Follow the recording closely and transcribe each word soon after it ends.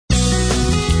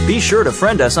Be sure to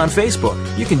friend us on Facebook.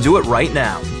 You can do it right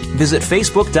now. Visit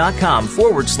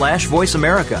facebook.com/Voice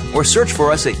America or search for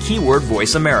us at keyword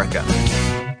Voice America.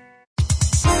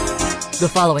 The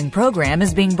following program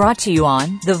is being brought to you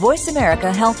on the Voice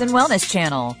America Health and Wellness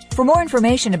Channel. For more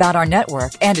information about our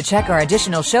network and to check our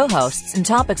additional show hosts and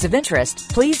topics of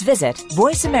interest, please visit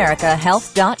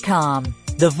voiceamericahealth.com.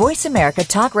 The Voice America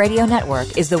Talk Radio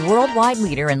Network is the worldwide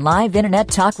leader in live Internet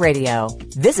talk radio.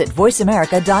 Visit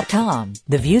voiceamerica.com.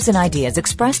 The views and ideas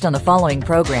expressed on the following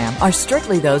program are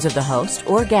strictly those of the host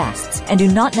or guests and do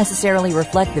not necessarily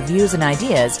reflect the views and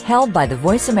ideas held by the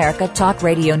Voice America Talk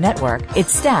Radio Network,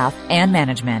 its staff, and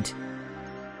management.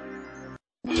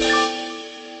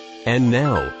 And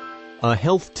now, a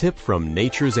health tip from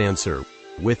Nature's Answer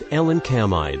with Ellen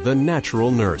Kamhi, the natural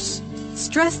nurse.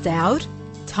 Stressed out?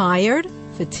 Tired?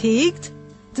 Fatigued?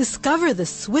 Discover the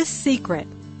Swiss secret.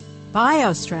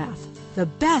 BioStrath, the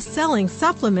best-selling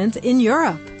supplement in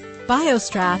Europe.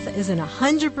 BioStrath is an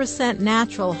 100%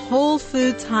 natural whole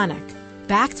food tonic,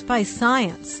 backed by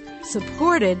science,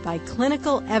 supported by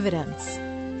clinical evidence.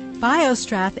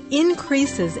 BioStrath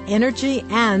increases energy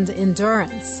and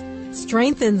endurance,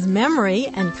 strengthens memory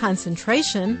and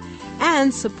concentration,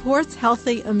 and supports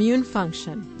healthy immune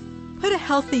function. Put a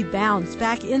healthy bounce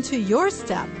back into your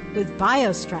step with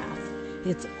BioStrath.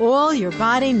 It's all your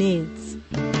body needs.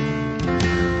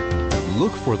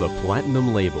 Look for the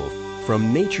platinum label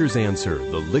from Nature's Answer,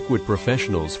 the liquid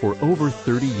professionals for over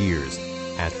 30 years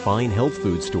at fine health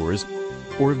food stores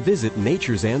or visit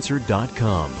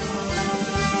naturesanswer.com.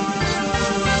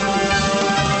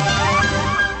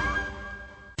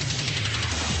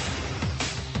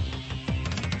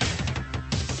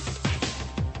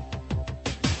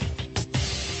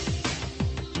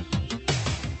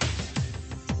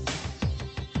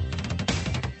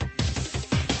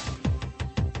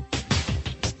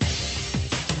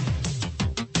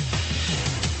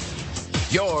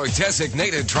 Your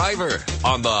designated driver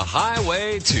on the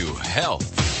highway to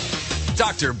health.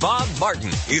 Dr. Bob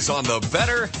Martin is on the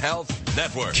Better Health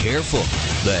Network. Careful.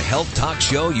 The health talk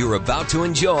show you're about to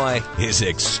enjoy is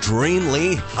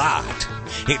extremely hot.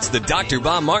 It's the Dr.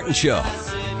 Bob Martin Show.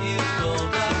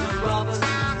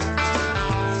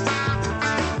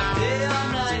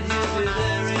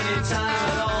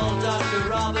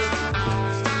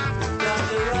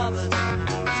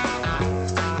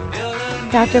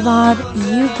 Dr. Bob,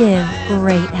 you give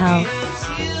great help.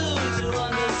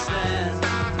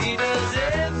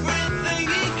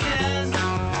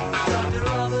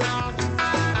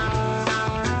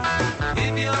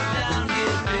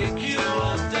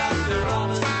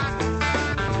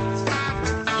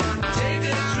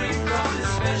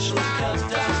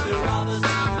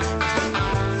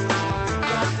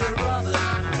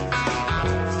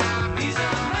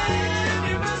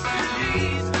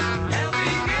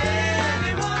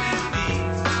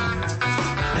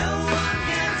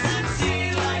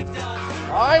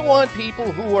 I want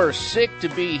people who are sick to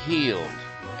be healed.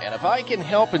 And if I can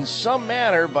help in some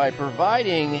manner by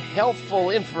providing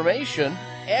healthful information,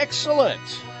 excellent.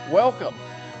 Welcome.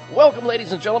 Welcome,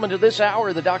 ladies and gentlemen, to this hour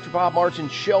of the Dr. Bob Martin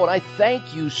Show. And I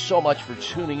thank you so much for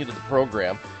tuning into the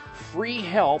program. Free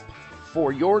help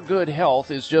for your good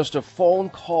health is just a phone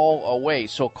call away.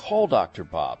 So call Dr.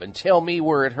 Bob and tell me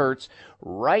where it hurts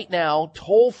right now,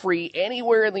 toll free,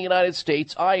 anywhere in the United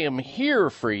States. I am here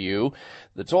for you.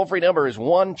 The toll-free number is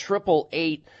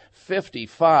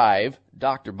 1-888-55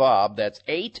 Dr. Bob. That's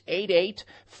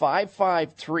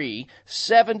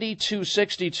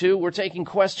 888-553-7262. We're taking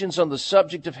questions on the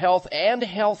subject of health and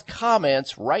health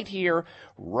comments right here,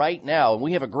 right now. And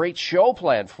we have a great show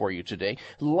planned for you today.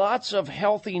 Lots of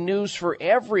healthy news for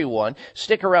everyone.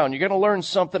 Stick around. You're going to learn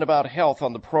something about health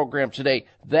on the program today.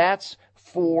 That's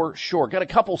for sure. Got a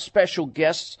couple special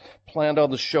guests planned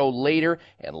on the show later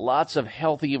and lots of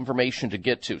healthy information to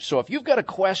get to. So if you've got a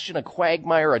question, a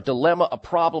quagmire, a dilemma, a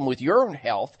problem with your own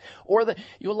health, or that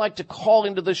you would like to call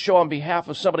into the show on behalf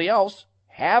of somebody else,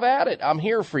 have at it. I'm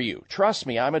here for you. Trust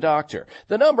me, I'm a doctor.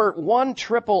 The number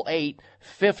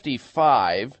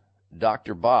 1-888-55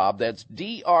 Dr. Bob. That's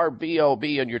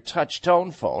DRBOB on your touch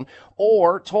tone phone,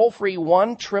 or toll free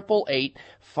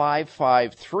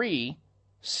 1-888-553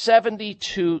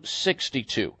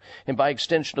 7262. And by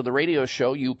extension of the radio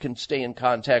show, you can stay in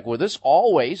contact with us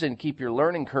always and keep your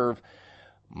learning curve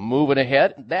moving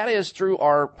ahead. That is through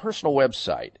our personal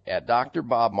website at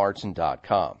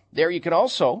drbobmartin.com. There you can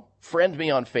also friend me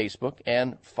on Facebook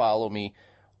and follow me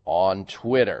on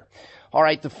Twitter. All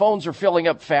right, the phones are filling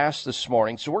up fast this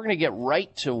morning, so we're going to get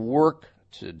right to work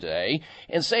today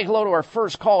and say hello to our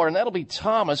first caller, and that'll be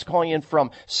Thomas calling in from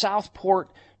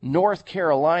Southport, North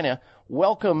Carolina.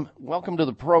 Welcome to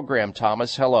the program,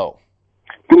 Thomas. Hello.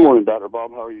 Good morning, Dr.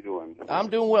 Bob. How are you doing? I'm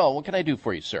doing well. What can I do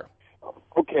for you, sir?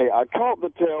 Okay, I caught the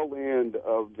tail end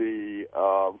of the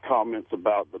comments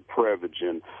about the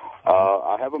Prevagen.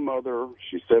 I have a mother.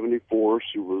 She's 74.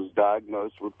 She was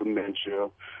diagnosed with dementia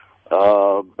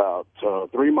about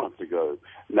 3 months ago.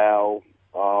 Now,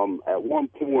 at one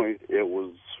point, it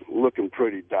was looking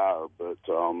pretty dire, but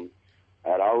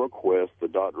at our request, the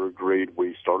doctor agreed.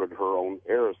 We started her on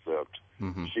Aricept.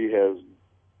 Mm-hmm. She has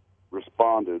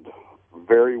responded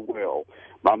very well.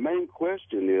 My main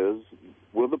question is,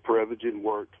 will the Prevagen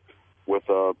work with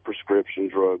a prescription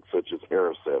drug such as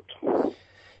Aricept?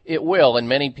 It will, and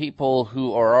many people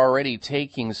who are already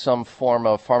taking some form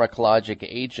of pharmacologic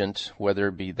agent, whether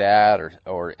it be that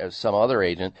or some other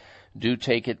agent, do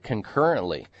take it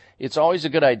concurrently. It's always a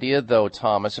good idea, though,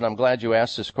 Thomas, and I'm glad you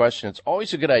asked this question. It's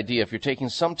always a good idea if you're taking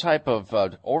some type of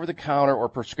over-the-counter or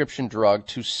prescription drug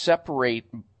to separate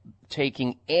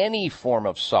taking any form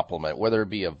of supplement, whether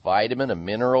it be a vitamin, a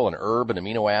mineral, an herb, an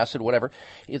amino acid, whatever.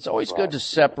 It's always good to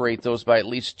separate those by at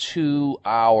least 2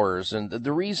 hours. And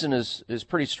the reason is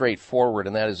pretty straightforward,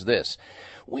 and that is this.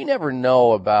 We never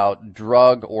know about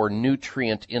drug or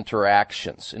nutrient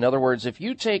interactions. In other words, if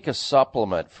you take a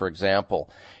supplement, for example,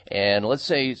 and let's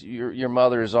say your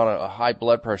mother is on a high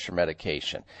blood pressure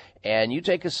medication, and you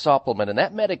take a supplement, and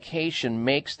that medication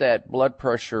makes that blood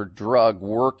pressure drug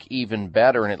work even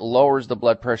better, and it lowers the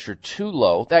blood pressure too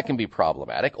low, that can be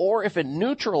problematic. Or if it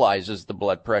neutralizes the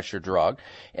blood pressure drug,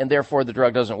 and therefore the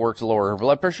drug doesn't work to lower her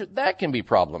blood pressure, that can be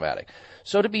problematic.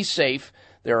 So to be safe,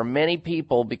 there are many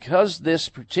people, because this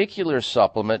particular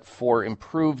supplement for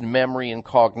improved memory and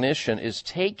cognition is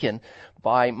taken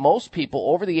by most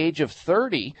people over the age of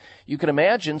 30, you can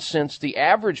imagine, since the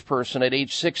average person at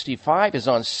age 65 is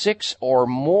on 6 or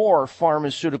more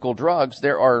pharmaceutical drugs,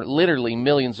 there are literally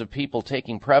millions of people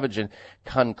taking Prevagen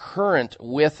concurrent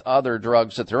with other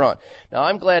drugs that they're on. Now,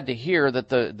 I'm glad to hear that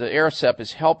the Aricept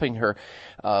is helping her,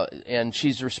 and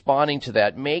she's responding to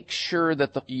that. Make sure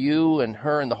that you and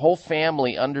her and the whole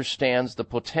family understands the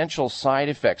potential side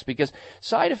effects, because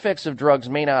side effects of drugs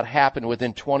may not happen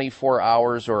within 24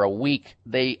 hours or a week.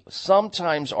 They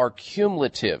sometimes are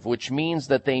cumulative, which means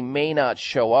that they may not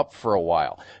show up for a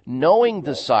while. Knowing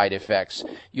the side effects,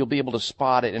 you'll be able to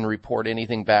spot it and report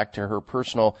anything back to her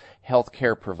personal health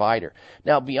care provider.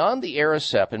 Now, beyond the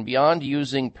Aricept and beyond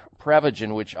using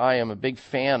Prevagen, which I am a big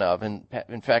fan of, and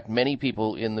in fact, many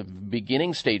people in the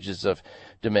beginning stages of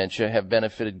dementia have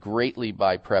benefited greatly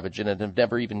by Prevagen and have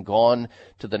never even gone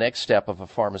to the next step of a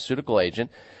pharmaceutical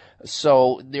agent.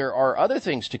 So there are other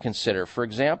things to consider. For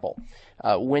example,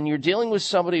 when you're dealing with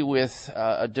somebody with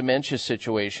a dementia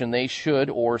situation, they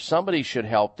should, or somebody should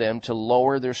help them to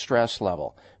lower their stress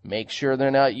level. Make sure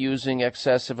they're not using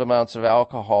excessive amounts of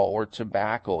alcohol or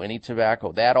tobacco, any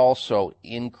tobacco. That also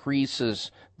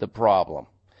increases the problem.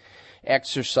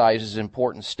 Exercise is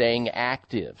important, staying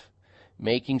active,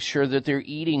 making sure that they're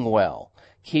eating well.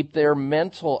 Keep their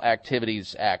mental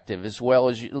activities active, as well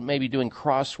as maybe doing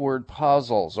crossword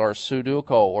puzzles or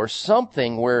Sudoku or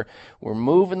something where we're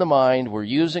moving the mind, we're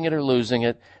using it or losing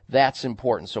it. That's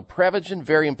important. So Prevagen,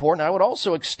 very important. I would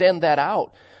also extend that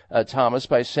out, Thomas,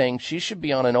 by saying she should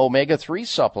be on an omega-3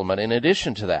 supplement in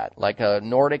addition to that, like a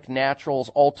Nordic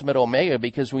Naturals Ultimate Omega,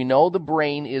 because we know the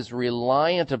brain is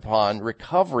reliant upon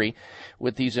recovery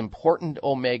with these important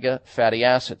omega fatty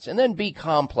acids. And then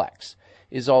B-complex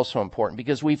is also important,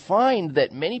 because we find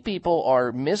that many people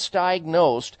are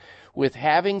misdiagnosed with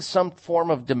having some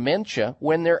form of dementia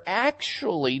when they're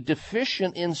actually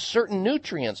deficient in certain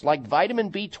nutrients, like vitamin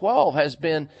B12 has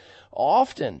been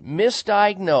often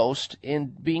misdiagnosed in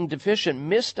being deficient,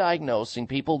 misdiagnosing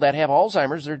people that have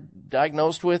Alzheimer's. They're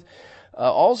diagnosed with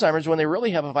Alzheimer's when they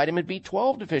really have a vitamin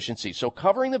B12 deficiency. So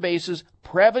covering the bases,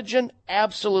 Prevagen,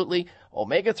 absolutely,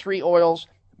 omega-3 oils,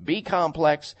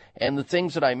 B-complex, and the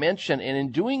things that I mentioned. And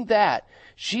in doing that,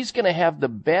 she's going to have the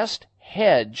best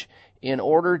hedge in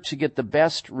order to get the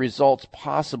best results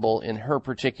possible in her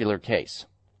particular case.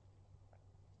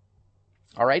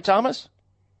 All right, Thomas?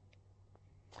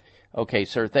 Okay,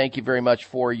 sir, thank you very much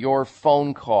for your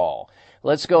phone call.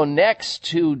 Let's go next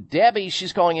to Debbie.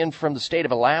 She's calling in from the state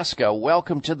of Alaska.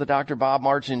 Welcome to the Dr. Bob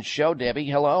Martin Show, Debbie.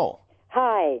 Hello.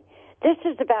 Hi. This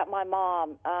is about my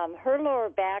mom. Her lower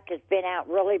back has been out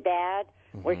really bad,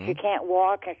 where she can't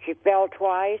walk, and she fell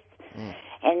twice.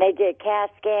 And they did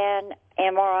CAT scan,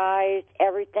 MRIs,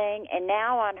 everything. And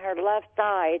now on her left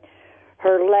side,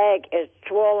 her leg is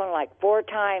swollen like 4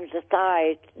 times the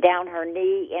size down her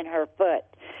knee and her foot.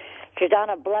 She's on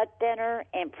a blood thinner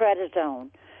and prednisone.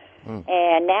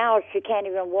 And now she can't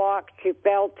even walk. She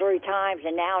fell 3 times,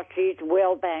 and now she's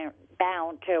wheelbound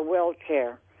bound to a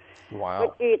wheelchair. Wow.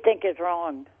 What do you think is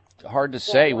wrong? Hard to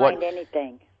say. Can't find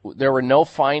anything. There were no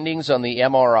findings on the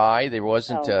MRI. There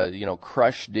wasn't a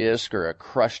crushed disc or a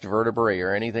crushed vertebrae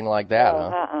or anything like that,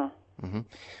 huh? Mm-hmm.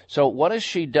 So what has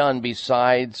she done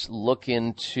besides look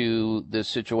into the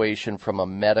situation from a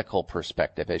medical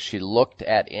perspective? Has she looked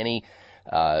at any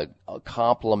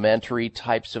complementary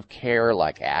types of care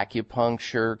like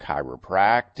acupuncture,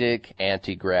 chiropractic,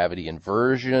 anti-gravity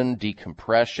inversion,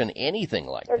 decompression, anything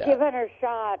like that? They're giving her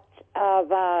shots of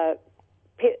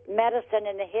medicine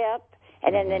in the hip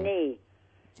and in the knee.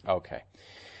 Okay.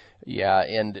 Yeah,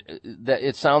 and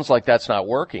it sounds like that's not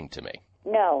working to me.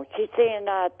 No, she's seeing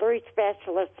 3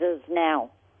 specialists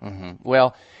now. Mm-hmm.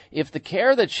 Well, if the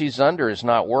care that she's under is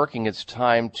not working, it's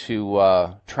time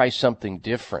to try something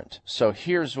different. So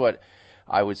here's what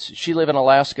I would... She live in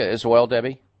Alaska as well,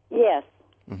 Debbie? Yes.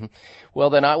 Mm-hmm.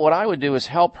 Well, then what I would do is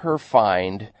help her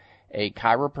find a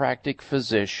chiropractic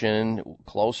physician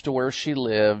close to where she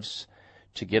lives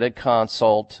to get a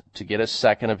consult, to get a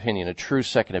second opinion, a true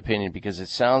second opinion, because it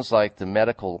sounds like the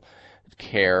medical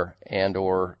care and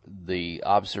or the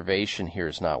observation here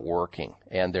is not working,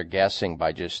 and they're guessing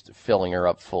by just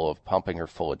pumping her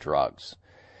full of drugs.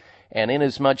 And in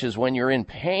as much as when you're in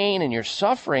pain and you're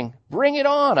suffering, bring it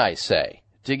on, I say,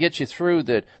 to get you through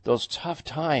those tough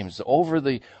times, over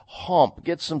the hump,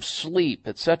 get some sleep,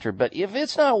 etc. But if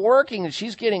it's not working and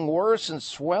she's getting worse and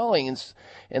swelling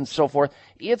and so forth,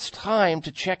 it's time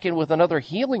to check in with another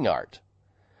healing art.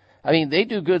 I mean, they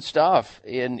do good stuff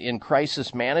in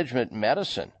crisis management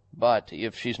medicine, but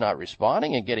if she's not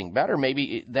responding and getting better,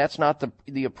 maybe that's not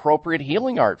the appropriate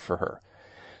healing art for her.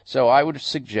 So I would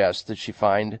suggest that she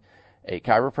find a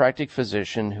chiropractic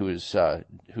physician who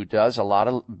does a lot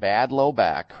of bad low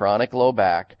back, chronic low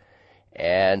back,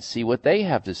 and see what they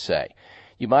have to say.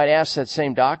 You might ask that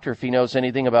same doctor if he knows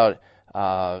anything about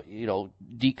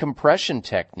decompression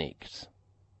techniques.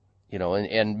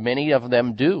 And many of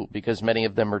them do, because many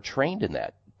of them are trained in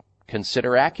that.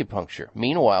 Consider acupuncture.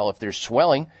 Meanwhile, if there's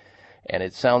swelling, and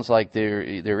it sounds like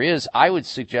there is, I would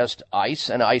suggest ice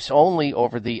and ice only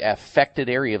over the affected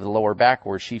area of the lower back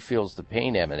where she feels the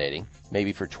pain emanating,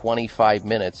 maybe for 25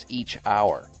 minutes each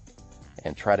hour,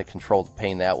 and try to control the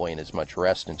pain that way and as much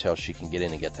rest until she can get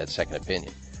in and get that second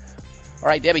opinion. All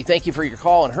right, Debbie, thank you for your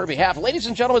call on her behalf. Ladies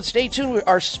and gentlemen, stay tuned.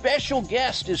 Our special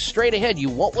guest is straight ahead. You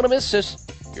won't want to miss this.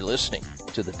 You're listening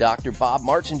to the Dr. Bob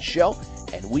Martin Show,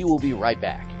 and we will be right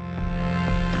back.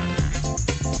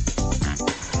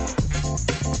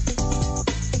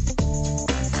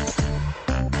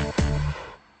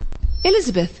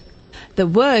 Elizabeth, the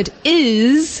word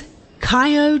is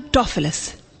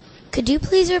Chiodophilus. Could you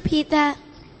please repeat that?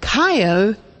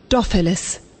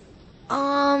 Chiodophilus.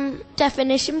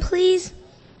 Definition, please?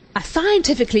 A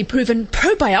scientifically proven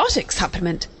probiotic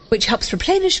supplement which helps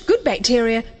replenish good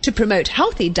bacteria to promote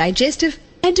healthy digestive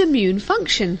and immune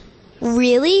function.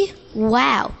 Really?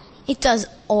 Wow. It does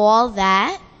all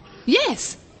that?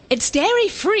 Yes. It's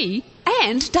dairy-free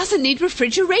and doesn't need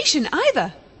refrigeration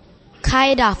either.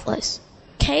 Chiodophilus.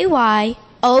 Chiodophilus.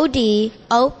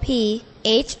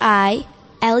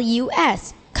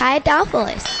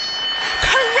 Chiodophilus.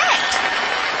 Correct!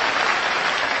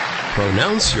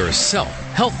 Pronounce yourself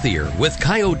healthier with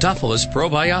Chiodophilus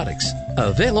probiotics.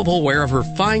 Available wherever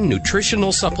fine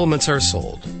nutritional supplements are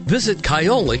sold. Visit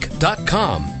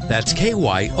Kyolic.com. That's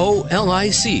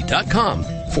KYOLIC.com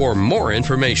for more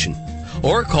information.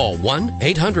 Or call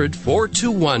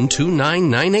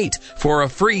 1-800-421-2998 for a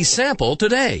free sample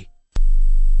today.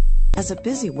 As a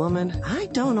busy woman, I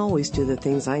don't always do the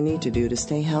things I need to do to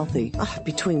stay healthy.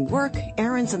 Between work,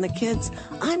 errands, and the kids,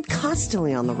 I'm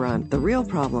constantly on the run. The real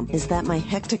problem is that my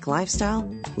hectic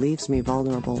lifestyle leaves me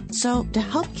vulnerable. So, to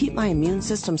help keep my immune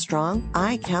system strong,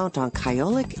 I count on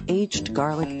Kyolic Aged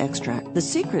Garlic Extract. The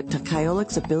secret to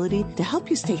Kyolic's ability to help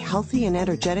you stay healthy and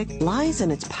energetic lies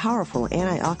in its powerful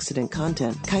antioxidant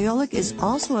content. Kyolic is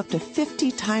also up to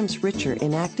 50 times richer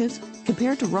in actives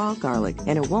compared to raw garlic,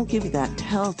 and it won't give you that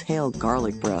telltale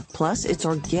garlic breath. Plus, it's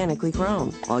organically grown.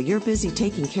 While you're busy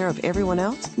taking care of everyone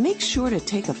else, make sure to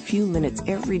take a few minutes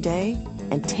every day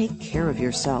and take care of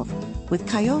yourself. With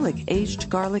Kyolic Aged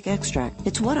Garlic Extract,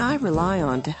 it's what I rely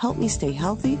on to help me stay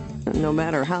healthy, no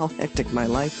matter how hectic my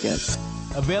life gets.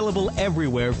 Available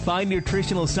everywhere fine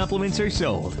nutritional supplements are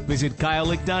sold. Visit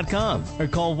Kyolic.com or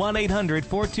call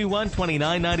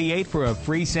 1-800-421-2998 for a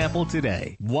free sample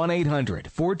today.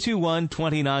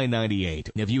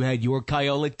 1-800-421-2998. Have you had your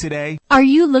Kyolic today? Are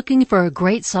you looking for a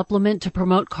great supplement to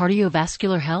promote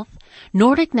cardiovascular health?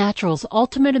 Nordic Naturals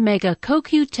Ultimate Omega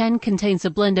CoQ10 contains a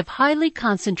blend of highly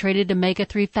concentrated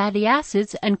omega-3 fatty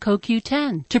acids and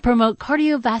CoQ10 to promote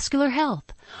cardiovascular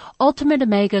health. Ultimate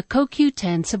Omega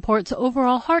CoQ10 supports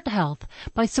overall heart health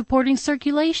by supporting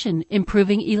circulation,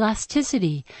 improving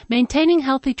elasticity, maintaining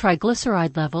healthy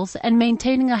triglyceride levels, and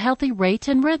maintaining a healthy rate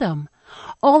and rhythm.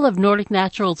 All of Nordic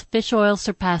Naturals fish oil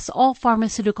surpass all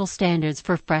pharmaceutical standards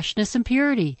for freshness and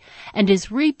purity and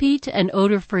is repeat and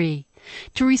odor-free.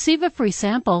 To receive a free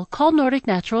sample, call Nordic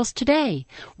Naturals today,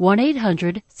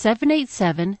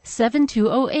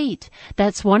 1-800-787-7208.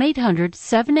 That's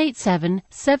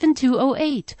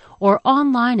 1-800-787-7208, or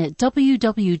online at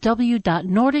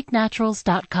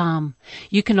www.nordicnaturals.com.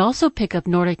 You can also pick up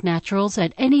Nordic Naturals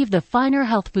at any of the finer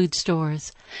health food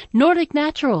stores. Nordic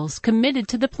Naturals, committed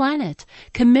to the planet,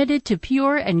 committed to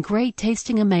pure and great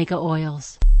tasting omega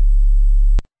oils.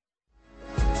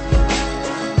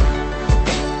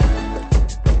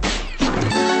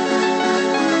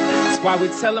 Why we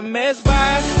tell them it's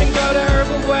wise and go the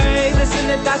herbal way. Listen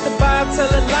to Dr. Bob tell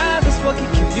it live. It's what can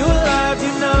keep you alive,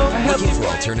 you know. Looking for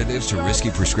alternatives to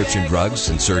risky prescription drugs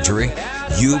and surgery?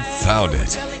 You found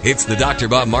it. It's the Dr.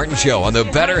 Bob Martin Show on the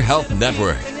Better Health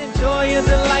Network. Joy is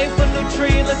a life of new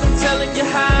tree. Look, I'm telling you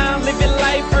how. Live your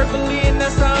life herbally, and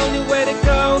that's the only way to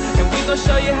go. And we gonna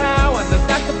show you how on the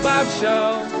Dr. Bob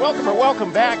Show.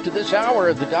 Welcome back to this hour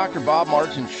of the Dr. Bob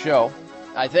Martin Show.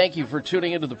 I thank you for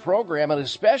tuning into the program, and a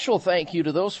special thank you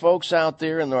to those folks out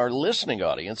there in our listening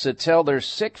audience that tell their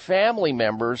sick family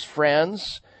members,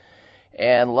 friends,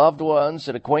 and loved ones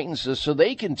and acquaintances so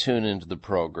they can tune into the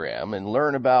program and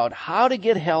learn about how to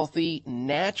get healthy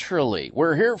naturally.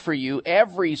 We're here for you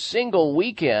every single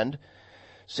weekend,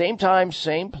 same time,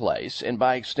 same place, and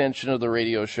by extension of the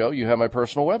radio show, you have my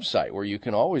personal website where you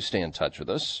can always stay in touch with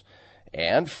us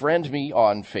and friend me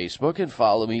on Facebook and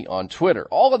follow me on Twitter.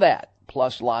 All of that,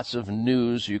 plus lots of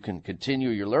news. You can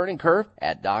continue your learning curve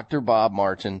at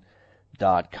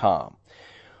drbobmartin.com.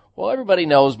 Well, everybody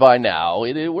knows by now,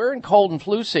 we're in cold and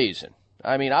flu season.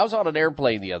 I mean, I was on an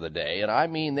airplane the other day, and I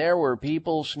mean, there were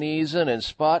people sneezing and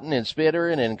sputting and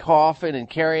spittering and coughing and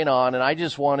carrying on, and I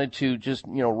just wanted to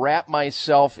wrap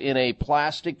myself in a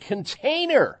plastic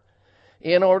container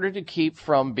in order to keep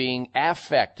from being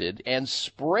affected and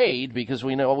sprayed, because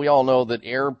we all know that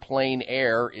airplane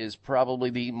air is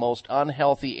probably the most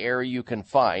unhealthy air you can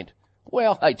find.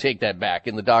 Well, I take that back.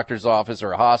 In the doctor's office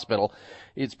or a hospital,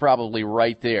 it's probably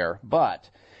right there.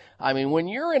 But, I mean, when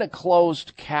you're in a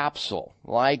closed capsule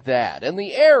like that, and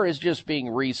the air is just being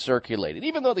recirculated,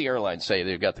 even though the airlines say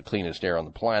they've got the cleanest air on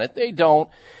the planet, they don't.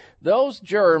 Those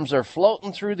germs are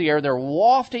floating through the air, they're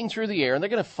wafting through the air, and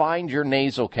they're going to find your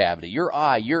nasal cavity, your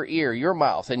eye, your ear, your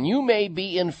mouth, and you may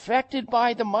be infected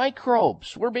by the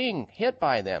microbes. We're being hit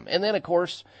by them. And then, of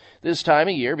course, this time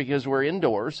of year, because we're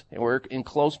indoors and we're in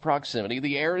close proximity,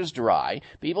 the air is dry,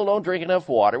 people don't drink enough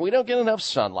water, we don't get enough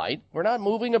sunlight, we're not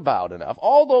moving about enough.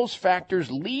 All those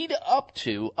factors lead up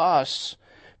to us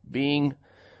being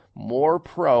more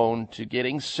prone to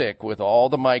getting sick with all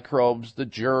the microbes, the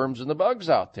germs, and the bugs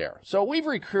out there. So we've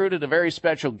recruited a very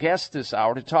special guest this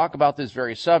hour to talk about this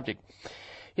very subject.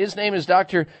 His name is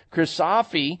Dr.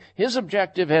 Krisafi. His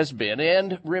objective has been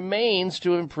and remains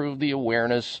to improve the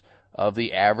awareness of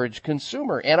the average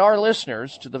consumer and our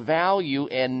listeners to the value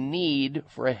and need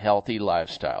for a healthy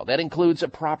lifestyle. That includes a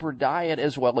proper diet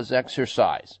as well as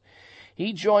exercise.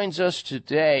 He joins us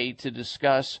today to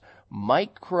discuss a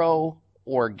microorganic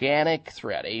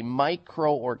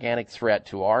threat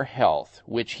to our health,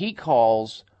 which he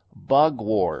calls bug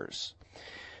wars.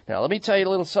 Now, let me tell you a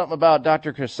little something about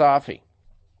Dr. Krisafi.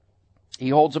 He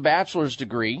holds a bachelor's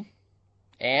degree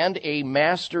and a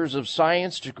master's of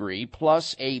science degree,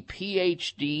 plus a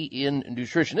PhD in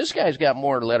nutrition. This guy's got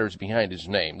more letters behind his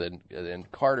name than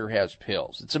Carter has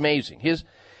pills. It's amazing. His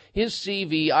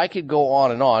CV, I could go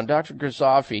on and on. Dr.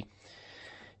 Krisafi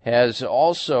has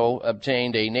also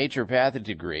obtained a naturopathic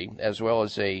degree as well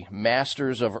as a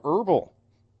master's of herbal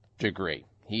degree.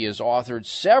 He has authored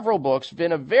several books,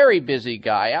 been a very busy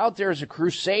guy, out there as a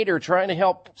crusader trying to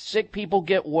help sick people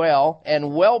get well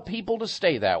and well people to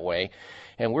stay that way.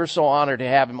 And we're so honored to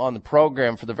have him on the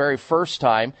program for the very first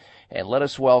time. And let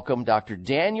us welcome Dr.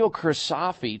 Daniel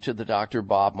Krisafi to the Dr.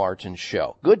 Bob Martin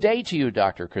Show. Good day to you,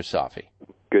 Dr. Krisafi.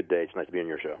 Good day. It's nice to be on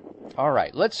your show. All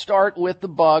right. Let's start with the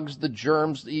bugs, the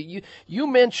germs. You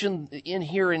mentioned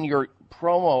in your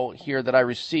promo here that I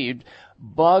received,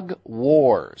 bug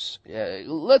wars.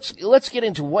 Let's get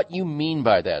into what you mean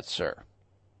by that, sir.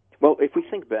 Well, if we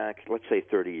think back, let's say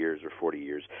 30 years or 40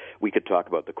 years, we could talk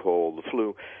about the cold, the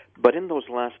flu. But in those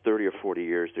last 30 or 40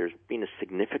 years, there's been a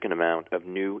significant amount of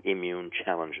new immune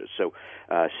challenges. So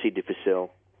C.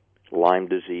 difficile, Lyme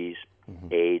disease,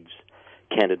 AIDS,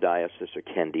 candidiasis or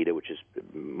candida, which is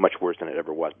much worse than it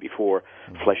ever was before,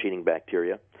 flesh-eating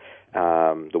bacteria,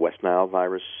 the West Nile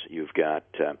virus, you've got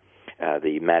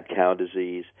the mad cow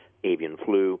disease, avian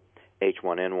flu,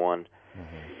 H1N1,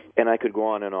 and I could go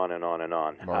on and on and on and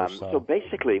on. So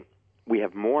basically, we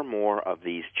have more and more of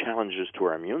these challenges to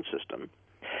our immune system.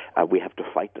 We have to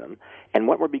fight them. And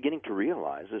what we're beginning to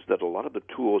realize is that a lot of the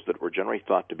tools that were generally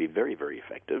thought to be very, very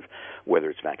effective, whether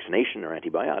it's vaccination or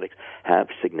antibiotics, have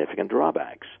significant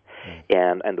drawbacks.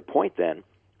 And the point then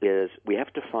is we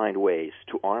have to find ways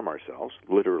to arm ourselves,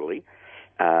 literally,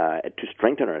 to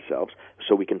strengthen ourselves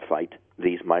so we can fight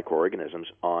these microorganisms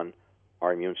on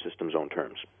our immune system's own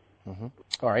terms.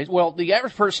 All right. Well, the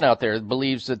average person out there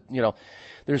believes that,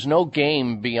 there's no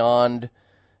game beyond,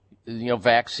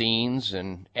 vaccines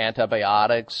and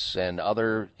antibiotics and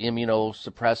other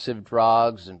immunosuppressive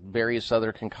drugs and various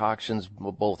other concoctions,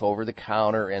 both over the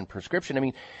counter and prescription. I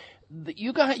mean,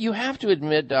 you have to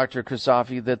admit, Dr.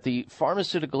 Kristofi, that the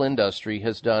pharmaceutical industry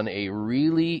has done a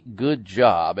really good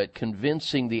job at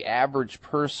convincing the average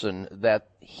person that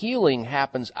healing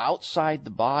happens outside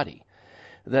the body.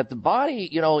 That the body,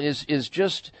 is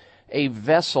just a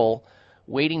vessel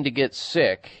waiting to get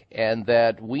sick, and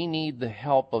that we need the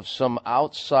help of some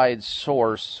outside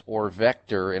source or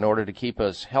vector in order to keep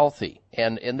us healthy.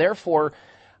 And therefore,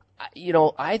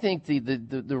 I think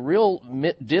the real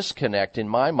disconnect in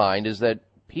my mind is that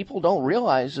people don't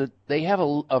realize that they have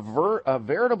a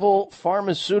veritable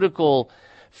pharmaceutical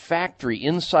factory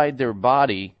inside their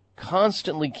body,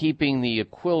 constantly keeping the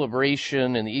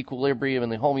equilibration and the equilibrium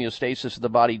and the homeostasis of the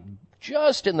body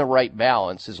just in the right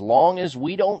balance, as long as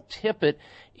we don't tip it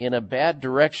in a bad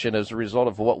direction as a result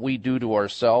of what we do to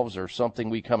ourselves or something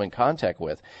we come in contact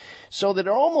with. So that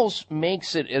it almost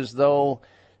makes it as though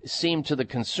seem to the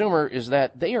consumer is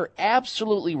that they are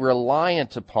absolutely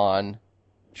reliant upon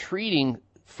treating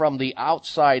from the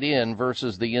outside in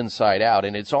versus the inside out.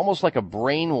 And it's almost like a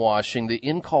brainwashing, the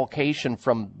inculcation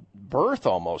from birth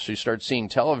almost. You start seeing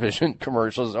television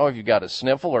commercials. Oh, if you got a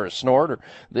sniffle or a snort or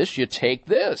this, you take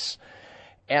this.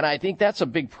 And I think that's a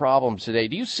big problem today.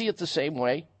 Do you see it the same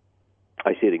way?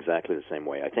 I see it exactly the same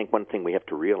way. I think one thing we have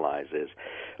to realize is,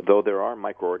 though there are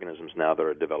microorganisms now that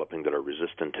are developing that are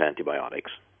resistant to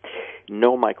antibiotics,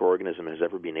 no microorganism has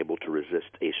ever been able to resist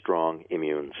a strong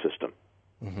immune system.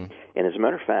 And as a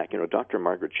matter of fact, Dr.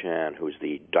 Margaret Chan, who's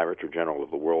the Director General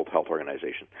of the World Health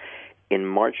Organization, in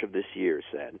March of this year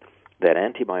said that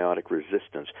antibiotic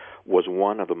resistance was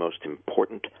one of the most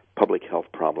important public health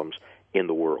problems in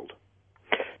the world.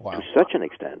 Wow. To such an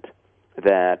extent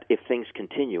that if things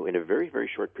continue in a very, very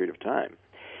short period of time,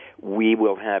 we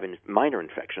will have minor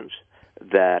infections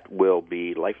that will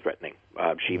be life-threatening.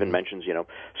 She even mentions,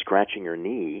 scratching your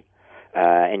knee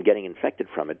and getting infected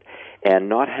from it and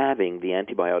not having the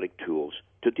antibiotic tools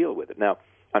to deal with it. Now,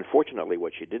 unfortunately,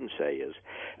 what she didn't say is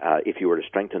if you were to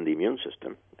strengthen the immune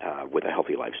system with a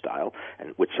healthy lifestyle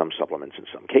and with some supplements in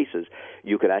some cases,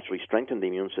 you could actually strengthen the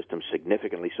immune system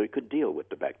significantly so you could deal with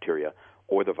the bacteria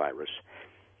or the virus.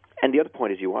 And the other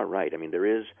point is you are right. I mean, there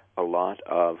is a lot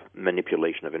of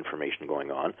manipulation of information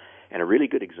going on. And a really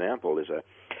good example is a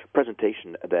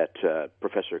presentation that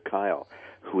Professor Kyle,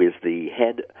 who is the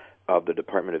head of the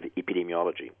Department of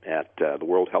Epidemiology at the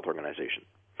World Health Organization,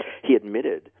 he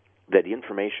admitted that the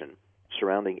information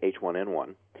surrounding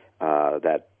H1N1,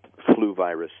 that flu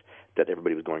virus that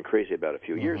everybody was going crazy about a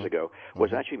few years ago,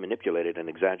 was actually manipulated and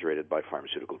exaggerated by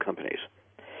pharmaceutical companies.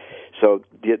 So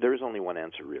there is only one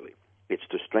answer, really. It's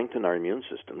to strengthen our immune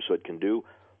system so it can do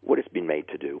what it's been made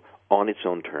to do on its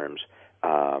own terms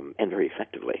and very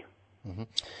effectively.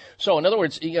 So, in other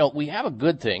words, we have a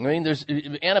good thing. I mean, there's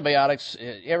antibiotics.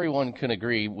 Everyone can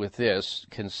agree with this.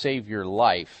 Can save your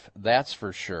life. That's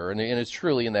for sure. And it's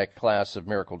truly in that class of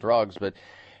miracle drugs. But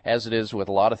as it is with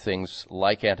a lot of things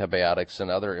like antibiotics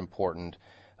and other important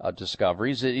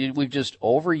discoveries, we've just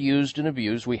overused and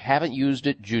abused. We haven't used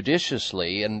it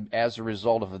judiciously. And as a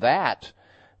result of that,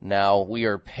 now we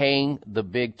are paying the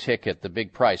big ticket, the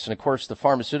big price. And, of course, the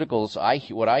pharmaceuticals,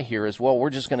 what I hear is, well, we're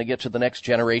just going to get to the next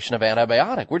generation of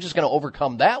antibiotic. We're just going to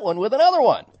overcome that one with another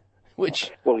one,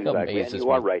 which amazes me. You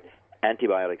are right.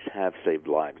 Antibiotics have saved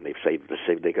lives, and they've saved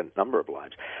a number of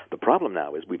lives. The problem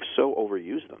now is we've so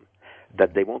overused them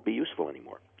that they won't be useful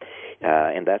anymore.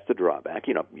 And that's the drawback.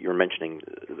 You're mentioning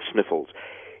the sniffles.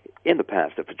 In the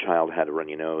past, if a child had a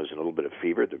runny nose and a little bit of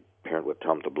fever, the parent would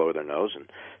tell them to blow their nose and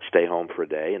stay home for a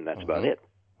day, and that's about it.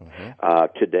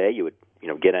 Today, you would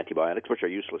get antibiotics, which are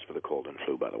useless for the cold and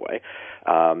flu, by the way,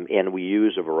 and we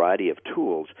use a variety of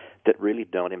tools that really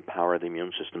don't empower the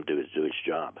immune system to do its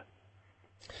job.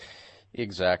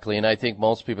 Exactly, and I think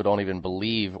most people don't even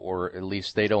believe, or at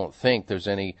least they don't think there's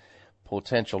any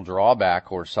potential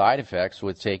drawback or side effects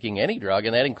with taking any drug,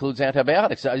 and that includes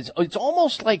antibiotics. It's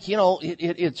almost like,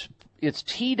 it's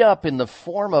teed up in the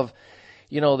form of,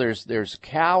 there's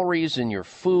calories in your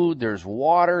food, there's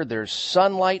water, there's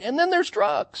sunlight, and then there's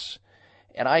drugs.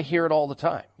 And I hear it all the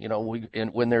time.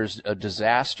 When there's a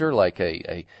disaster like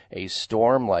a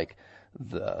storm like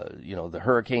the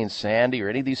Hurricane Sandy or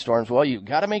any of these storms, well, you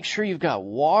got to make sure you've got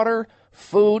water,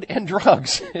 food, and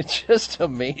drugs. It just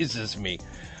amazes me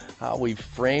how we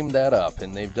framed that up,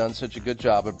 and they've done such a good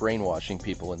job of brainwashing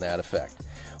people in that effect.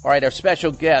 All right, our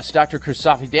special guest, Dr.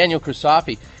 Chrysofi, Daniel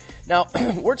Chrysofi. Now,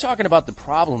 we're talking about the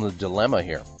problem, the dilemma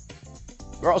here.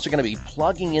 We're also going to be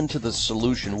plugging into the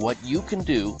solution, what you can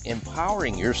do,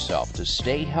 empowering yourself to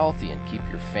stay healthy and keep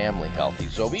your family healthy.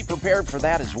 So be prepared for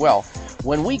that as well.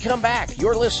 When we come back,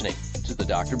 you're listening to the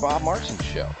Dr. Bob Martin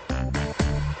Show.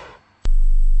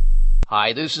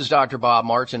 Hi, this is Dr. Bob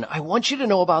Martin. I want you to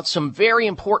know about some very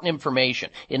important information.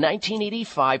 In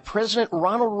 1985, President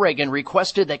Ronald Reagan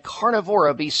requested that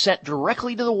Carnivora be sent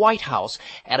directly to the White House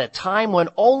at a time when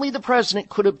only the president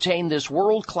could obtain this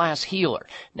world-class healer.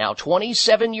 Now,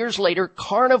 27 years later,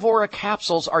 Carnivora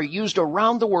capsules are used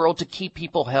around the world to keep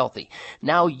people healthy.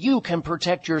 Now you can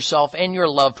protect yourself and your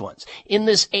loved ones in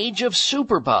this age of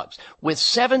superbugs with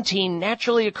 17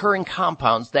 naturally occurring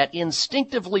compounds that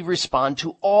instinctively respond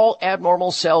to all abnormal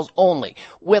cells only,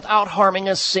 without harming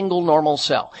a single normal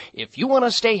cell. If you want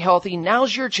to stay healthy,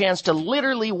 now's your chance to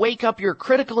literally wake up your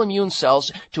critical immune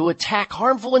cells to attack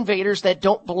harmful invaders that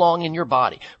don't belong in your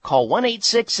body. Call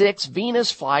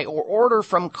 1-866-VENUS-FLY or order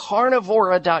from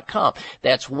Carnivora.com.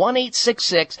 That's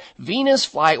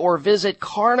 1-866-VENUS-FLY or visit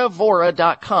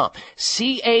Carnivora.com.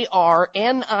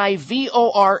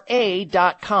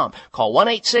 Carnivora.com. Call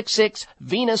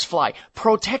 1-866-VENUS-FLY.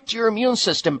 Protect your immune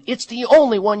system. It's the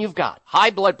only one you've got. High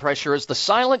blood pressure is the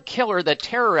silent killer that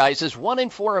terrorizes 1 in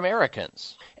 4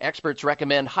 Americans. Experts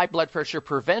recommend high blood pressure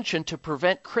prevention to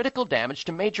prevent critical damage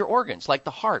to major organs like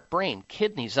the heart, brain,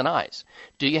 kidneys, and eyes.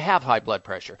 Do you have high blood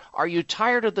pressure? Are you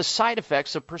tired of the side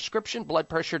effects of prescription blood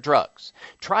pressure drugs?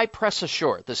 Try Press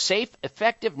Assure, the safe,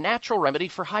 effective, natural remedy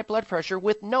for high blood pressure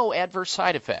with no adverse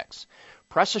side effects.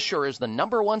 Press Assure is the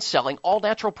 #1 selling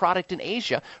all-natural product in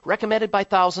Asia, recommended by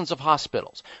thousands of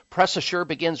hospitals. Press Assure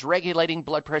begins regulating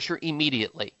blood pressure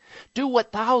immediately. Do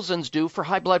what thousands do for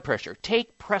high blood pressure.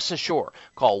 Take Press Assure.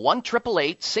 Call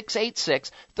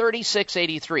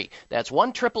 1-888-686-3683. That's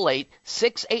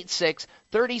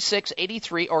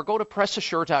 1-888-686-3683 or go to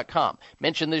PressAssure.com.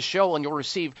 Mention this show and you'll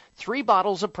receive 3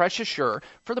 bottles of Press Assure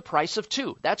for the price of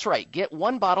 2. That's right. Get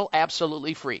 1 bottle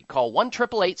absolutely free. Call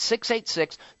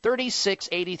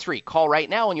 1-888-686-3683. Call right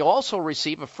now and you'll also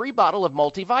receive a free bottle of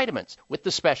multivitamins with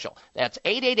the special. That's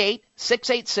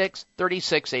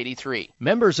 888-686-3683.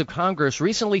 Members of Congress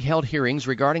recently held hearings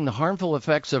regarding the harmful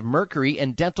effects of mercury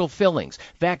in dental fillings,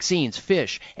 vaccines,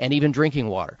 fish, and even drinking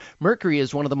water. Mercury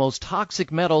is one of the most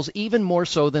toxic metals, even more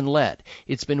so than lead.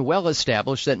 It's been well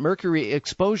established that mercury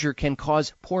exposure can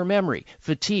cause poor memory,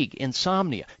 fatigue,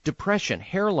 insomnia, depression,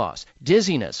 hair loss,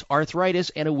 dizziness,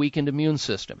 arthritis, and a weakened immune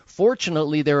system.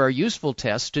 Fortunately, there are useful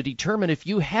tests to determine if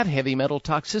you have heavy metal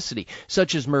toxicity,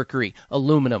 such as mercury,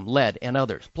 aluminum, lead, and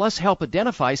others. Plus, help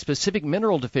identify specific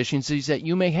mineral deficiencies that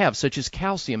you may have, such as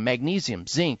calcium, magnesium,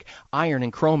 zinc, iron,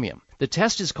 and chromium. The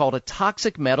test is called a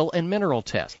toxic metal and mineral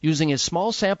test. Using a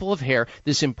small sample of hair,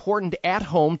 this important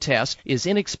at-home test is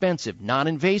inexpensive,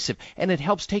 non-invasive, and it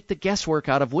helps take the guesswork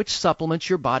out of which supplements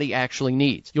your body actually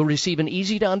needs. You'll receive an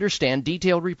easy-to-understand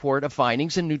detailed report of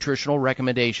findings and nutritional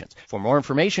recommendations. For more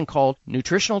information, call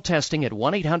Nutritional Testing at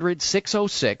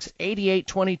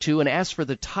 1-800-606-8822 and ask for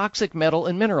the toxic metal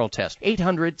and mineral test,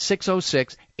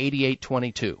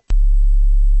 800-606-8822.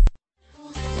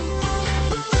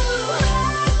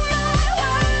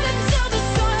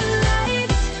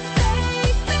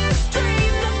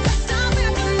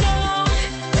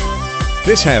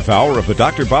 This half hour of the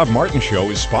Dr. Bob Martin Show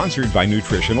is sponsored by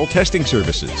Nutritional Testing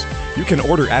Services. You can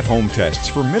order at-home tests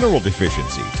for mineral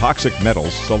deficiency, toxic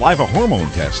metals, saliva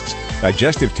hormone tests,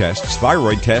 digestive tests,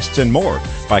 thyroid tests, and more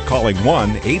by calling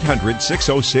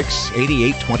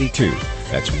 1-800-606-8822.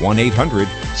 That's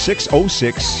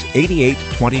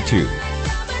 1-800-606-8822.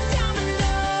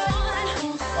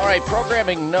 All right,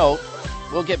 programming note.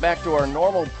 We'll get back to our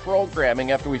normal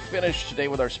programming after we finish today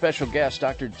with our special guest,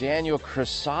 Dr. Daniel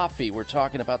Chrysofi. We're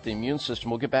talking about the immune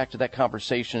system. We'll get back to that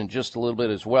conversation in just a little bit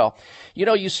as well. You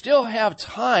know, you still have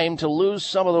time to lose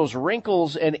some of those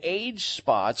wrinkles and age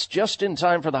spots just in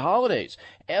time for the holidays.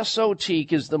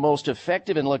 Esotique is the most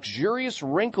effective and luxurious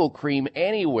wrinkle cream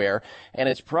anywhere, and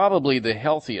it's probably the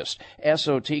healthiest.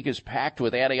 Esotique is packed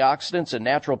with antioxidants and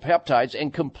natural peptides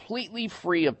and completely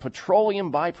free of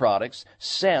petroleum byproducts,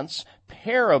 scents,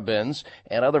 parabens,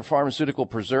 and other pharmaceutical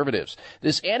preservatives.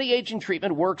 This anti-aging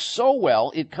treatment works so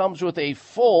well, it comes with a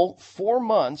full 4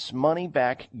 months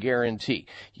money-back guarantee.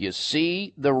 You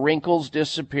see the wrinkles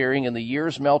disappearing and the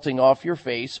years melting off your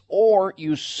face, or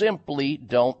you simply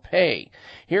don't pay.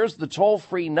 Here's the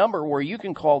toll-free number where you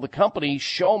can call the company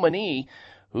Chamonix,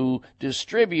 who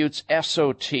distributes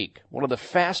Esotique, one of the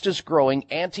fastest-growing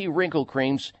anti-wrinkle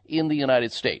creams in the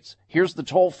United States. Here's the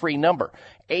toll-free number,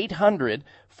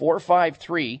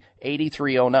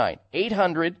 800-453-8309.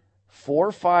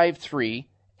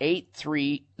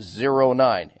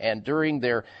 800-453-8309. And during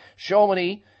their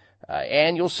Chamonix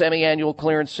annual, semi-annual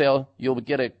clearance sale, you'll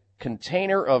get a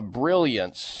container of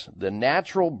Brilliance, the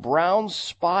natural brown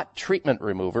spot treatment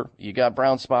remover. You got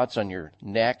brown spots on your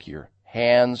neck, your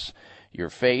hands, your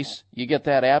face. You get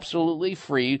that absolutely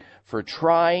free for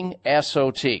trying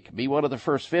Esotique. Be one of the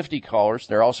first 50 callers.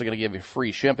 They're also going to give you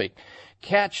free shipping.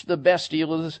 Catch the best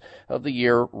deals of the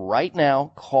year right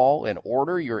now. Call and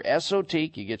order your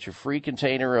Esotique. You get your free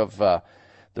container of the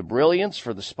Brilliance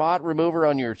for the spot remover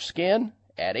on your skin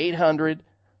at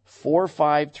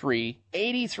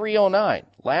 800-453-8309.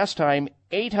 Last time,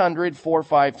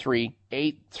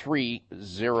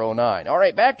 800-453-8309. All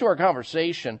right, back to our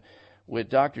conversation with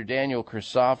Dr. Daniel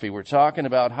Chrisofi. We're talking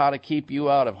about how to keep you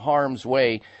out of harm's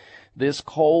way this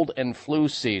cold and flu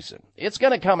season. It's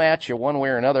going to come at you one way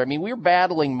or another. I mean, we're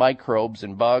battling microbes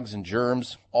and bugs and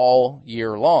germs all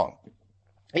year long.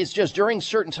 It's just during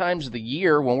certain times of the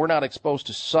year when we're not exposed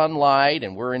to sunlight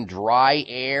and we're in dry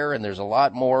air and there's a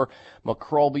lot more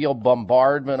microbial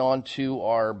bombardment onto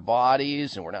our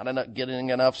bodies and we're not getting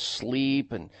enough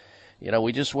sleep. And, you know,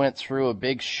 we just went through a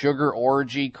big sugar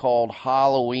orgy called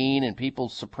Halloween and people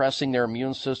suppressing their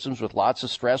immune systems with lots of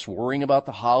stress, worrying about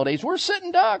the holidays. We're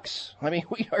sitting ducks. I mean,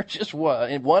 we are just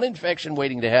one infection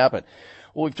waiting to happen.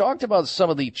 Well, we've talked about some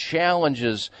of the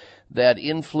challenges that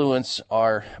influence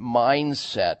our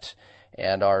mindset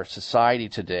and our society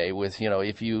today with, you know,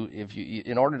 if you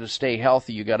in order to stay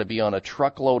healthy, you got to be on a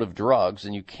truckload of drugs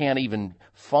and you can't even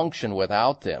function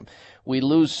without them. We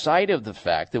lose sight of the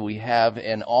fact that we have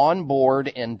an onboard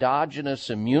endogenous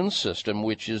immune system,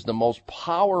 which is the most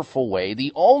powerful way,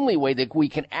 the only way that we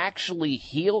can actually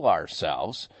heal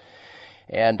ourselves.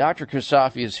 And Dr.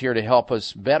 Chrisofi is here to help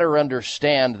us better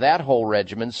understand that whole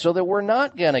regimen so that we're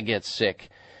not going to get sick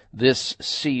this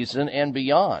season and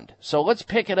beyond. So let's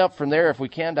pick it up from there if we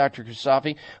can, Dr.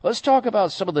 Chrisofi. Let's talk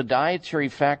about some of the dietary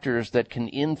factors that can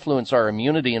influence our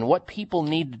immunity and what people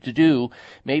need to do,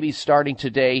 maybe starting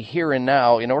today, here and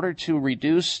now, in order to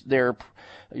reduce their,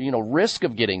 risk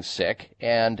of getting sick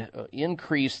and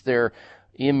increase their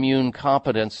immune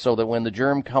competence so that when the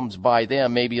germ comes by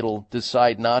them, maybe it'll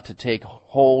decide not to take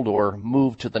hold or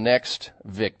move to the next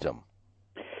victim.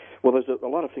 Well, there's a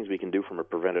lot of things we can do from a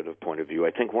preventative point of view. I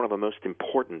think one of the most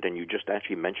important, and you just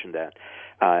actually mentioned that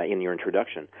in your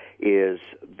introduction, is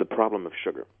the problem of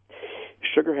sugar.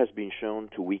 Sugar has been shown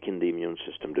to weaken the immune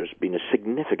system. There's been a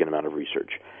significant amount of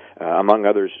research, among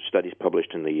others, studies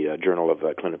published in the Journal of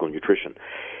Clinical Nutrition,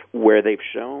 where they've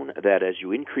shown that as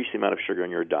you increase the amount of sugar in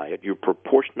your diet, you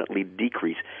proportionately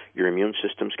decrease your immune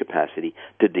system's capacity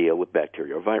to deal with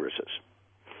bacteria or viruses.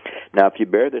 Now, if you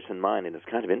bear this in mind, and it's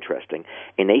kind of interesting,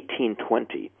 in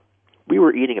 1820, we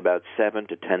were eating about 7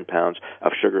 to 10 pounds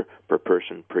of sugar per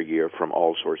person per year from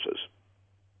all sources.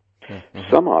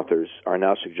 Mm-hmm. Some authors are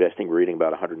now suggesting we're eating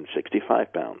about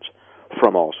 165 pounds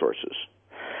from all sources.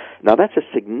 Now, that's a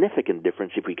significant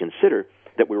difference if we consider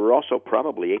that we were also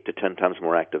probably 8 to 10 times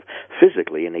more active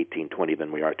physically in 1820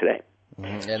 than we are today.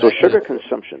 Mm-hmm. So sugar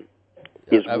consumption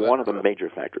is one of the major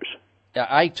factors.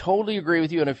 I totally agree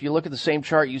with you, and if you look at the same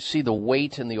chart, you see the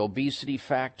weight and the obesity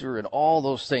factor and all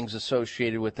those things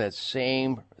associated with that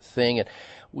same thing. And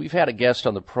we've had a guest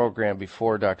on the program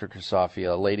before, Dr.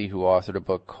 Chrisofi, a lady who authored a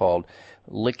book called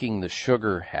Licking the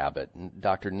Sugar Habit,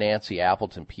 Dr. Nancy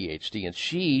Appleton, Ph.D., and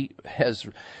she has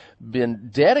been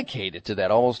dedicated to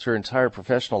that almost her entire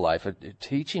professional life,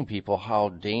 teaching people how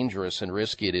dangerous and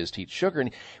risky it is to eat sugar. And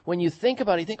when you think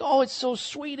about it, you think, oh, it's so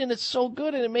sweet and it's so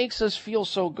good and it makes us feel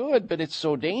so good, but it's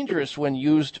so dangerous when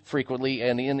used frequently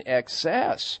and in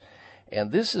excess.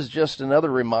 And this is just another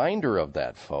reminder of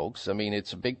that, folks. I mean,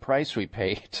 it's a big price we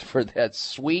pay for that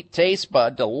sweet taste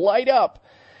bud to light up.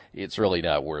 It's really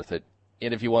not worth it.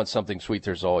 And if you want something sweet,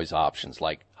 there's always options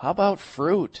like, how about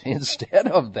fruit instead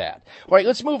of that? All right,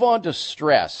 let's move on to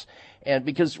stress. And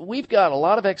because we've got a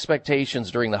lot of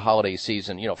expectations during the holiday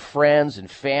season, friends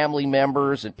and family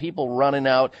members and people running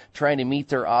out trying to meet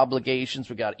their obligations.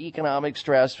 We've got economic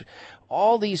stress,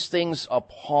 all these things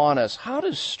upon us. How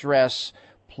does stress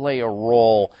play a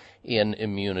role in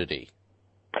immunity?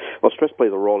 Well, stress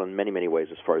plays a role in many, many ways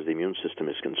as far as the immune system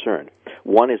is concerned.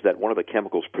 One is that one of the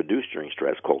chemicals produced during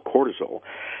stress, called cortisol,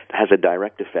 has a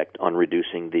direct effect on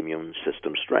reducing the immune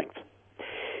system strength.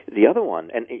 The other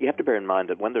one, and you have to bear in mind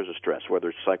that when there's a stress, whether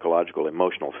it's psychological,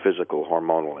 emotional, physical,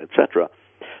 hormonal, etc.,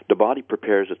 the body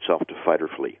prepares itself to fight or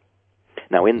flee.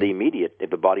 Now, in the immediate, if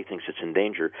the body thinks it's in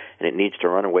danger and it needs to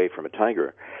run away from a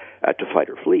tiger to fight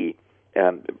or flee,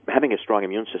 having a strong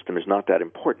immune system is not that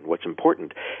important. What's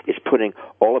important is putting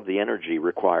all of the energy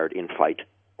required in fight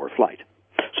or flight.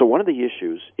 So one of the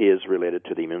issues is related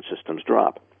to the immune system's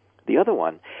drop. The other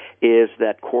one is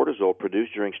that cortisol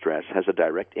produced during stress has a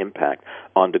direct impact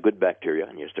on the good bacteria,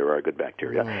 and yes, there are good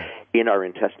bacteria, in our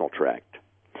intestinal tract.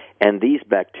 And these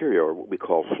bacteria, or what we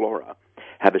call flora,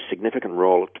 have a significant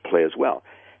role to play as well.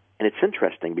 And it's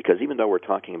interesting because even though we're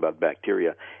talking about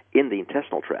bacteria in the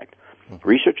intestinal tract,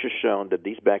 research has shown that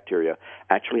these bacteria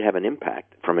actually have an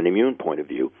impact from an immune point of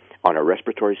view on our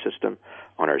respiratory system,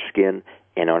 on our skin,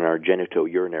 and on our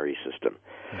genitourinary system.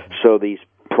 So these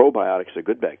probiotics, or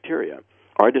good bacteria,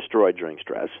 are destroyed during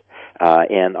stress,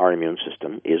 and our immune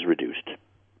system is reduced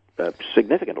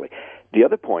significantly. The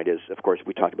other point is, of course,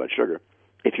 we talked about sugar.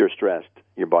 If you're stressed,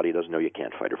 your body doesn't know you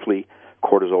can't fight or flee.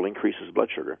 Cortisol increases blood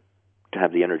sugar to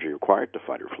have the energy required to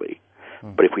fight or flee.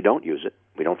 But if we don't use it,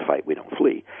 we don't fight, we don't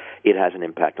flee, it has an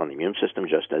impact on the immune system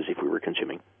just as if we were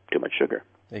consuming too much sugar.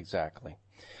 Exactly.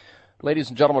 Ladies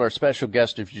and gentlemen, our special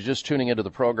guest, if you're just tuning into the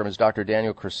program, is Dr.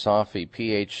 Daniel Chryssoffi,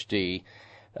 Ph.D.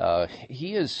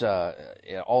 He is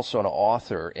also an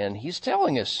author, and he's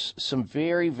telling us some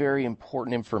very, very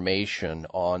important information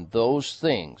on those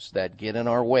things that get in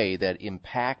our way, that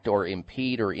impact or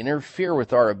impede or interfere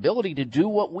with our ability to do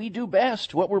what we do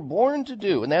best, what we're born to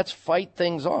do, and that's fight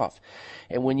things off.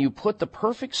 And when you put the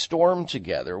perfect storm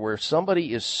together where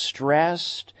somebody is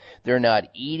stressed, they're not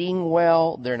eating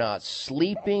well, they're not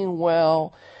sleeping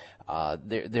well,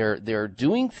 they're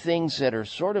doing things that are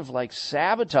sort of like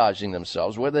sabotaging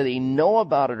themselves, whether they know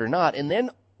about it or not. And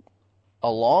then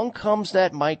along comes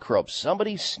that microbe.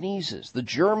 Somebody sneezes, the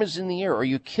germ is in the air, or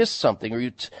you kiss something, or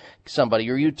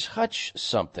you touch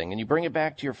something, and you bring it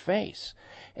back to your face.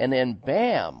 And then,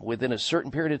 bam, within a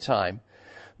certain period of time,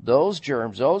 those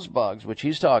germs, those bugs, which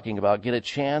he's talking about, get a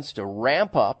chance to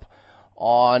ramp up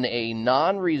on a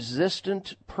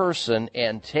non-resistant person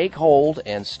and take hold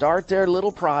and start their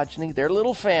little progeny, their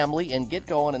little family, and get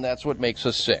going, and that's what makes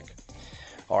us sick.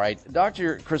 All right,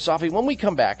 Dr. Chryssoffi, when we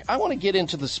come back, I want to get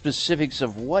into the specifics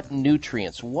of what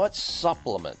nutrients, what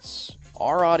supplements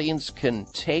our audience can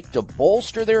take to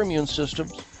bolster their immune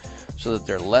systems so that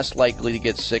they're less likely to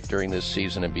get sick during this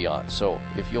season and beyond. So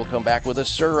if you'll come back with us,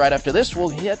 sir, right after this, we'll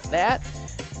hit that.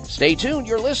 Stay tuned.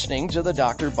 You're listening to the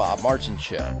Dr. Bob Martin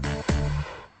Show.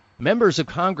 Members of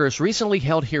Congress recently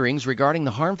held hearings regarding the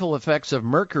harmful effects of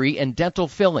mercury in dental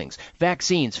fillings,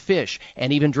 vaccines, fish,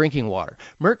 and even drinking water.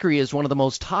 Mercury is one of the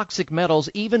most toxic metals,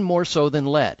 even more so than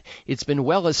lead. It's been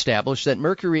well established that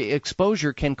mercury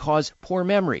exposure can cause poor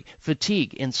memory,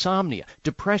 fatigue, insomnia,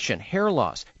 depression, hair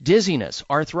loss, dizziness,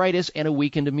 arthritis, and a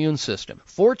weakened immune system.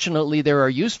 Fortunately, there are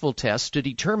useful tests to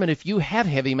determine if you have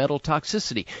heavy metal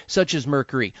toxicity, such as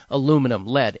mercury, aluminum,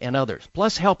 lead, and others.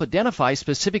 Plus, help identify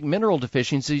specific mineral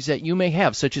deficiencies that you may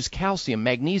have, such as calcium,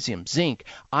 magnesium, zinc,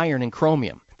 iron, and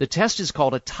chromium. The test is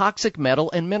called a toxic metal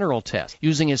and mineral test.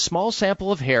 Using a small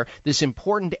sample of hair, this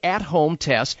important at-home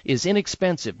test is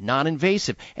inexpensive,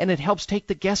 non-invasive, and it helps take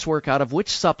the guesswork out of which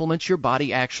supplements your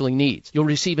body actually needs. You'll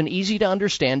receive an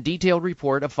easy-to-understand detailed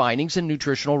report of findings and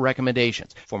nutritional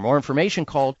recommendations. For more information,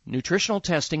 call Nutritional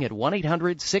Testing at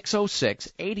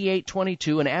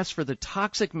 1-800-606-8822 and ask for the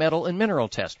toxic metal and mineral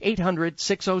test,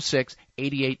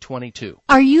 800-606-8822.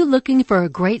 Are you looking for a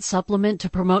great supplement to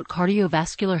promote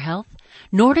cardiovascular health?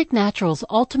 Nordic Naturals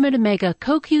Ultimate Omega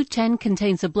CoQ10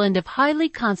 contains a blend of highly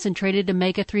concentrated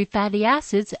omega-3 fatty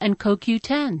acids and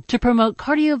CoQ10 to promote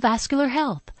cardiovascular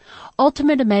health.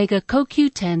 Ultimate Omega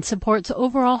CoQ10 supports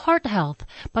overall heart health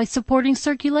by supporting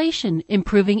circulation,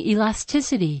 improving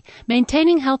elasticity,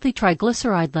 maintaining healthy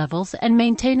triglyceride levels, and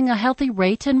maintaining a healthy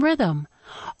rate and rhythm.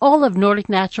 All of Nordic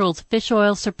Naturals fish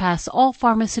oil surpass all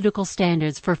pharmaceutical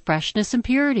standards for freshness and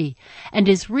purity and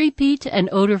is repeat and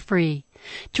odor-free.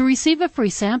 To receive a free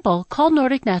sample, call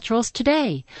Nordic Naturals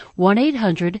today.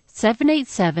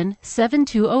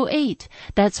 1-800-787-7208.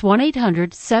 That's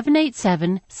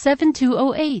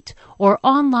 1-800-787-7208. Or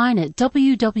online at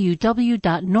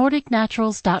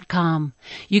www.nordicnaturals.com.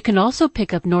 You can also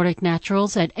pick up Nordic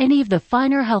Naturals at any of the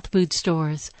finer health food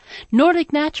stores.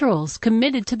 Nordic Naturals,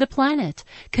 committed to the planet,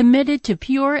 committed to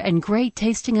pure and great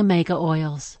tasting omega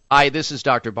oils. Hi, this is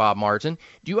Dr. Bob Martin.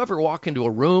 Do you ever walk into a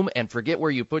room and forget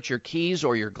where you put your keys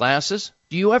or your glasses?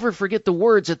 Do you ever forget the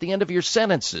words at the end of your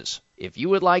sentences? If you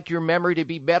would like your memory to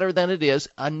be better than it is,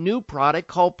 a new product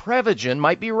called Prevagen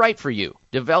might be right for you.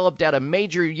 Developed at a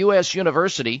major U.S.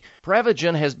 university,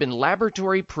 Prevagen has been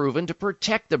laboratory proven to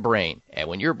protect the brain. And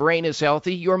when your brain is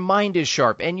healthy, your mind is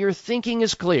sharp and your thinking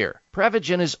is clear.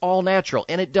 Prevagen is all natural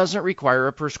and it doesn't require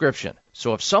a prescription.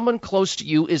 So if someone close to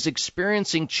you is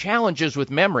experiencing challenges with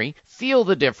memory, feel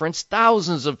the difference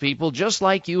thousands of people just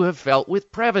like you have felt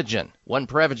with Prevagen. One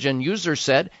Prevagen user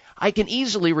said, "I can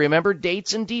easily remember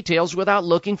dates and details without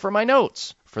looking for my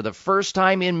notes. For the first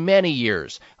time in many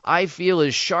years, I feel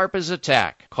as sharp as a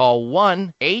tack." Call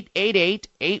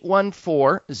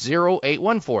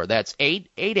 1-888-814-0814. That's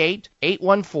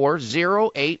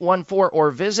 888-814-0814.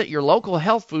 Or visit your local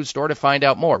health food store to find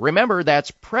out more. Remember,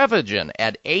 that's Prevagen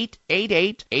at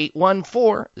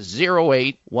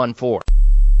 888-814-0814.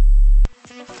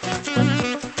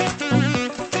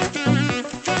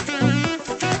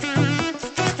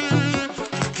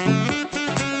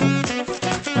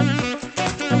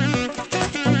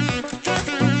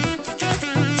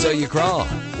 So you crawl,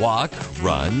 walk,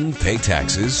 run, pay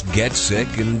taxes, get sick,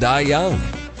 and die young.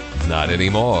 Not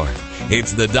anymore.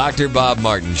 It's the Dr. Bob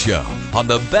Martin Show on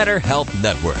the Better Health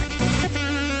Network.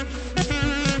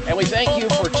 And we thank you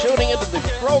for tuning into the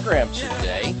program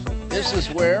today. This is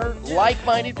where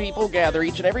like-minded people gather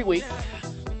each and every week.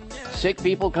 Sick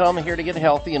people come here to get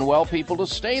healthy and well people to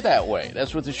stay that way.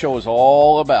 That's what the show is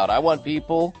all about. I want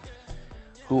people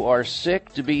who are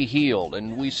sick to be healed.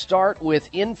 And we start with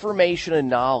information and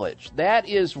knowledge. That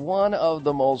is one of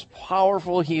the most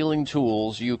powerful healing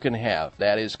tools you can have.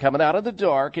 That is coming out of the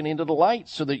dark and into the light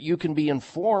so that you can be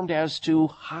informed as to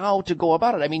how to go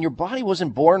about it. I mean, your body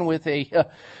wasn't born with an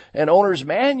owner's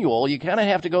manual. You kind of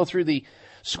have to go through the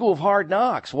school of hard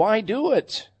knocks. Why do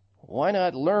it? Why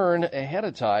not learn ahead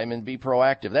of time and be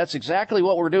proactive? That's exactly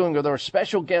what we're doing with our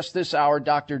special guest this hour,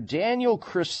 Dr. Daniel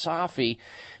Christofi,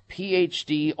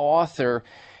 PhD, author,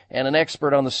 and an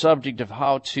expert on the subject of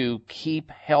how to keep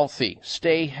healthy,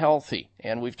 stay healthy.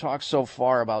 And we've talked so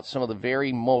far about some of the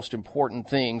very most important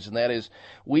things, and that is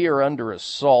we are under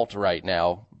assault right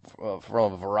now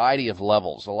from a variety of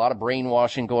levels. A lot of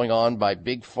brainwashing going on by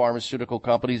big pharmaceutical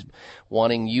companies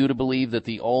wanting you to believe that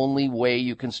the only way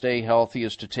you can stay healthy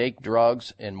is to take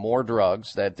drugs and more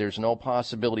drugs, that there's no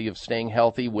possibility of staying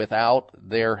healthy without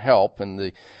their help and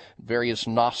the various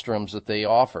nostrums that they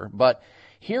offer. But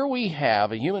here we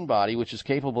have a human body which is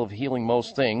capable of healing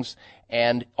most things,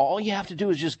 and all you have to do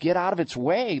is just get out of its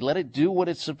way, let it do what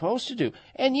it's supposed to do.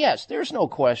 And yes, there's no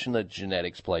question that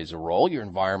genetics plays a role, your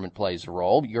environment plays a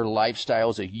role, your lifestyle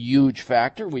is a huge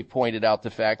factor. We pointed out the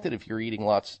fact that if you're eating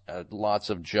lots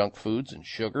of junk foods and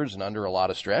sugars and under a lot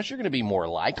of stress, you're going to be more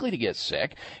likely to get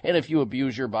sick. And if you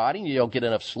abuse your body and you don't get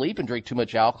enough sleep and drink too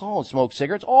much alcohol and smoke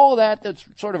cigarettes, all of that's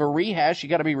sort of a rehash. You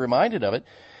got to be reminded of it.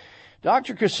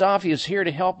 Dr. Christofi is here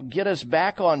to help get us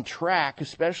back on track,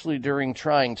 especially during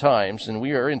trying times, and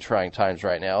we are in trying times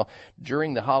right now,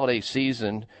 during the holiday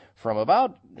season, from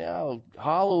about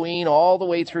Halloween all the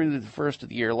way through the first of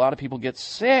the year. A lot of people get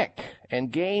sick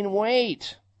and gain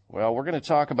weight. Well, we're going to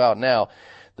talk about now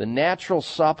the natural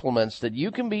supplements that you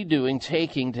can be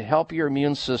taking to help your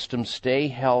immune system stay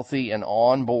healthy and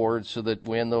on board so that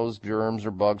when those germs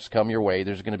or bugs come your way,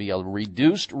 there's going to be a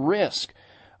reduced risk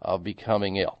of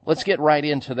becoming ill. Let's get right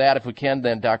into that if we can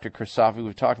then, Dr. Christofi.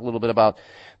 We've talked a little bit about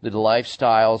the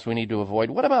lifestyles we need to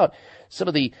avoid. What about some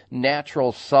of the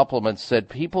natural supplements that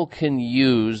people can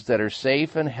use that are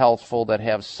safe and healthful, that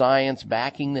have science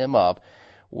backing them up,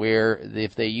 where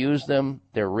if they use them,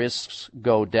 their risks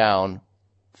go down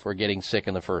for getting sick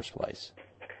in the first place?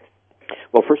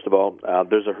 Well, first of all,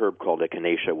 there's a herb called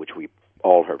echinacea, which we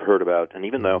all have heard about, and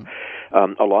even though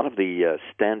a lot of the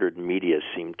standard media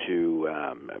seem to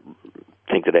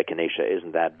think that echinacea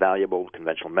isn't that valuable,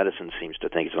 conventional medicine seems to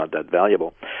think it's not that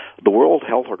valuable, the World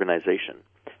Health Organization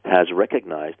has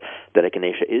recognized that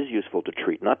echinacea is useful to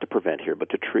treat, not to prevent here, but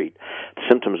to treat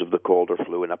symptoms of the cold or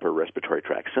flu and upper respiratory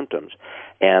tract symptoms,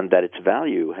 and that its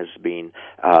value has been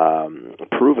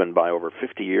proven by over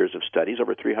 50 years of studies,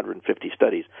 over 350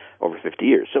 studies over 50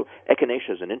 years. So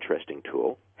echinacea is an interesting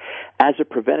tool. As a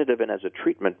preventative and as a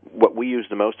treatment, what we use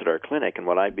the most at our clinic, and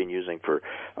what I've been using for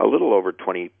a little over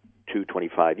 22,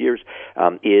 25 years,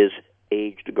 is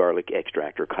aged garlic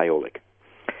extract, or Kyolic.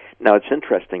 Now, it's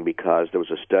interesting because there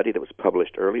was a study that was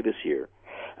published early this year,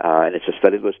 and it's a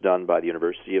study that was done by the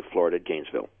University of Florida at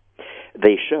Gainesville.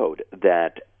 They showed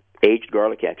that aged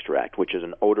garlic extract, which is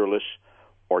an odorless,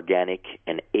 organic,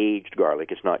 and aged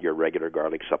garlic, it's not your regular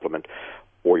garlic supplement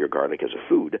or your garlic as a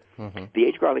food, the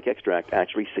aged garlic extract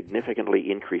actually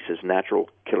significantly increases natural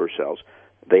killer cells.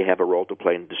 They have a role to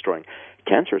play in destroying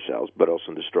cancer cells, but also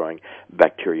in destroying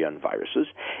bacteria and viruses,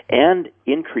 and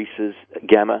increases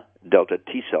gamma delta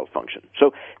T cell function.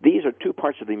 So these are two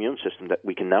parts of the immune system that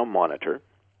we can now monitor.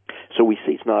 So we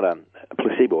see it's not a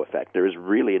placebo effect. There is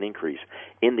really an increase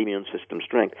in the immune system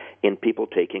strength in people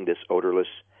taking this odorless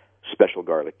special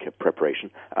garlic preparation,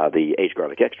 the aged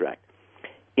garlic extract.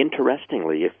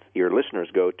 Interestingly, if your listeners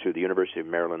go to the University of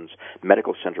Maryland's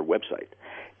Medical Center website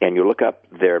and you look up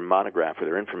their monograph or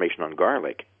their information on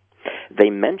garlic, they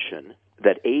mention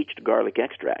that aged garlic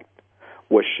extract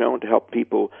was shown to help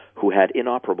people who had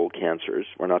inoperable cancers.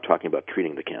 We're not talking about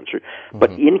treating the cancer,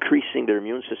 but increasing their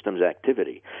immune system's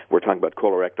activity. We're talking about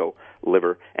colorectal,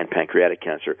 liver, and pancreatic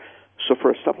cancer. So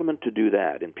for a supplement to do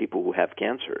that in people who have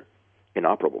cancer,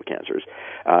 inoperable cancers,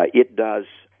 it does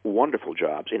wonderful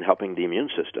jobs in helping the immune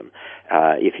system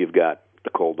if you've got the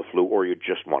cold, the flu, or you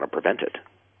just want to prevent it.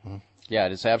 Yeah,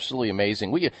 it is absolutely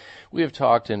amazing. We have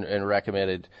talked and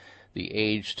recommended the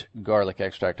aged garlic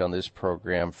extract on this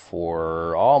program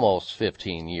for almost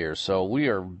 15 years. So we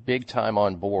are big time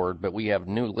on board, but we have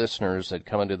new listeners that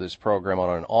come into this program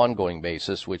on an ongoing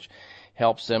basis, which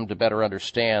helps them to better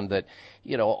understand that,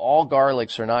 you know, all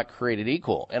garlics are not created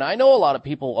equal. And I know a lot of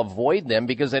people avoid them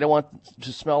because they don't want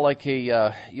to smell like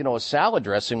a salad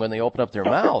dressing when they open up their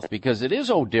mouth, because it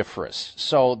is odoriferous.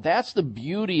 So that's the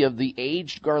beauty of the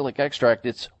aged garlic extract.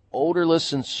 It's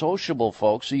odorless and sociable,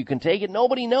 folks, so you can take it.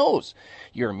 Nobody knows.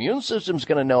 Your immune system's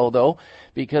going to know, though,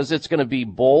 because it's going to be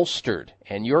bolstered,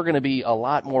 and you're going to be a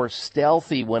lot more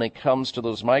stealthy when it comes to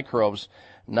those microbes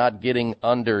not getting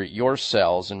under your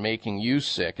cells and making you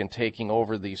sick and taking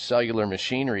over the cellular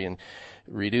machinery and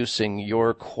reducing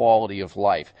your quality of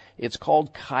life. It's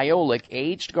called Kyolic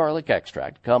Aged Garlic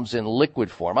Extract. Comes in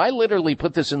liquid form. I literally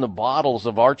put this in the bottles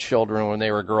of our children when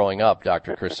they were growing up,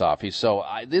 Dr. Kristofi. So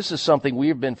this is something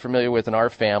we've been familiar with in our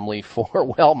family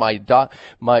for, well,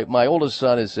 my oldest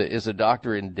son is a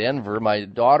doctor in Denver. My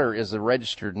daughter is a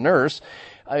registered nurse.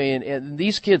 I mean, and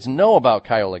these kids know about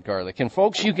Kyolic garlic. And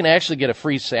folks, you can actually get a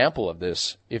free sample of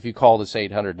this if you call this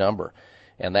 800 number.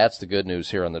 And that's the good news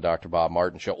here on the Dr. Bob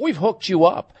Martin Show. We've hooked you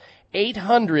up.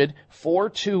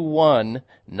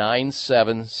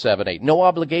 800-421-9778. No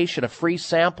obligation, a free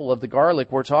sample of the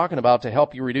garlic we're talking about to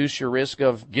help you reduce your risk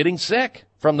of getting sick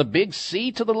from the big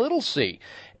C to the little c.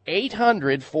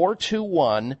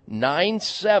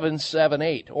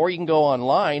 800-421-9778. Or you can go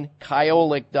online,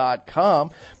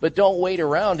 Kyolic.com. But don't wait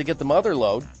around to get the mother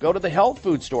load. Go to the health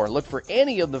food store and look for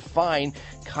any of the fine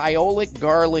Kyolic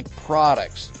garlic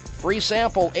products. Free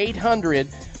sample,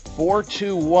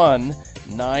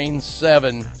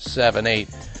 800-421-9778.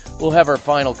 We'll have our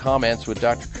final comments with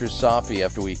Dr. Kristofi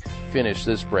after we finish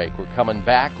this break. We're coming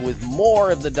back with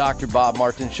more of the Dr. Bob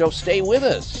Martin Show. Stay with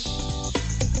us.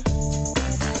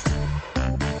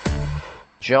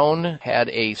 Joan had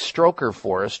a stroker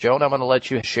for us. Joan, I'm going to let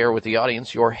you share with the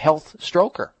audience your health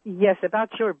stroker. Yes,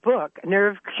 about your book,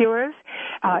 Nerve Cures.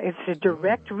 It's a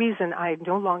direct reason I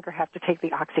no longer have to take the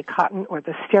OxyContin or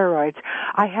the steroids.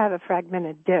 I have a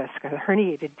fragmented disc, a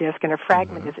herniated disc, and a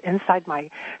fragment is inside my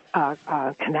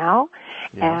canal,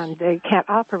 and they can't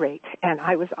operate. And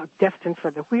I was destined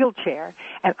for the wheelchair.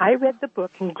 And I read the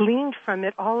book and gleaned from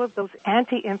it all of those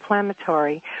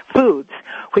anti-inflammatory foods,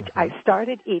 which I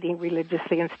started eating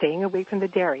religiously and staying away from the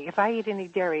dairy. If I eat any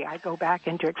dairy, I go back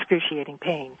into excruciating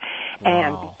pain. Wow.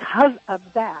 And because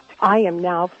of that, I am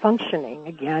now functioning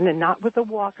again, and not with a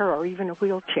walker or even a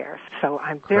wheelchair. So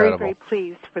I'm very, very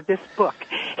pleased for this book.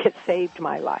 It saved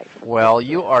my life. Well,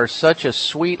 you are such a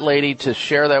sweet lady to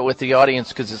share that with the audience,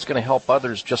 because it's going to help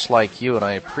others just like you, and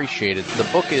I appreciate it. The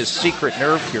book is Secret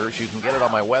Nerve Cures. You can get it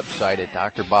on my website at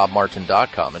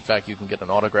drbobmartin.com. In fact, you can get an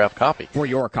autographed copy. For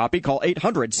your copy, call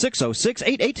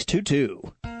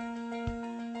 800-606-8822.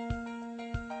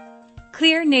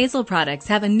 Xlear nasal products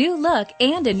have a new look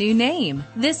and a new name.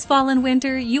 This fall and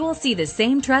winter, you will see the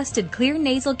same trusted Xlear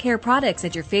nasal care products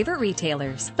at your favorite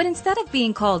retailers. But instead of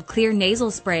being called Xlear nasal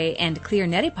spray and Xlear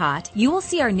neti pot, you will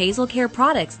see our nasal care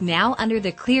products now under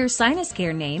the Xlear sinus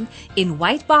care name in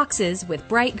white boxes with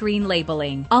bright green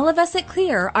labeling. All of us at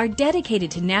Xlear are dedicated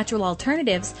to natural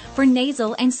alternatives for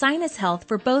nasal and sinus health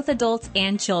for both adults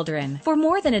and children. For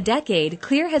more than a decade,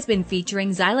 Xlear has been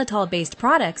featuring xylitol-based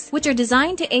products which are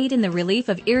designed to aid in the relief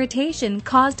of irritation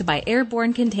caused by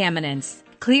airborne contaminants.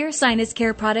 Xlear sinus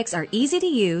care products are easy to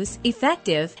use,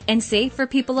 effective, and safe for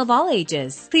people of all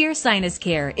ages. Xlear sinus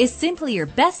care is simply your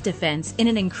best defense in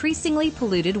an increasingly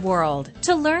polluted world.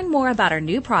 To learn more about our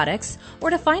new products or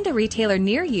to find a retailer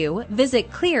near you,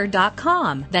 visit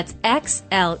Xlear.com. That's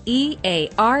XLEAR.com.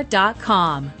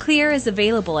 Xlear is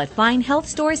available at fine health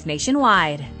stores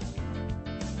nationwide.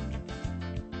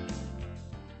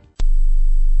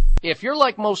 If you're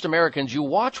like most Americans, you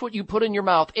watch what you put in your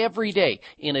mouth every day.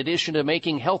 In addition to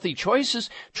making healthy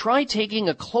choices, try taking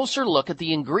a closer look at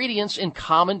the ingredients in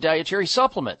common dietary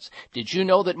supplements. Did you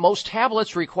know that most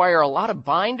tablets require a lot of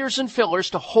binders and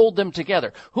fillers to hold them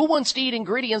together? Who wants to eat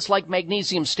ingredients like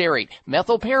magnesium stearate,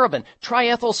 methylparaben,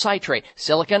 triethyl citrate,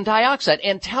 silicon dioxide,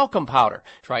 and talcum powder?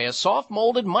 Try a soft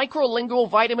molded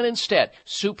microlingual vitamin instead.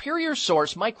 Superior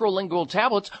Source microlingual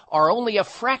tablets are only a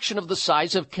fraction of the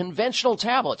size of conventional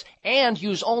tablets and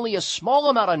use only a small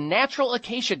amount of natural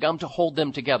acacia gum to hold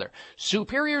them together.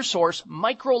 Superior Source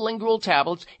microlingual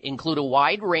tablets include a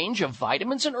wide range of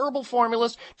vitamins and herbal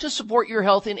formulas to support your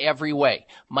health in every way.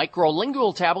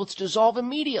 Microlingual tablets dissolve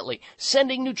immediately,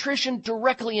 sending nutrition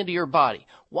directly into your body.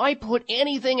 Why put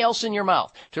anything else in your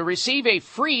mouth? To receive a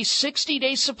free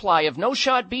 60-day supply of No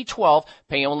Shot B12,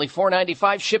 pay only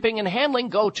 $4.95 shipping and handling.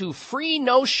 Go to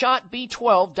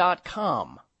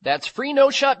freenoshotb12.com. That's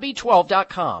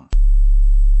freenoshotb12.com.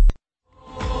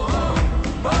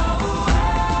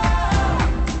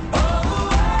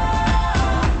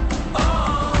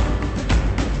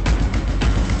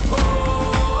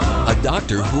 A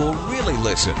doctor who will really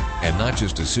listen and not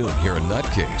just assume you're a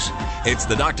nutcase. It's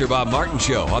the Dr. Bob Martin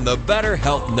Show on the Better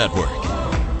Health Network.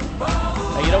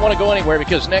 Now, you don't want to go anywhere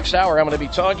because next hour I'm going to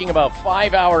be talking about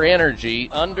 5-Hour Energy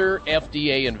under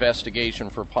FDA investigation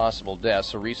for possible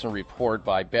deaths. A recent report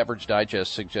by Beverage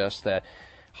Digest suggests that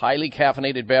highly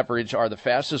caffeinated beverages are the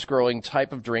fastest growing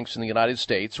type of drinks in the United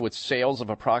States, with sales of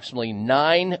approximately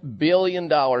 $9 billion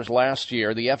last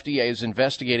year. The FDA is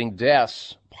investigating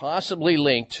deaths possibly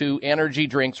linked to energy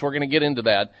drinks. We're going to get into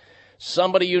that.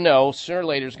 Somebody you know sooner or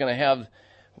later is going to have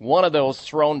one of those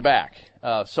thrown back.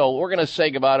 So we're going to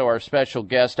say goodbye to our special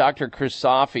guest. Dr.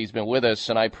 Kristofi has been with us,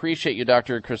 and I appreciate you,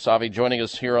 Dr. Kristofi, joining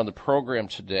us here on the program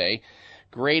today.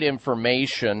 Great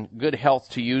information, good health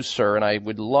to you, sir, and I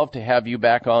would love to have you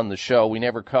back on the show. We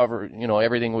never cover,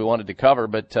 everything we wanted to cover,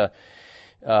 but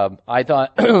I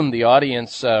thought the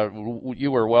audience,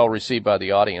 you were well received by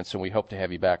the audience, and we hope to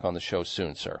have you back on the show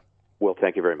soon, sir. Well,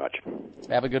 thank you very much.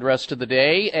 Have a good rest of the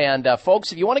day. And,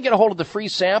 folks, if you want to get a hold of the free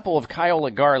sample of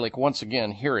Kyolic Garlic, once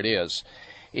again, here it is.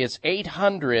 It's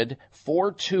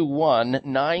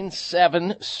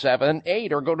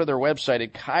 800-421-9778, or go to their website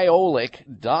at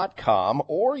kyolic.com,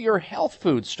 or your health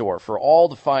food store for all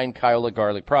the fine Kyolic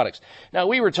Garlic products. Now,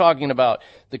 we were talking about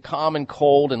the common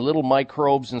cold and little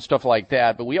microbes and stuff like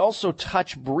that, but we also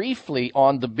touch briefly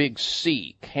on the big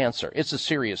C, cancer. It's a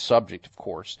serious subject, of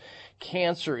course.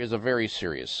 Cancer is a very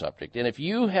serious subject, and if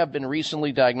you have been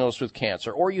recently diagnosed with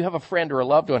cancer, or you have a friend or a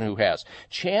loved one who has,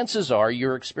 chances are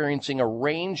you're experiencing a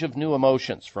range of new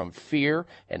emotions, from fear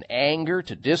and anger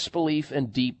to disbelief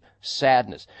and deep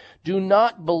sadness. Do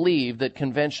not believe that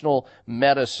conventional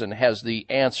medicine has the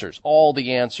answers, all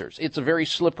the answers. It's a very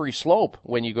slippery slope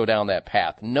when you go down that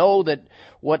path. Know that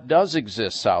what does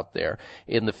exist out there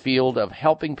in the field of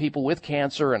helping people with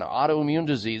cancer and autoimmune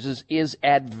diseases is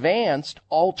advanced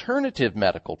alternative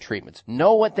medical treatments.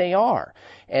 Know what they are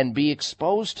and be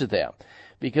exposed to them,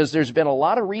 because there's been a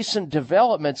lot of recent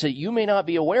developments that you may not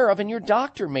be aware of and your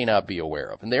doctor may not be aware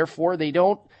of, and therefore they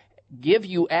don't give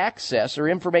you access or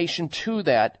information to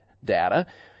that data,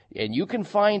 and you can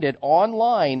find it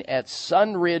online at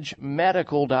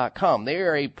sunridgemedical.com. They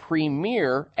are a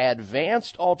premier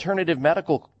advanced alternative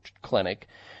medical clinic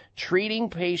treating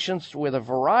patients with a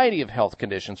variety of health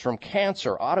conditions, from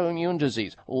cancer, autoimmune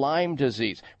disease, Lyme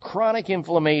disease, chronic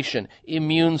inflammation,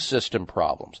 immune system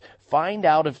problems. Find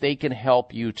out if they can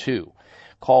help you too.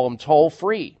 Call them toll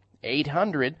free,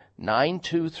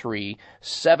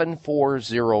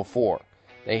 800-923-7404.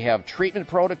 They have treatment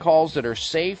protocols that are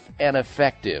safe and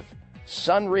effective.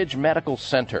 Sunridge Medical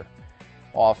Center.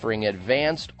 offering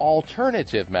advanced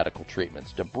alternative medical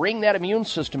treatments to bring that immune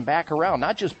system back around,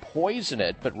 not just poison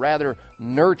it, but rather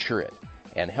nurture it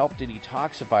and help to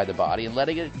detoxify the body and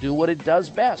letting it do what it does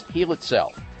best, heal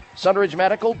itself.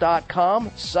 SunridgeMedical.com,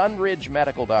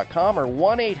 SunridgeMedical.com, or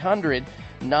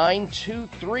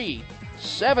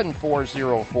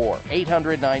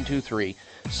 1-800-923-7404,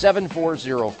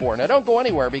 800-923-7404. Now, don't go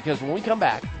anywhere, because when we come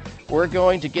back, we're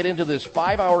going to get into this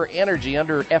 5-hour energy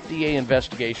under FDA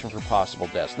investigation for possible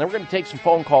deaths. And then we're going to take some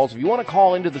phone calls. If you want to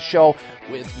call into the show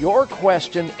with your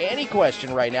question, any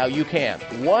question right now, you can.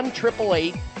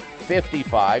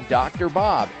 1-888-55 Dr.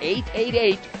 Bob,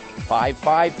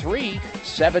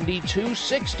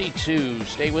 888-553-7262.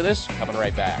 Stay with us. Coming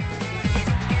right back.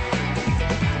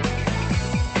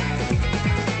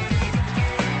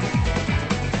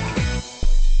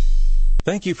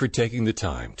 Thank you for taking the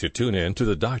time to tune in to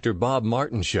the Dr. Bob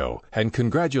Martin Show, and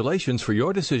congratulations for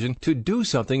your decision to do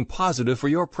something positive for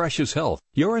your precious health.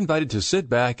 You're invited to sit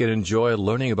back and enjoy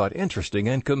learning about interesting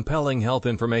and compelling health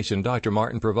information Dr.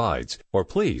 Martin provides. Or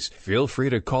please feel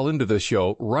free to call into the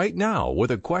show right now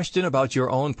with a question about your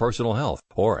own personal health,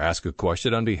 or ask a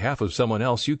question on behalf of someone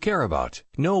else you care about.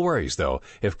 No worries, though.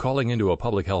 If calling into a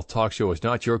public health talk show is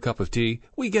not your cup of tea,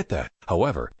 we get that.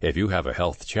 However, if you have a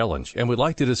health challenge and would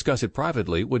like to discuss it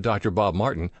privately with Dr. Bob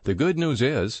Martin, the good news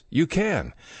is you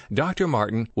can. Dr.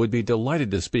 Martin would be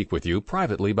delighted to speak with you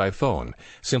privately by phone.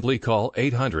 Simply call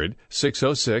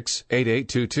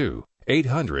 800-606-8822.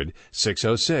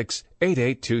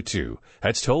 800-606-8822.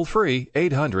 That's toll free,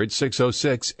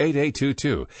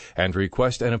 800-606-8822, and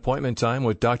request an appointment time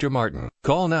with Dr. Martin.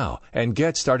 Call now and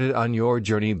get started on your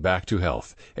journey back to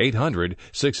health.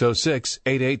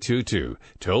 800-606-8822.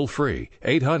 Toll free,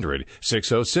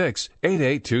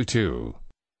 800-606-8822.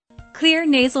 Clear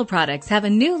nasal products have a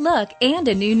new look and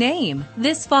a new name.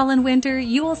 This fall and winter,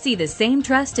 you will see the same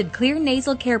trusted Clear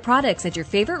nasal care products at your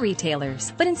favorite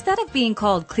retailers. But instead of being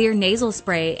called Clear nasal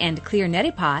spray and Clear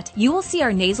neti pot, you will see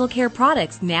our nasal care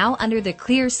products now under the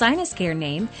Clear sinus care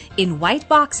name in white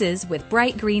boxes with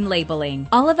bright green labeling.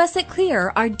 All of us at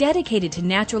Clear are dedicated to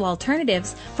natural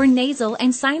alternatives for nasal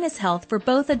and sinus health for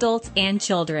both adults and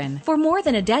children. For more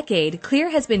than a decade, Clear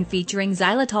has been featuring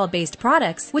xylitol-based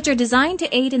products, which are designed to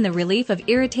aid in the relief of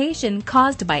irritation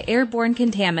caused by airborne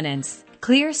contaminants.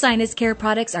 Clear sinus care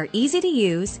products are easy to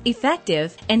use,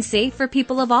 effective, and safe for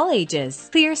people of all ages.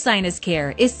 Clear sinus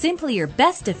care is simply your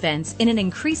best defense in an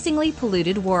increasingly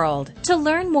polluted world. To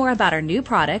learn more about our new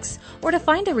products or to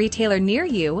find a retailer near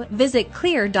you, visit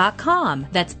Xlear.com.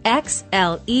 That's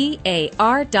Xlear.com.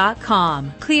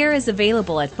 Clear is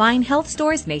available at fine health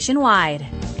stores nationwide.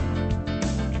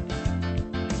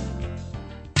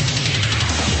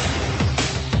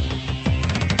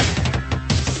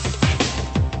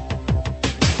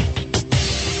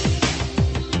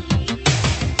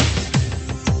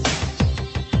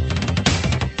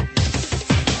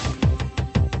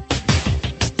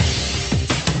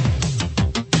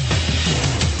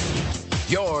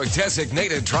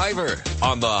 Designated driver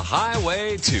on the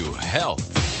highway to health.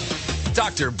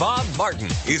 Dr. Bob Martin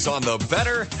is on the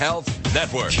Better Health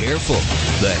Network. Careful.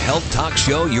 The health talk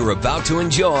show you're about to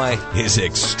enjoy is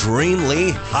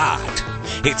extremely hot.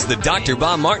 It's the Dr.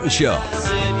 Bob Martin Show.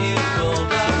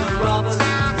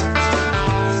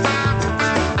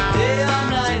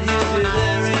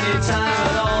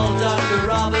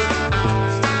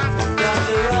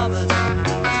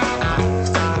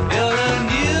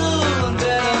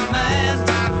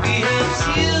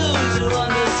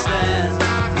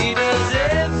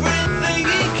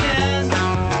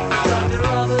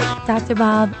 Dr.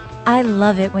 Bob, I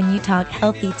love it when you talk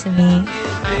healthy to me.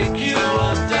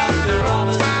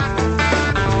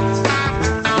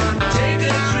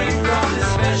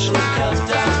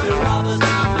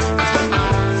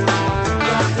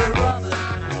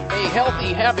 Hey,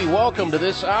 healthy, happy welcome to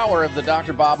this hour of the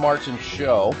Dr. Bob Martin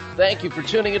Show. Thank you for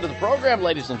tuning into the program,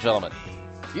 ladies and gentlemen.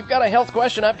 If you've got a health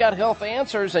question, I've got health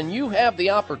answers, and you have the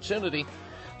opportunity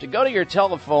to go to your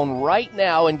telephone right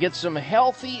now and get some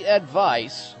healthy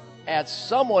advice at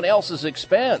someone else's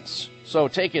expense. So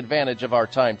take advantage of our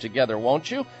time together, won't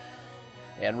you?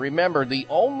 And remember, the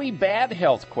only bad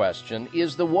health question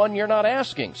is the one you're not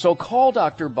asking. So call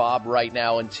Dr. Bob right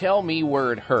now and tell me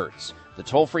where it hurts. The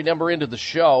toll-free number into the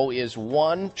show is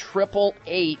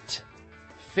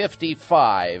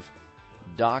 1-888-55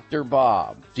 Dr.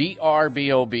 Bob,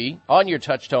 D-R-B-O-B, on your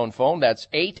touch-tone phone. That's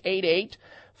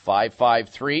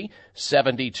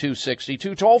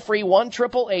 888-553-7262. Toll-free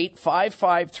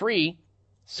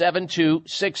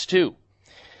 1-888-553-7262.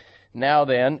 Now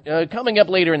then, coming up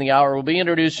later in the hour, we'll be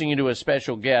introducing you to a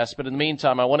special guest. But in the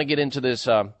meantime, I want to get into this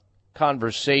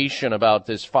conversation about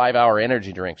this 5-hour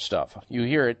energy drink stuff. You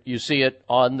hear it, you see it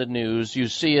on the news, you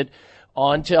see it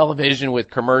on television with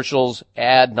commercials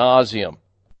ad nauseum.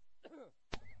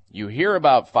 You hear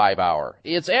about 5-hour.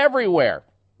 It's everywhere.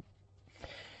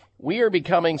 We are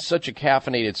becoming such a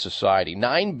caffeinated society.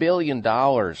 $9 billion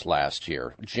last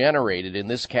year generated in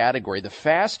this category. The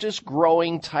fastest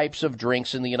growing types of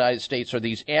drinks in the United States are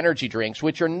these energy drinks,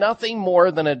 which are nothing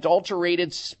more than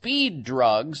adulterated speed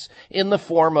drugs in the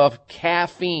form of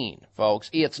caffeine, folks.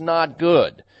 It's not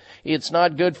good. It's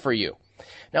not good for you.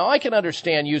 Now, I can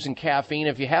understand using caffeine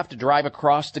if you have to drive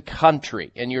across the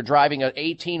country and you're driving an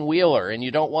 18-wheeler and you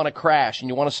don't want to crash and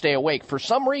you want to stay awake for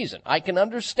some reason. I can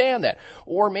understand that.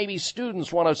 Or maybe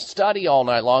students want to study all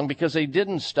night long because they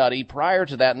didn't study prior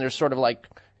to that and they're sort of like,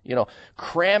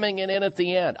 cramming it in at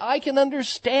the end. I can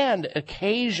understand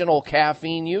occasional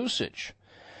caffeine usage.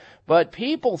 But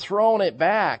people throwing it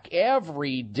back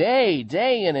every day,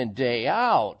 day in and day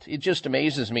out, it just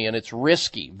amazes me, and it's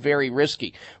risky, very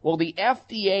risky. Well, the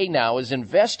FDA now is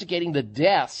investigating the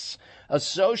deaths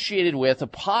associated with a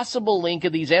possible link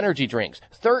of these energy drinks.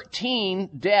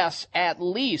 13 deaths at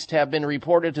least have been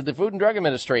reported to the Food and Drug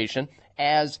Administration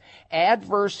as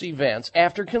adverse events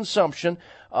after consumption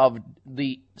of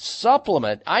the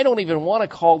supplement. I don't even want to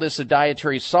call this a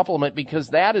dietary supplement because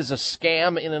that is a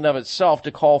scam in and of itself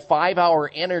to call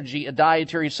 5-hour energy a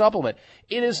dietary supplement.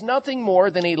 It is nothing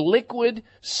more than a liquid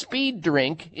speed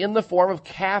drink in the form of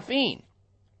caffeine.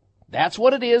 That's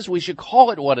what it is. We should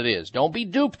call it what it is. Don't be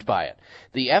duped by it.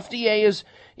 The FDA is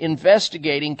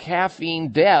investigating caffeine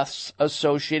deaths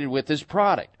associated with this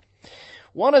product.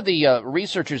 One of the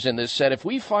researchers in this said if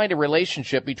we find a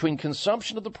relationship between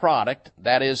consumption of the product,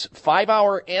 that is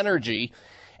 5-hour energy,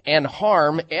 and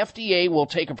harm, FDA will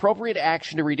take appropriate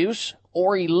action to reduce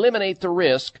or eliminate the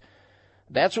risk.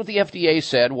 That's what the FDA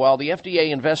said. While the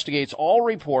FDA investigates all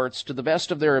reports to the best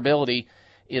of their ability,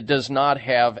 it does not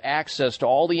have access to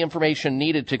all the information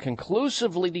needed to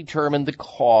conclusively determine the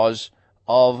cause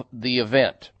of the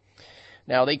event.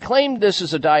 Now, they claim this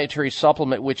is a dietary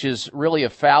supplement, which is really a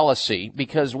fallacy,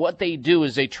 because what they do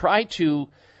is they try to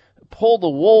pull the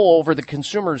wool over the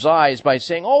consumer's eyes by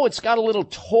saying, oh, it's got a little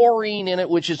taurine in it,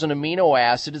 which is an amino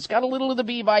acid. It's got a little of the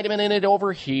B vitamin in it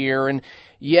over here. And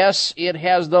yes, it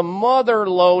has the mother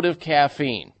load of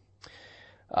caffeine.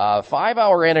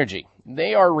 5-hour energy.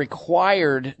 They are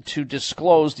required to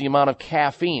disclose the amount of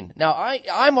caffeine. Now,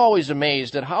 I'm always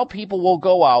amazed at how people will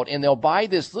go out and they'll buy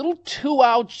this little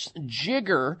 2-ounce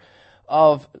jigger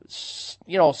of,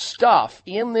 stuff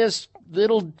in this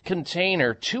little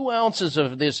container, 2 ounces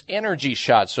of this energy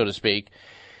shot, so to speak.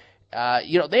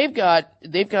 They've got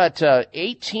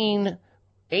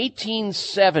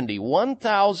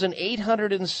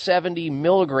 1,870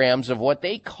 milligrams of what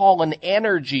they call an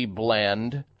energy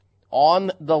blend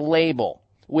on the label,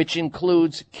 which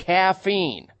includes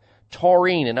caffeine,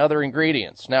 taurine, and other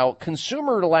ingredients. Now,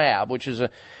 Consumer Lab, which is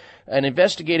an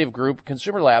investigative group,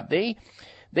 Consumer Lab, they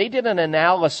did an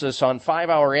analysis on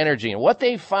 5-hour energy, and what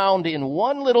they found in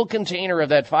one little container of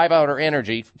that 5-hour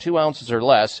energy, 2 ounces or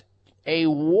less, a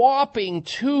whopping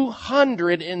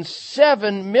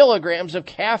 207 milligrams of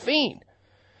caffeine.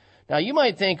 Now, you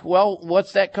might think, well,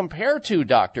 what's that compared to,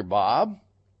 Dr. Bob?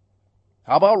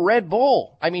 How about Red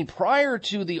Bull? I mean, prior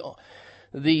to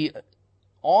the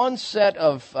onset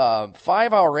of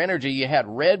 5-hour energy, you had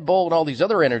Red Bull and all these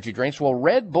other energy drinks. Well,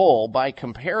 Red Bull, by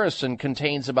comparison,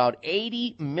 contains about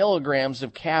 80 milligrams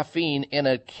of caffeine in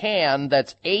a can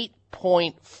that's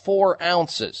 8.4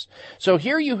 ounces. So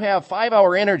here you have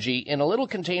 5-hour energy in a little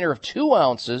container of 2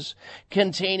 ounces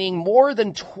containing more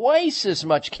than twice as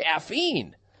much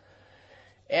caffeine.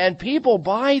 And people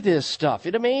buy this stuff.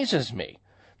 It amazes me.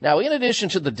 Now, in addition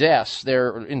to the deaths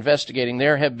they're investigating,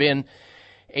 there have been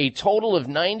a total of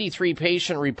 93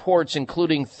 patient reports,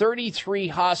 including 33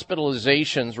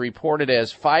 hospitalizations reported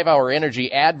as 5-hour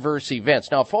energy adverse events.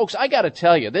 Now, folks, I got to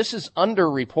tell you, this is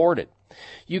underreported.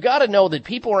 You got to know that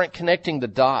people aren't connecting the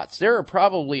dots. There are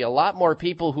probably a lot more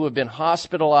people who have been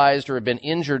hospitalized or have been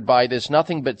injured by this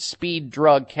nothing but speed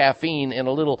drug caffeine in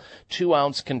a little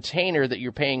 2-ounce container that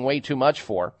you're paying way too much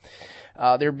for.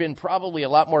 There have been probably a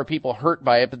lot more people hurt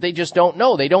by it, but they just don't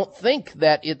know. They don't think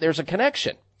that there's a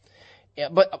connection.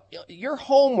 But your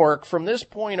homework from this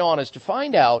point on is to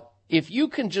find out if you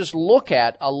can just look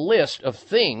at a list of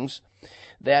things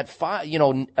that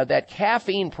that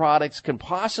caffeine products can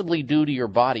possibly do to your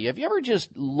body. Have you ever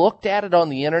just looked at it on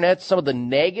the internet, some of the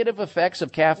negative effects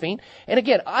of caffeine? And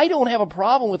again, I don't have a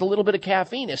problem with a little bit of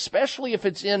caffeine, especially if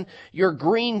it's in your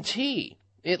green tea.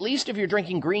 At least if you're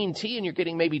drinking green tea and you're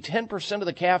getting maybe 10% of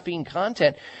the caffeine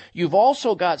content, you've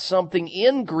also got something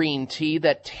in green tea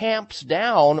that tamps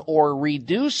down or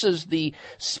reduces the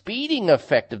speeding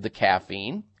effect of the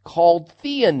caffeine called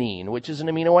theanine, which is an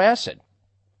amino acid.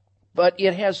 But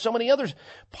it has so many other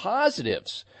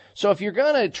positives. So if you're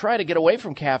going to try to get away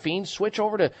from caffeine, switch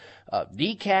over to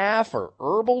decaf or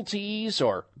herbal teas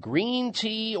or green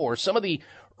tea or some of the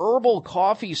herbal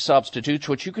coffee substitutes,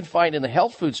 which you can find in the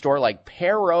health food store, like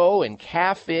Pero and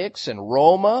Cafix and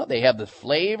Roma. They have the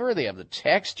flavor, they have the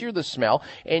texture, the smell,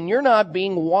 and you're not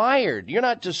being wired. You're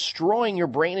not destroying your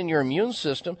brain and your immune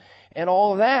system and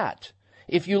all of that.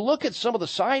 If you look at some of the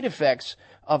side effects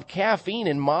of caffeine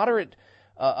in moderate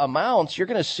amounts, you're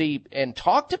going to see, and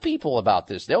talk to people about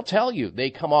this. They'll tell you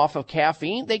they come off of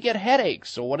caffeine, they get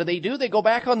headaches. So what do? They go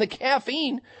back on the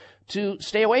caffeine to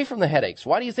stay away from the headaches.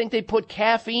 Why do you think they put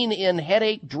caffeine in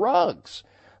headache drugs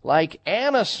like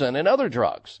Anacin and other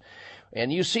drugs?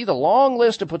 And you see the long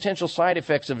list of potential side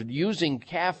effects of using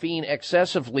caffeine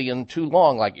excessively and too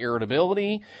long, like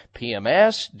irritability,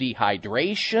 PMS,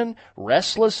 dehydration,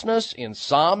 restlessness,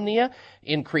 insomnia,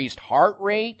 increased heart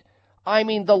rate. I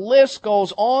mean, the list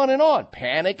goes on and on.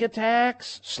 Panic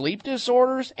attacks, sleep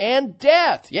disorders, and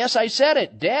death. Yes, I said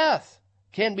it, death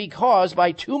can be caused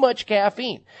by too much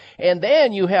caffeine. And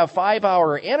then you have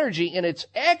 5-Hour Energy in its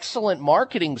excellent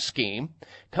marketing scheme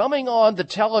coming on the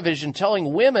television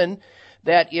telling women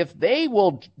that if they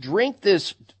will drink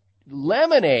this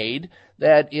lemonade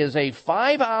that is a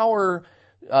 5-hour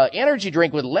energy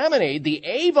drink with lemonade, the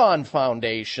Avon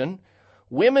Foundation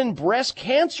Women Breast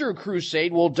Cancer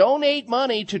Crusade will donate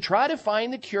money to try to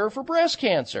find the cure for breast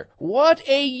cancer. What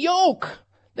a yoke!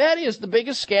 That is the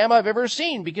biggest scam I've ever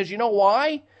seen, because you know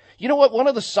why? You know what one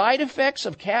of the side effects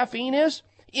of caffeine is?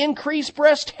 Increased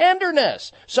breast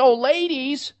tenderness. So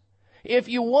ladies, if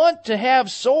you want to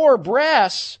have sore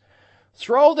breasts,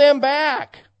 throw them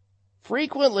back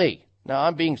frequently. Now,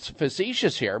 I'm being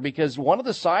facetious here because one of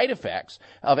the side effects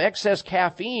of excess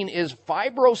caffeine is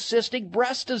fibrocystic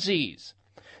breast disease.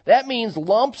 That means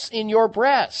lumps in your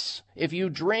breasts. If you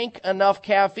drink enough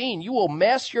caffeine, you will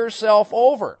mess yourself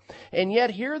over. And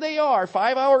yet here they are,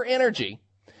 5-Hour Energy,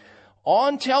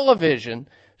 on television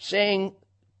saying,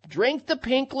 drink the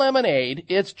pink lemonade.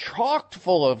 It's chock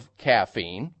full of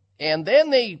caffeine. And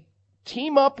then they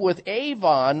team up with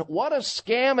Avon. What a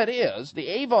scam it is, the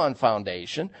Avon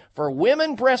Foundation, for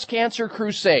Women Breast Cancer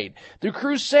Crusade. The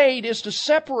crusade is to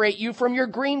separate you from your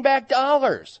greenback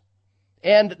dollars.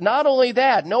 And not only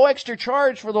that, no extra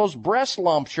charge for those breast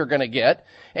lumps you're going to get,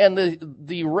 and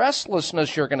the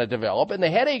restlessness you're going to develop, and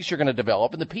the headaches you're going to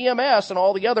develop, and the PMS and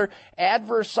all the other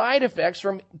adverse side effects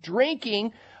from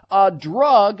drinking a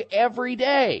drug every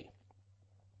day.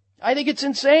 I think it's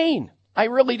insane. I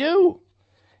really do.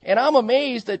 And I'm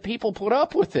amazed that people put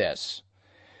up with this.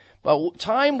 But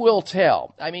time will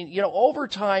tell. I mean, over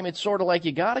time, it's sort of like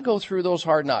you got to go through those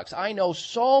hard knocks. I know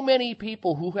so many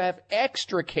people who have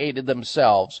extricated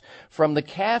themselves from the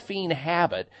caffeine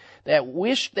habit that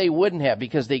wish they wouldn't have,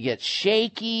 because they get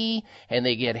shaky and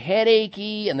they get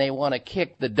headachy and they want to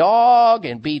kick the dog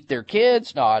and beat their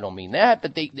kids. No, I don't mean that,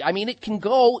 but it can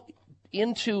go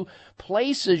into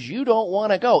places you don't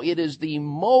want to go. It is the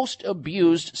most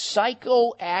abused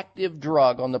psychoactive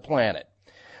drug on the planet.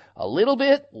 A little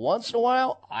bit, once in a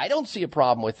while, I don't see a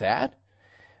problem with that.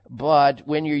 But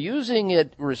when you're using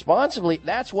it responsibly,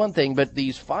 that's one thing. But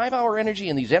these 5-Hour Energy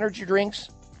and these energy drinks,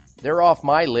 they're off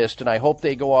my list, and I hope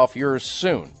they go off yours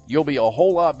soon. You'll be a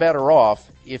whole lot better off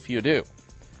if you do.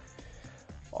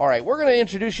 All right, we're going to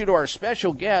introduce you to our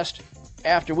special guest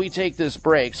after we take this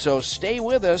break, so stay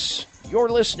with us. You're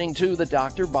listening to the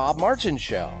Dr. Bob Martin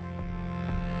Show.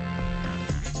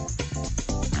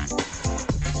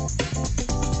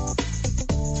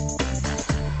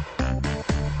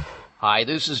 Hi,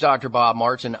 this is Dr. Bob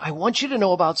Martin. I want you to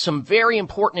know about some very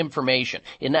important information.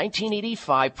 In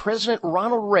 1985, President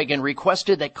Ronald Reagan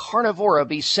requested that Carnivora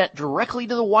be sent directly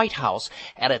to the White House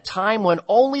at a time when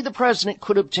only the president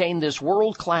could obtain this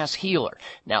world-class healer.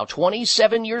 Now,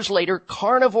 27 years later,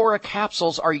 Carnivora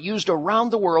capsules are used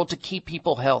around the world to keep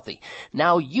people healthy.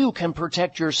 Now you can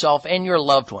protect yourself and your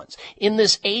loved ones in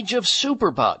this age of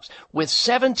superbugs with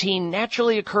 17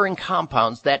 naturally occurring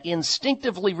compounds that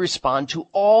instinctively respond to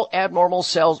all adverse abnormal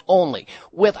cells only,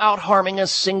 without harming a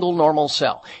single normal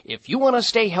cell. If you want to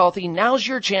stay healthy, now's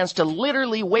your chance to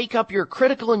literally wake up your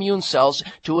critical immune cells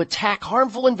to attack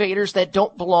harmful invaders that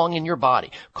don't belong in your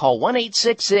body. Call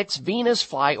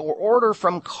 1-866-VENUS-FLY or order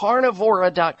from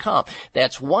Carnivora.com.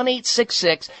 That's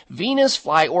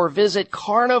 1-866-VENUS-FLY or visit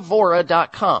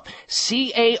Carnivora.com.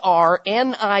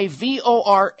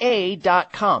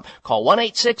 Carnivora.com. Call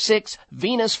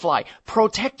 1-866-VENUS-FLY.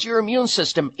 Protect your immune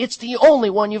system. It's the only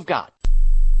one you've got.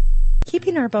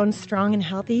 Keeping our bones strong and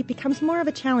healthy becomes more of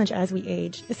a challenge as we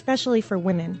age, especially for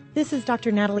women. This is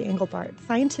Dr. Natalie Engelbart,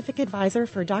 scientific advisor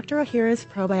for Dr. Ohhira's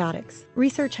Probiotics.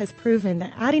 Research has proven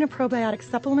that adding a probiotic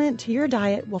supplement to your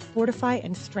diet will fortify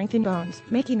and strengthen bones,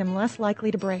 making them less likely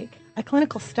to break. A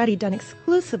clinical study done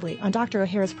exclusively on Dr.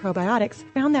 Ohhira's Probiotics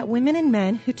found that women and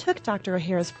men who took Dr.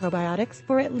 Ohhira's Probiotics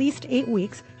for at least 8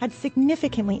 weeks had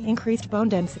significantly increased bone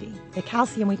density. The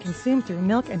calcium we consume through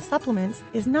milk and supplements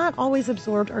is not always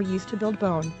absorbed or used to build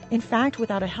bone. In fact,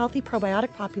 without a healthy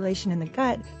probiotic population in the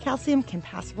gut, calcium can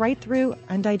pass right through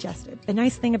undigested. The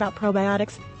nice thing about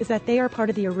probiotics is that they are part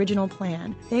of the original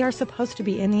plan. They are supposed to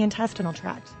be in the intestinal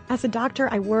tract. As a doctor,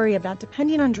 I worry about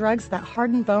depending on drugs that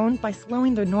harden bone by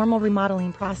slowing the normal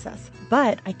remodeling process.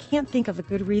 But I can't think of a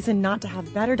good reason not to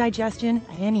have better digestion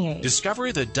at any age.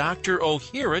 Discover the Dr.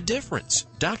 Ohhira difference.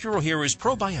 Dr. Ohhira's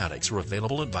probiotics are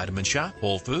available at Vitamin Shop,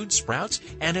 Whole Foods, Sprouts,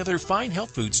 and other fine health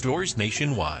food stores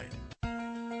nationwide.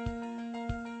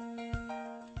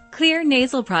 Xlear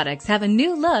nasal products have a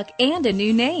new look and a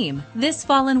new name. This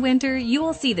fall and winter, you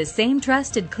will see the same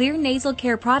trusted Xlear nasal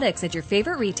care products at your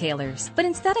favorite retailers. But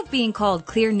instead of being called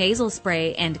Xlear nasal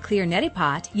spray and Xlear neti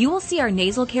pot, you will see our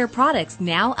nasal care products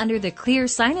now under the Xlear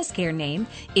sinus care name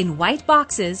in white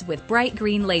boxes with bright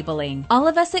green labeling. All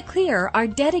of us at Xlear are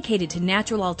dedicated to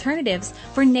natural alternatives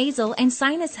for nasal and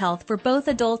sinus health for both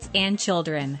adults and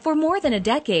children. For more than a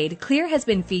decade, Xlear has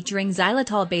been featuring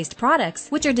xylitol-based products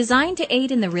which are designed to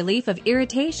aid in the relief of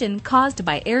irritation caused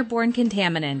by airborne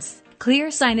contaminants.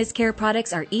 Xlear sinus care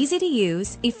products are easy to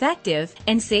use, effective,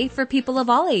 and safe for people of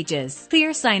all ages.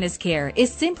 Xlear sinus care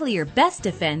is simply your best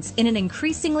defense in an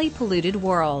increasingly polluted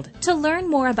world. To learn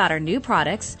more about our new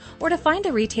products or to find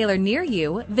a retailer near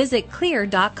you, visit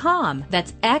Xlear.com.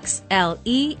 That's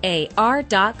Xlear.com.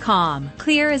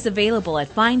 Xlear is available at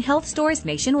fine health stores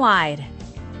nationwide.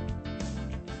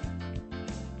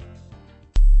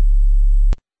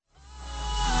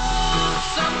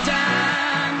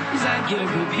 Get a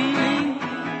good feeling,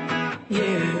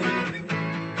 yeah.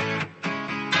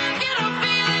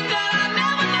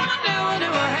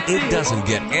 It doesn't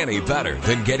get any better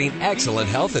than getting excellent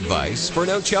health advice for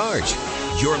no charge.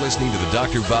 You're listening to the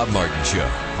Dr. Bob Martin Show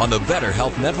on the Better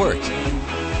Health Network.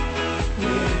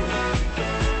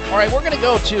 All right, we're going to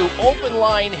go to open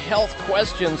line health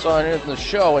questions on the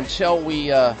show until we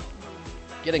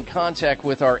get in contact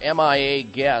with our MIA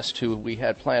guest who we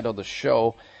had planned on the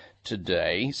show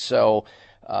today. So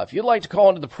if you'd like to call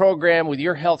into the program with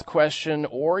your health question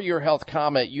or your health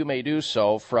comment, you may do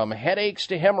so. From headaches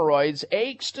to hemorrhoids,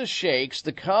 aches to shakes,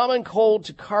 the common cold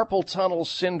to carpal tunnel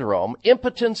syndrome,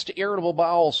 impotence to irritable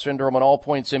bowel syndrome, and all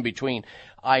points in between,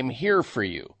 I'm here for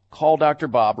you. Call Dr.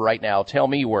 Bob right now. Tell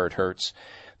me where it hurts.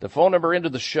 The phone number into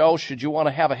the show, should you want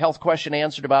to have a health question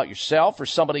answered about yourself or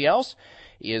somebody else,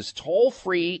 is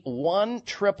toll-free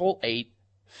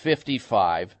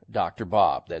 1-888-55 Dr.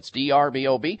 Bob. That's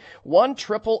DRBOB,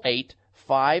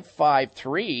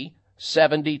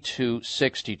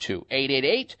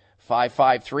 1-888-553-7262.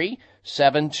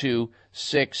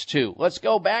 888-553-7262. Let's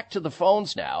go back to the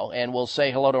phones now, and we'll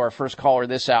say hello to our first caller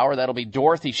this hour. That'll be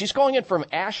Dorothy. She's calling in from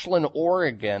Ashland,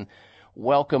 Oregon.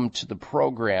 Welcome to the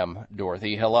program,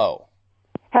 Dorothy. Hello.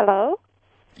 Hello?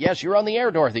 Yes, you're on the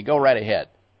air, Dorothy. Go right ahead.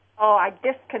 Oh, I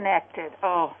disconnected.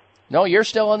 Oh. No, you're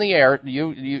still on the air.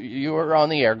 You are on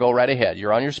the air. Go right ahead.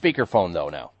 You're on your speakerphone, though,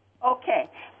 now. Okay.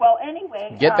 Well,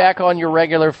 anyway. Get back on your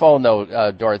regular phone,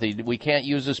 though, Dorothy. We can't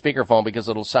use the speakerphone because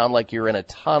it'll sound like you're in a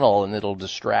tunnel and it'll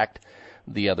distract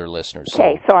the other listeners.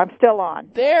 Okay, so I'm still on.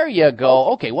 There you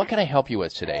go. Okay, what can I help you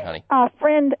with today, honey? A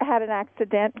friend had an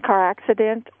car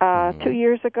accident 2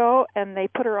 years ago, and they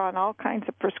put her on all kinds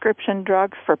of prescription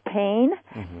drugs for pain,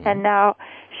 and now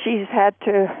she's had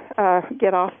to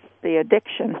get off the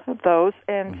addiction of those,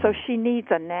 and so she needs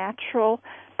a natural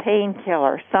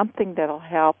painkiller, something that'll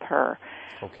help her.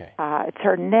 Okay. It's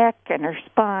her neck and her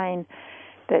spine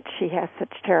that she has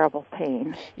such terrible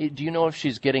pain. Do you know if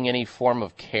she's getting any form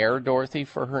of care, Dorothy,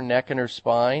 for her neck and her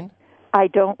spine? I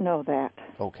don't know that.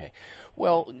 Okay.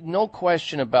 Well, no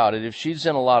question about it. If she's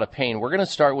in a lot of pain, we're going to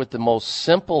start with the most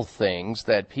simple things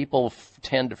that people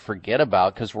tend to forget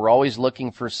about because we're always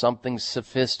looking for something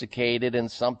sophisticated and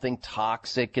something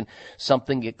toxic and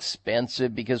something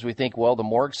expensive because we think, well, the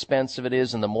more expensive it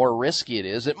is and the more risky it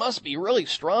is, it must be really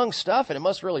strong stuff and it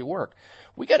must really work.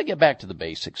 We got to get back to the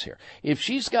basics here. If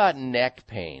she's got neck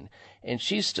pain and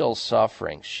she's still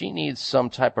suffering, she needs some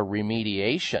type of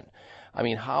remediation. I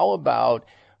mean, how about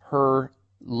her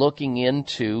looking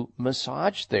into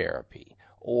massage therapy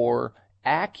or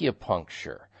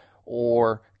acupuncture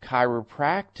or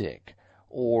chiropractic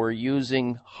or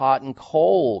using hot and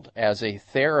cold as a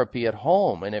therapy at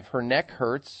home? And if her neck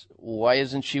hurts, why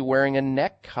isn't she wearing a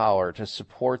neck collar to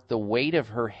support the weight of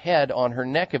her head on her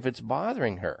neck if it's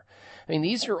bothering her? I mean,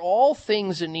 these are all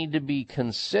things that need to be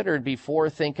considered before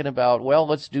thinking about, well,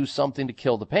 let's do something to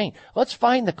kill the pain. Let's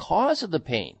find the cause of the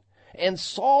pain and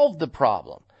solve the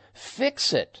problem.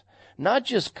 Fix it, not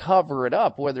just cover it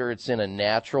up, whether it's in a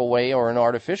natural way or an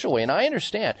artificial way. And I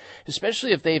understand,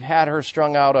 especially if they've had her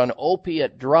strung out on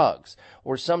opiate drugs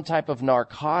or some type of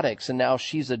narcotics, and now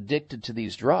she's addicted to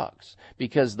these drugs,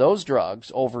 because those drugs,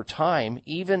 over time,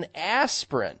 even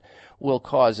aspirin, will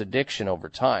cause addiction over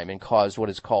time and cause what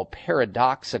is called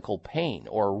paradoxical pain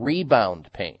or rebound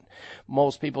pain.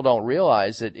 Most people don't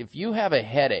realize that if you have a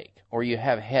headache or you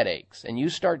have headaches and you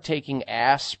start taking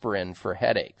aspirin for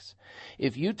headaches,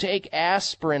 if you take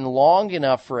aspirin long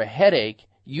enough for a headache,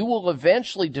 you will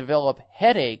eventually develop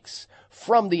headaches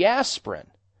from the aspirin.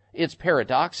 It's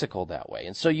paradoxical that way.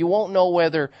 And so you won't know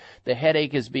whether the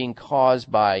headache is being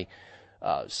caused by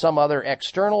some other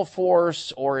external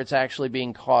force or it's actually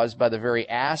being caused by the very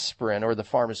aspirin or the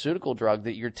pharmaceutical drug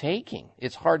that you're taking.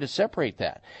 It's hard to separate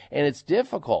that. And it's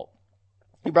difficult.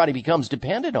 Your body becomes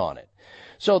dependent on it.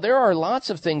 So there are lots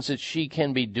of things that she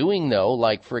can be doing, though,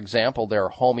 like, for example, there are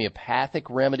homeopathic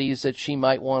remedies that she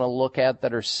might want to look at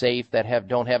that are safe, that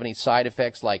don't have any side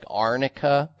effects, like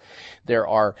arnica. There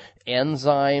are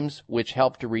enzymes which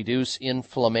help to reduce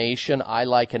inflammation. I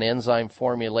like an enzyme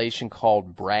formulation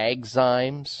called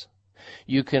Bragzymes.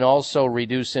 You can also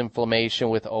reduce inflammation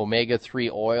with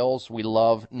omega-3 oils. We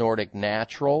love Nordic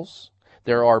Naturals.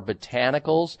 There are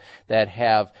botanicals that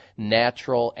have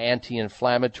natural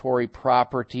anti-inflammatory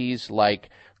properties like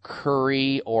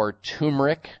curry or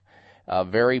turmeric,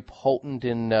 very potent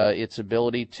in its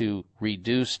ability to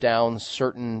reduce down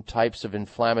certain types of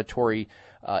inflammatory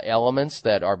elements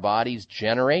that our bodies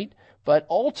generate. But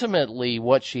ultimately,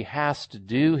 what she has to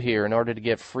do here in order to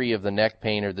get free of the neck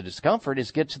pain or the discomfort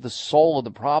is get to the soul of the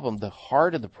problem, the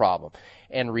heart of the problem,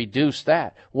 and reduce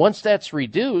that. Once that's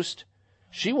reduced,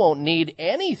 she won't need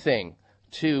anything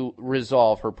to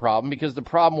resolve her problem because the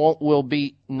problem will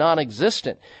be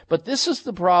non-existent. But this is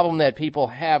the problem that people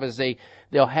have is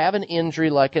they'll have an injury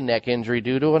like a neck injury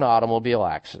due to an automobile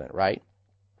accident, right?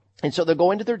 And so they'll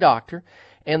go into their doctor,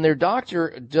 and their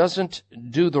doctor doesn't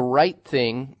do the right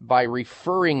thing by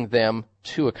referring them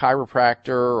to a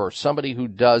chiropractor or somebody who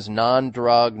does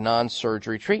non-drug,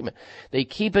 non-surgery treatment. They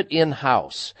keep it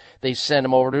in-house. They send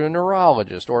them over to a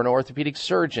neurologist or an orthopedic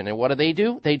surgeon, and what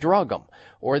do? They drug them,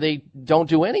 or they don't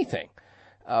do anything.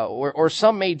 Or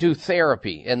some may do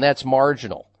therapy, and that's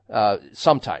marginal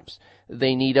sometimes.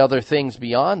 They need other things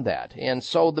beyond that. And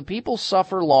so the people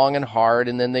suffer long and hard,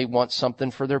 and then they want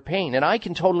something for their pain. And I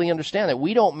can totally understand that.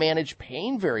 We don't manage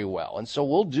pain very well, and so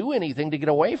we'll do anything to get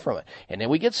away from it. And then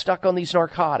we get stuck on these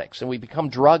narcotics, and we become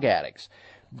drug addicts,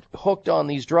 hooked on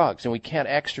these drugs, and we can't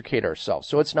extricate ourselves.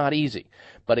 So it's not easy.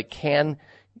 But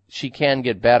she can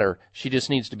get better. She just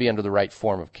needs to be under the right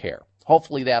form of care.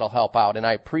 Hopefully that'll help out, and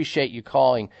I appreciate you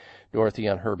calling, Dorothy,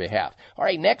 on her behalf. All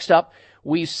right, next up,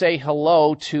 we say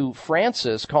hello to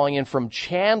Francis calling in from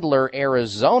Chandler,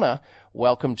 Arizona.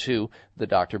 Welcome to the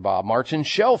Dr. Bob Martin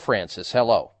Show, Francis.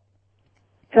 Hello.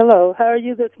 Hello. How are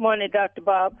you this morning, Dr.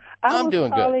 Bob? I'm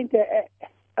doing good.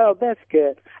 Oh, that's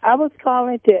good. I was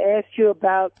calling to ask you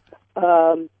about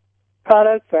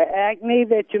product for acne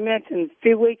that you mentioned a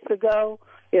few weeks ago,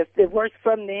 if it works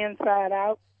from the inside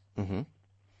out. Mm-hmm.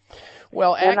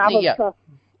 Well,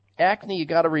 acne, you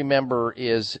got to remember,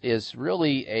 is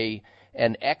really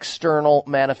an external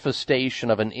manifestation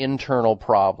of an internal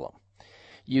problem.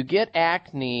 You get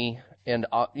acne, and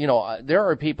there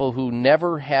are people who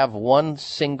never have one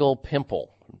single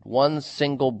pimple, one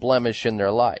single blemish in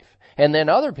their life. And then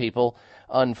other people,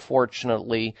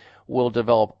 unfortunately, will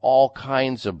develop all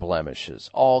kinds of blemishes,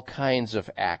 all kinds of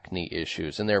acne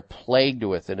issues, and they're plagued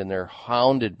with it, and they're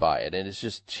hounded by it, and it's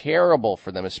just terrible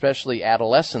for them, especially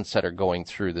adolescents that are going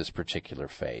through this particular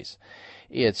phase.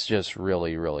 It's just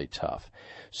really, really tough.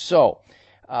 So,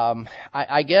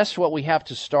 I guess what we have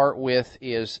to start with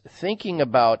is thinking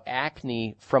about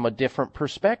acne from a different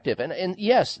perspective. And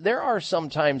yes, there are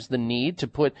sometimes the need to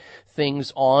put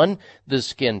things on the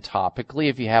skin topically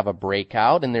if you have a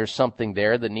breakout and there's something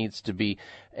there that needs to be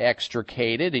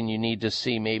extricated and you need to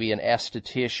see maybe an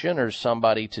esthetician or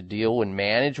somebody to deal and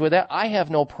manage with that. I have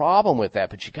no problem with that,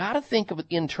 but you got to think of it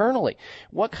internally.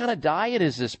 What kind of diet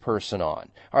is this person on?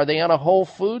 Are they on a whole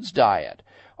foods diet?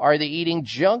 Are they eating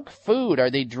junk food? Are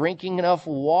they drinking enough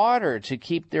water to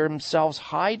keep themselves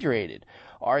hydrated?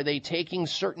 Are they taking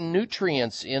certain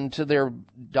nutrients into their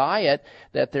diet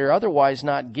that they're otherwise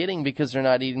not getting because they're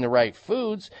not eating the right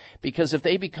foods? Because if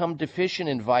they become deficient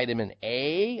in vitamin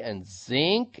A and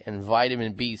zinc and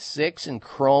vitamin B6 and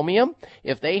chromium,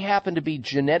 if they happen to be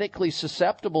genetically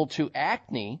susceptible to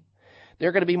acne,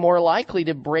 they're going to be more likely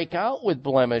to break out with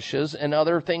blemishes and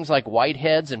other things like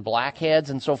whiteheads and blackheads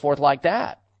and so forth like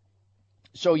that.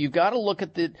 So you've got to look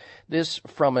at this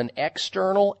from an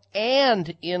external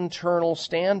and internal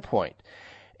standpoint.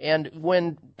 And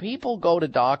when people go to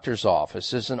doctor's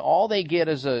offices and all they get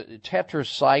is a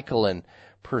tetracycline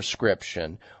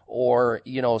prescription or,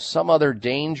 some other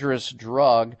dangerous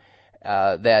drug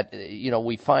that,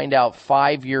 we find out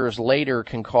 5 years later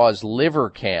can cause liver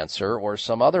cancer or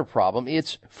some other problem,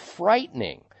 it's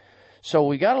frightening. So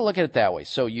we got to look at it that way.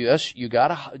 So yes, you got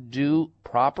to do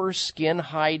proper skin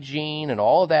hygiene and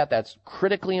all of that. That's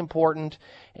critically important.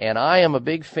 And I am a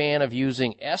big fan of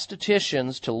using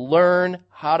estheticians to learn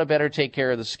how to better take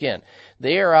care of the skin.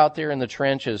 They are out there in the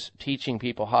trenches teaching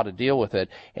people how to deal with it,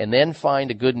 and then find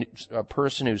a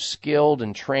person who's skilled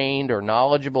and trained or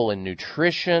knowledgeable in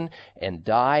nutrition and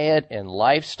diet and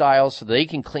lifestyle so they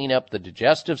can clean up the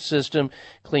digestive system,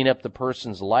 clean up the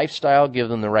person's lifestyle, give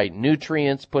them the right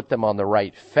nutrients, put them on the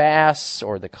right fasts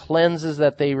or the cleanses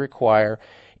that they require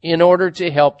in order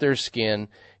to help their skin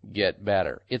get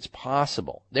better. It's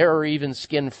possible. There are even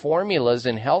skin formulas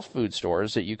in health food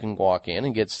stores that you can walk in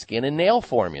and get skin and nail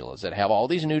formulas that have all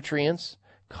these nutrients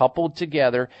coupled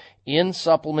together in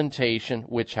supplementation,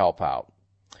 which help out.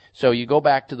 So you go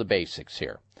back to the basics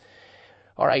here.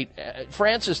 All right,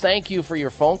 Francis, thank you for your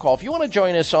phone call. If you want to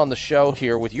join us on the show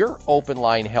here with your open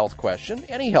line health question,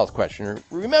 any health question,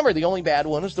 remember the only bad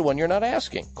one is the one you're not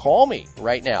asking. Call me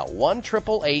right now,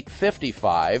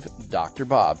 1-888-55-Dr.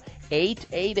 Bob.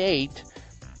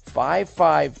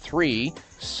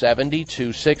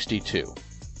 888-553-7262.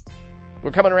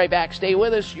 We're coming right back. Stay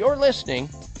with us. You're listening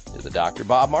to the Dr.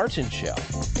 Bob Martin Show.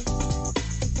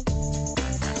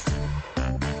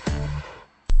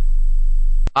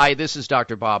 Hi, this is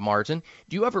Dr. Bob Martin.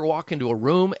 Do you ever walk into a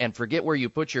room and forget where you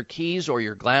put your keys or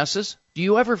your glasses? Do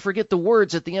you ever forget the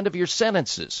words at the end of your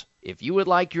sentences? If you would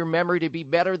like your memory to be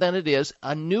better than it is,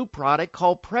 a new product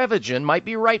called Prevagen might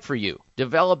be right for you.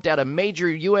 Developed at a major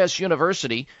U.S.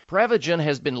 university, Prevagen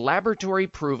has been laboratory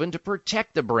proven to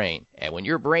protect the brain. And when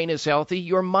your brain is healthy,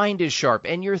 your mind is sharp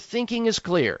and your thinking is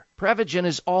clear. Prevagen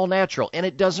is all natural and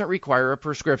it doesn't require a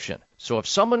prescription. So if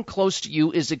someone close to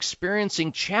you is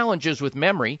experiencing challenges with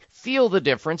memory, feel the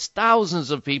difference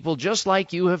thousands of people just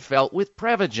like you have felt with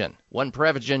Prevagen. One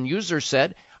Prevagen user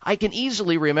said, I can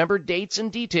easily remember dates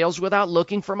and details without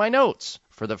looking for my notes.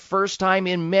 For the first time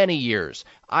in many years,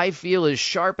 I feel as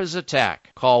sharp as a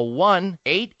tack. Call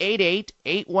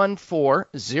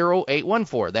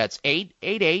 1-888-814-0814. That's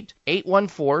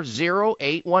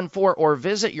 888-814-0814, or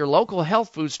visit your local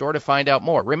health food store to find out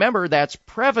more. Remember, that's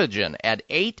Prevagen at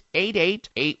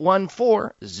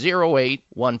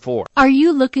 888-814-0814. Are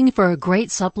you looking for a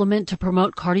great supplement to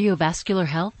promote cardiovascular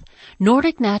health?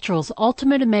 Nordic Naturals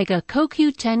Ultimate Omega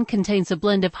CoQ10 contains a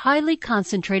blend of highly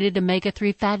concentrated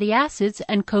omega-3 fatty acids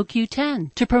and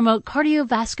CoQ10 to promote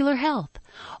cardiovascular health.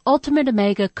 Ultimate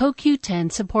Omega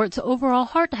CoQ10 supports overall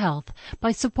heart health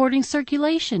by supporting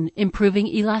circulation, improving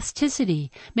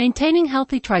elasticity, maintaining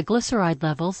healthy triglyceride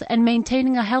levels, and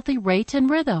maintaining a healthy rate and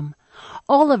rhythm.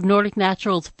 All of Nordic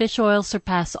Naturals fish oil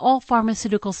surpass all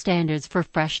pharmaceutical standards for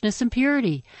freshness and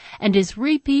purity and is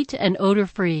repeat and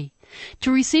odor-free.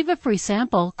 To receive a free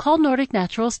sample, call Nordic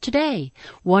Naturals today,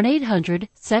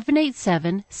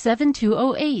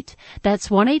 1-800-787-7208. That's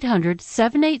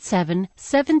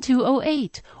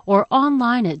 1-800-787-7208, or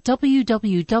online at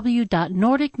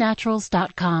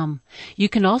www.nordicnaturals.com. You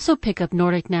can also pick up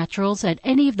Nordic Naturals at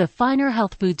any of the finer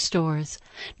health food stores.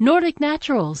 Nordic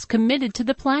Naturals, committed to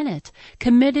the planet,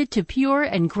 committed to pure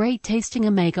and great tasting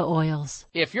omega oils.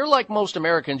 If you're like most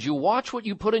Americans, you watch what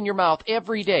you put in your mouth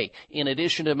every day. In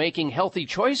addition to making healthy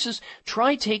choices,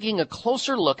 try taking a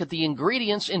closer look at the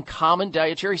ingredients in common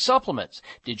dietary supplements.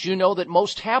 Did you know that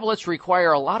most tablets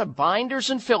require a lot of binders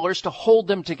and fillers to hold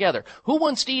them together? Who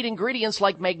wants to eat ingredients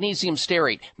like magnesium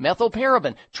stearate,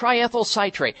 methylparaben, triethyl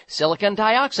citrate, silicon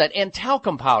dioxide, and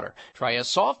talcum powder? Try a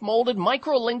soft molded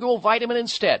microlingual vitamin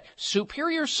instead.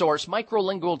 Superior Source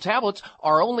microlingual tablets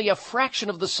are only a fraction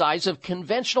of the size of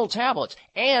conventional tablets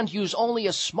and use only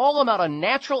a small amount of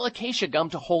natural acacia gum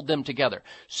to hold them together.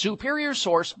 Superior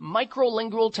Source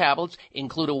microlingual tablets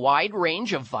include a wide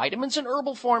range of vitamins and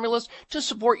herbal formulas to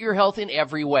support your health in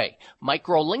every way.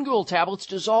 Microlingual tablets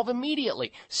dissolve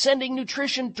immediately, sending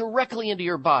nutrition directly into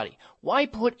your body. Why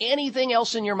put anything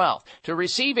else in your mouth? To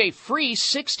receive a free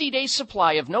 60-day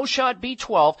supply of No Shot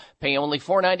B12, pay only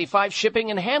 $4.95 shipping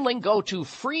and handling. Go to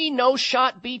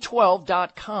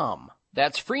freenoshotb12.com.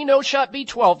 That's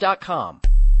freenoshotb12.com.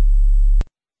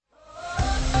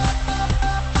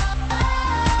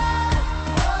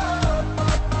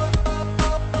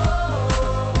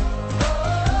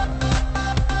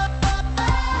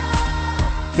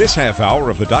 This half hour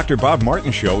of the Dr. Bob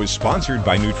Martin Show is sponsored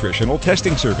by Nutritional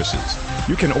Testing Services.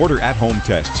 You can order at-home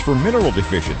tests for mineral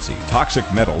deficiency, toxic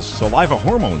metals, saliva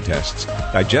hormone tests,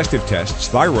 digestive tests,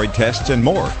 thyroid tests, and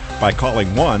more by calling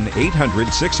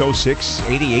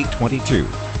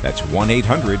 1-800-606-8822. That's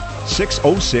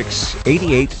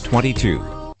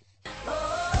 1-800-606-8822.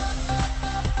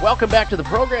 Welcome back to the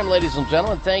program, ladies and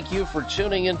gentlemen. Thank you for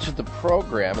tuning into the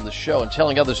program and the show and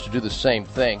telling others to do the same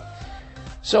thing.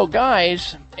 So,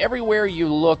 guys, everywhere you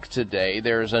look today,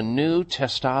 there's a new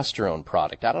testosterone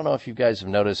product. I don't know if you guys have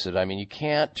noticed it. I mean, you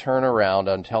can't turn around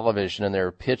on television and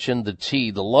they're pitching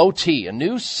the low T, a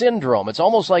new syndrome. It's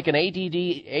almost like an ADD,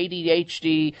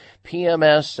 ADHD,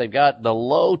 PMS. They've got the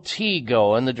low T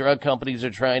going. The drug companies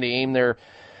are trying to aim their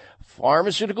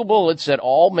pharmaceutical bullets at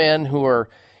all men who are,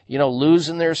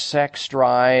 losing their sex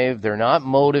drive. They're not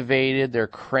motivated. They're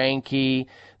cranky.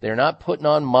 They're not putting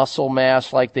on muscle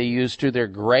mass like they used to. They're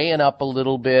graying up a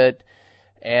little bit.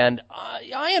 And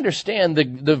I understand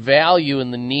the value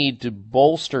and the need to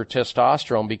bolster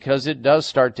testosterone because it does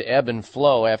start to ebb and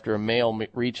flow after a male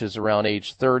reaches around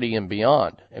age 30 and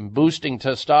beyond. And boosting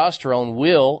testosterone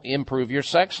will improve your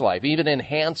sex life, even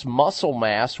enhance muscle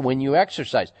mass when you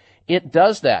exercise. It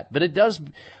does that, but it does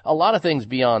a lot of things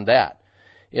beyond that.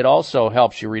 It also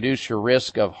helps you reduce your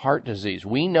risk of heart disease.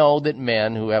 We know that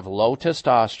men who have low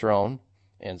testosterone,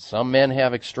 and some men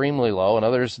have extremely low, and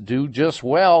others do just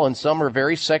well, and some are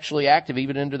very sexually active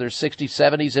even into their 60s,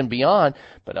 70s, and beyond,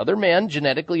 but other men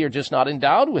genetically are just not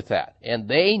endowed with that, and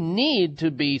they need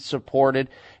to be supported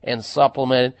and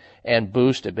supplemented and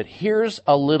boosted. But here's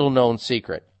a little-known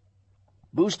secret.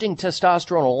 Boosting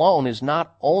testosterone alone is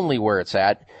not only where it's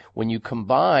at. When you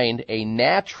combine a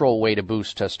natural way to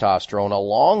boost testosterone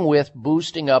along with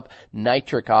boosting up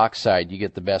nitric oxide, you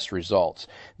get the best results.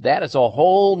 That is a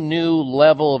whole new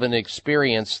level of an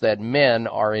experience that men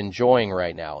are enjoying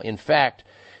right now. In fact,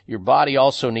 your body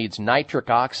also needs nitric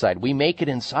oxide. We make it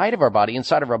inside of our body,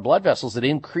 inside of our blood vessels. It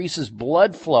increases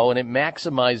blood flow and it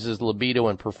maximizes libido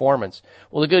and performance.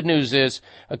 Well, the good news is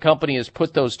a company has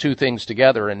put those two things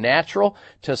together, a natural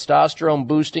testosterone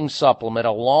boosting supplement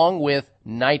along with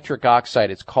nitric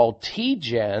oxide. It's called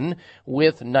T-Gen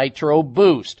with Nitro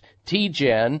Boost.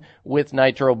 T-Gen with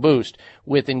Nitro Boost,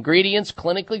 with ingredients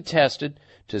clinically tested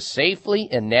to safely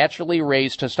and naturally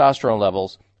raise testosterone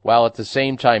levels, while at the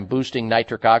same time boosting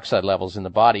nitric oxide levels in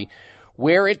the body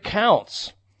where it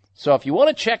counts. So if you want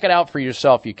to check it out for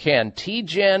yourself, you can.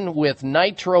 T-Gen with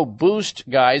Nitro Boost,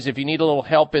 guys, if you need a little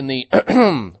help in the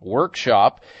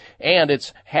workshop, and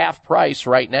it's half price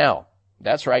right now.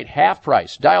 That's right, half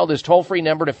price. Dial this toll-free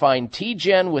number to find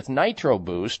T-Gen with Nitro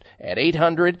Boost at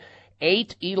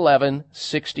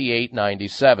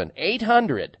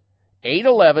 800-811-6897.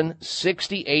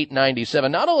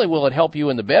 811-6897. Not only will it help you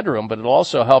in the bedroom, but it'll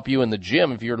also help you in the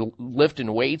gym if you're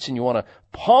lifting weights and you want to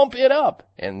pump it up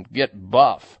and get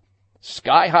buff.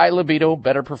 Sky-high libido,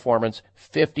 better performance,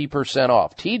 50%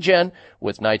 off. T-Gen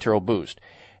with Nitro Boost.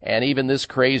 And even this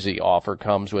crazy offer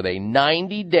comes with a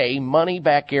 90-day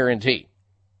money-back guarantee.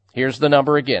 Here's the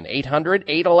number again,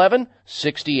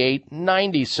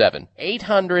 800-811-6897.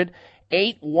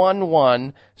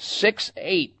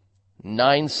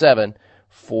 800-811-6897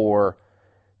 for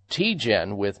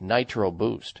T-Gen with Nitro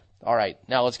Boost. All right,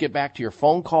 now let's get back to your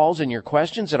phone calls and your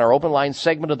questions in our open line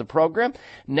segment of the program.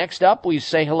 Next up, we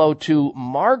say hello to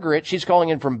Margaret. She's calling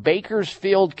in from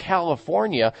Bakersfield,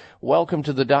 California. Welcome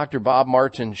to the Dr. Bob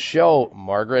Martin Show.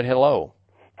 Margaret, hello.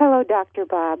 Hello, Dr.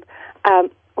 Bob.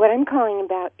 What I'm calling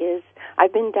about is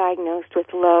I've been diagnosed with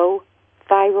low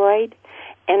thyroid,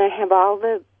 and I have all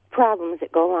the problems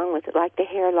that go along with it, like the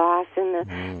hair loss and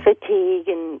the fatigue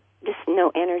and just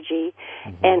no energy.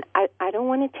 And I don't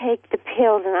want to take the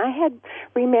pills. And I had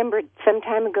remembered some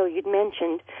time ago you'd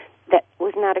mentioned that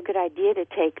was not a good idea to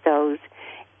take those.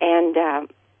 And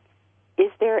is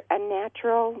there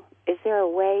a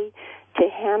way to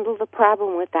handle the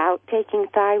problem without taking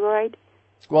thyroid?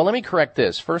 Well, let me correct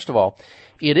this. First of all,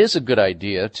 it is a good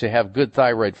idea to have good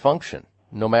thyroid function,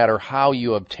 no matter how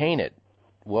you obtain it.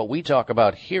 What we talk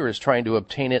about here is trying to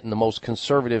obtain it in the most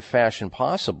conservative fashion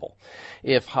possible.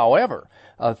 If, however,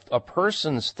 a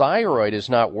person's thyroid is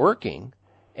not working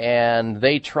and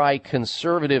they try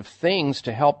conservative things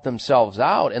to help themselves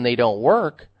out and they don't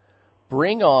work,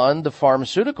 bring on the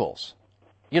pharmaceuticals.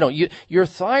 You know, your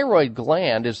thyroid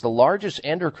gland is the largest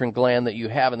endocrine gland that you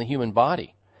have in the human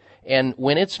body. And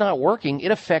when it's not working,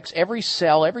 it affects every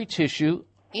cell, every tissue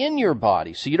in your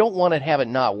body. So you don't want to have it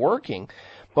not working.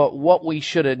 But what we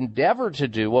should endeavor to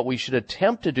do, what we should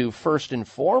attempt to do first and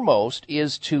foremost,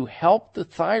 is to help the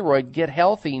thyroid get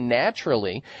healthy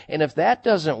naturally. And if that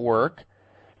doesn't work,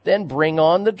 then bring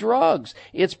on the drugs.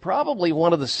 It's probably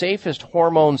one of the safest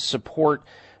hormone support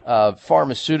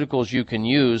pharmaceuticals you can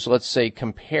use, let's say,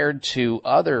 compared to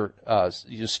other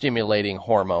stimulating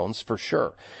hormones, for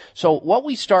sure. So what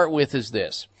we start with is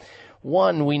this.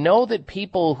 One, we know that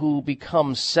people who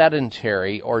become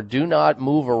sedentary or do not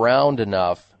move around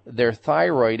enough, their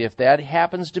thyroid, if that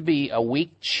happens to be a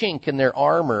weak chink in their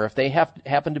armor, if they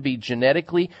happen to be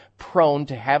genetically prone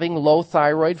to having low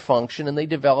thyroid function and they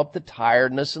develop the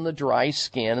tiredness and the dry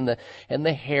skin and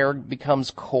the hair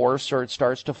becomes coarse or it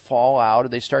starts to fall out or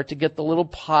they start to get the little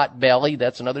pot belly,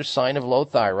 that's another sign of low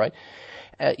thyroid.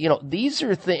 These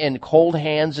are and cold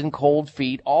hands and cold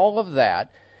feet, all of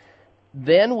that.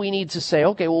 Then we need to say,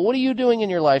 okay, well, what are you doing in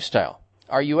your lifestyle?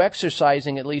 Are you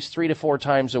exercising at least 3 to 4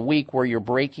 times a week where you're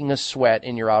breaking a sweat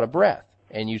and you're out of breath?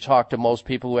 And you talk to most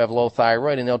people who have low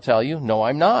thyroid and they'll tell you, no,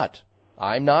 I'm not.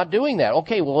 I'm not doing that.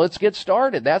 Okay, well, let's get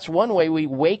started. That's one way we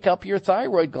wake up your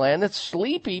thyroid gland that's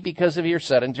sleepy because of your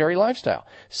sedentary lifestyle.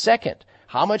 Second,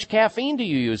 how much caffeine do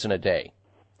you use in a day?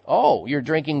 Oh, you're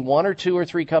drinking 1 or 2 or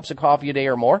 3 cups of coffee a day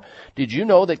or more. Did you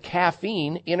know that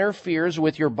caffeine interferes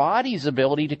with your body's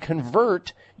ability to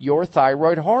convert your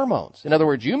thyroid hormones? In other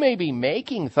words, you may be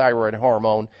making thyroid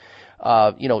hormone,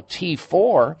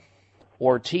 T4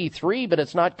 or T3, but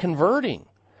it's not converting.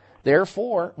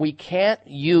 Therefore, we can't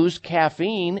use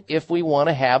caffeine if we want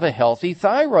to have a healthy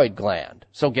thyroid gland.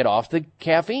 So get off the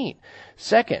caffeine.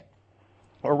 Second,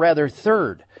 or rather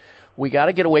third, we got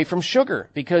to get away from sugar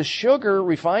because sugar,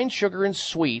 refined sugar and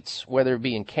sweets, whether it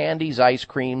be in candies, ice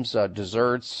creams,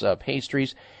 desserts,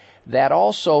 pastries, that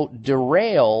also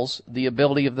derails the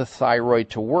ability of the thyroid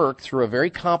to work through a very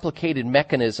complicated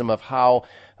mechanism of how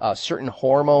certain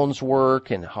hormones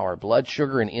work and how our blood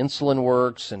sugar and insulin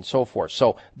works and so forth.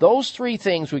 So those 3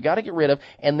 things we got to get rid of.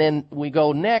 And then we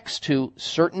go next to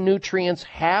certain nutrients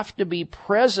have to be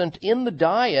present in the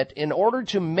diet in order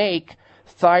to make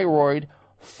thyroid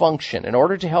function. In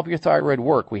order to help your thyroid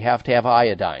work, we have to have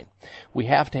iodine. We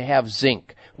have to have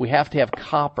zinc. We have to have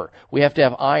copper. We have to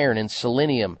have iron and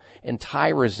selenium and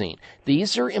tyrosine.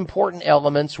 These are important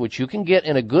elements which you can get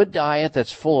in a good diet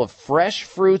that's full of fresh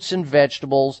fruits and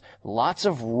vegetables, lots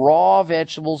of raw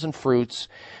vegetables and fruits,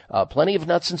 plenty of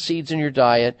nuts and seeds in your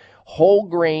diet, whole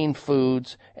grain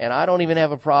foods, and I don't even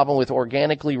have a problem with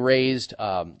organically raised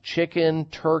chicken,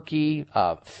 turkey,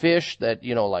 fish that,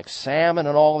 like salmon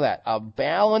and all of that. A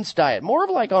balanced diet, more of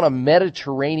like on a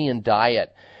Mediterranean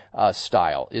diet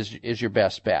style is your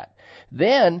best bet.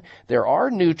 Then there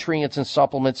are nutrients and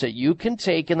supplements that you can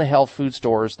take in the health food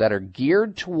stores that are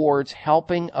geared towards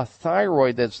helping a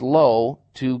thyroid that's low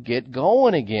to get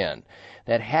going again,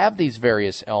 that have these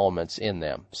various elements in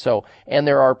them. So, and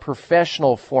there are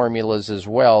professional formulas as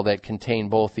well that contain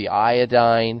both the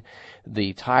iodine,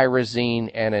 the tyrosine,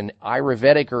 and an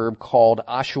Ayurvedic herb called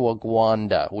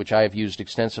ashwagandha, which I have used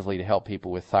extensively to help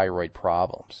people with thyroid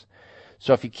problems.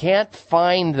 So if you can't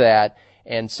find that,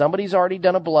 and somebody's already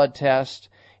done a blood test,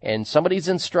 and somebody's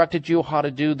instructed you how to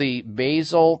do the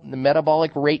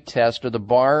metabolic rate test or the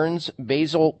Barnes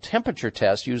basal temperature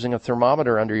test using a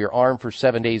thermometer under your arm for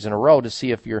 7 days in a row to see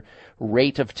if your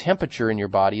rate of temperature in your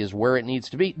body is where it needs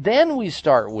to be, then we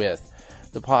start with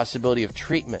the possibility of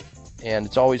treatment. And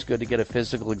it's always good to get a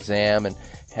physical exam and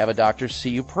have a doctor see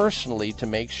you personally to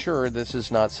make sure this is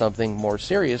not something more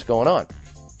serious going on.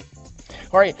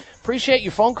 All right. Appreciate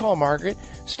your phone call, Margaret.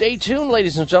 Stay tuned,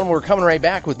 ladies and gentlemen. We're coming right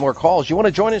back with more calls. You want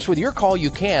to join us with your call?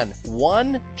 You can.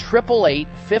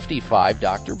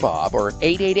 1-888-55-Dr. Bob or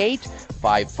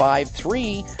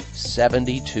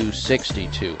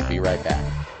 888-553-7262. Be right back.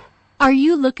 Are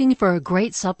you looking for a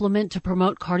great supplement to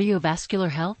promote cardiovascular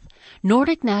health?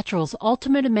 Nordic Naturals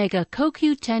Ultimate Omega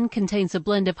CoQ10 contains a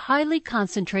blend of highly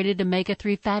concentrated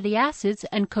omega-3 fatty acids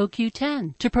and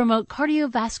CoQ10 to promote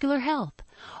cardiovascular health.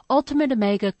 Ultimate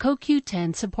Omega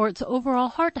CoQ10 supports overall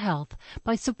heart health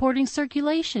by supporting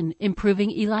circulation, improving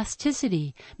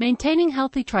elasticity, maintaining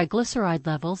healthy triglyceride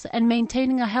levels, and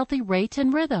maintaining a healthy rate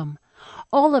and rhythm.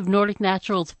 All of Nordic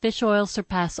Naturals fish oil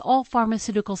surpass all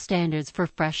pharmaceutical standards for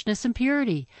freshness and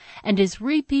purity and is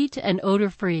repeat and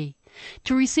odor-free.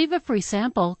 To receive a free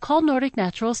sample, call Nordic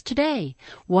Naturals today,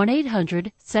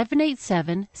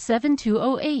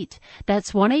 1-800-787-7208.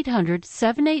 That's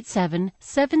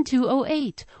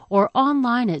 1-800-787-7208, or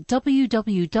online at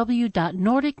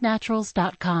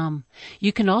www.nordicnaturals.com.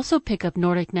 You can also pick up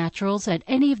Nordic Naturals at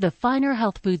any of the finer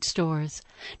health food stores.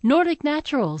 Nordic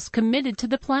Naturals, committed to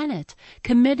the planet,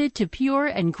 committed to pure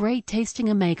and great tasting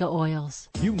omega oils.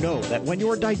 You know that when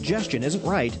your digestion isn't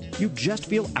right, you just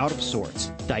feel out of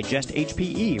sorts. Digest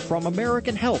HPE from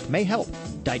American Health may help.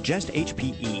 Digest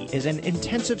HPE is an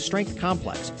intensive strength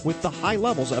complex with the high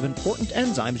levels of important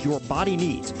enzymes your body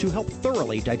needs to help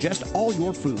thoroughly digest all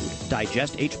your food.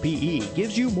 Digest HPE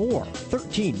gives you more.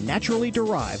 13 naturally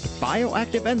derived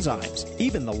bioactive enzymes,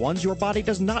 even the ones your body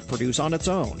does not produce on its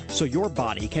own, so your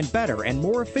body can better and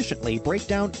more efficiently break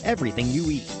down everything you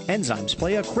eat. Enzymes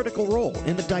play a critical role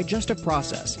in the digestive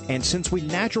process, and since we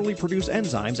naturally produce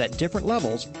enzymes at different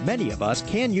levels, many of us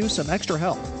can use some extra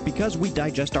help because we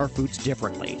digest our foods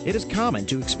differently. It is common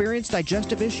to experience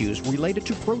digestive issues related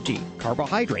to protein,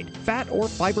 carbohydrate, fat, or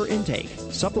fiber intake.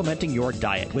 Supplementing your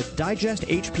diet with Digest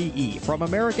HPE from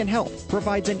American Health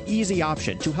provides an easy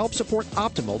option to help support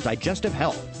optimal digestive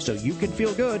health so you can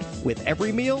feel good with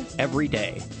every meal, every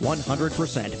day.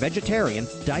 100% vegetarian,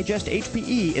 Digest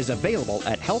HPE is available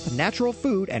at Health Natural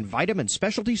Food and Vitamin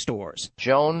Specialty Stores.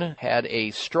 Joan had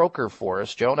a stroker for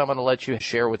us. Joan, I'm going to let you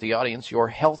share with the audience your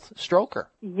health stroker.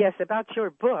 Yes, about your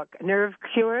book, Nerve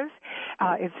Cures.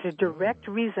 It's a direct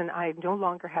reason I no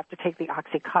longer have to take the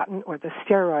OxyContin or the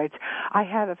steroids. I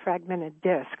have a fragmented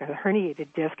disc, a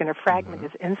herniated disc, and a fragment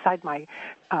is inside my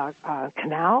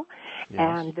canal,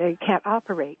 and they can't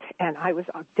operate. And I was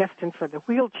destined for the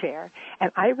wheelchair.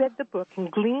 And I read the book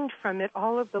and gleaned from it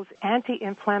all of those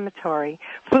anti-inflammatory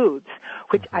foods,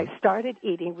 which I started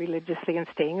eating religiously and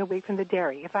staying away from the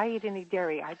dairy. If I eat any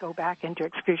dairy, I go back into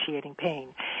excruciating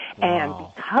pain. Wow. And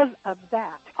because of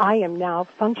that, I am now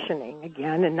functioning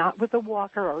again and not with a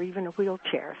walker or even a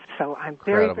wheelchair. So I'm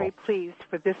very, very pleased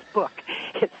for this book.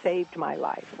 It saved my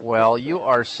life. Well, you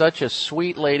are such a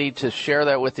sweet lady to share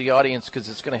that with the audience because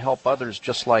it's going to help others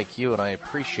just like you, and I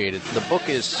appreciate it. The book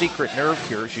is Secret Nerve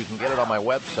Cures. You can get it on my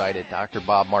website at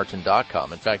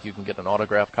drbobmartin.com. In fact, you can get an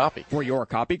autographed copy. For your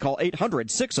copy, call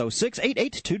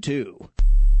 800-606-8822.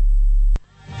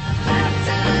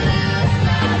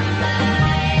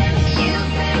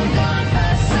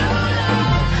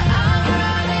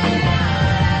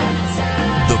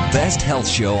 The best health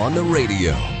show on the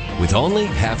radio with only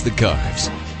half the carbs.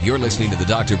 You're listening to the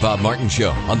Dr. Bob Martin Show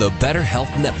on the Better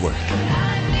Health Network.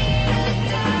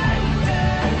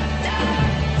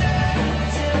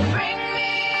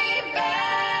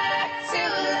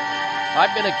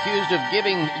 I've been accused of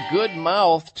giving good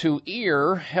mouth to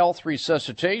ear health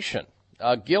resuscitation.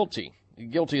 Guilty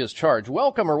as charged.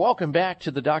 Welcome back to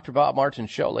the Dr. Bob Martin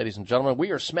Show, ladies and gentlemen. We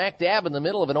are smack dab in the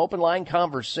middle of an open line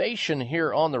conversation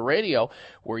here on the radio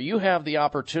where you have the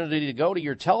opportunity to go to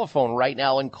your telephone right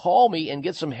now and call me and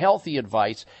get some healthy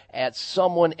advice at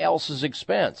someone else's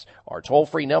expense. Our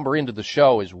toll-free number into the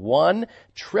show is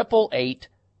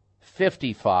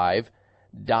 1-888-55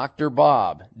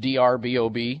 Bob,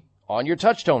 DRBOB, on your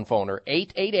touchtone phone, or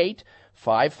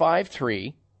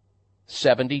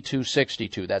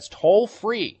 888-553-7262. That's toll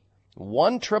free.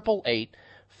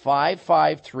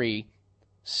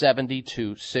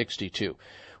 1-888-553-7262.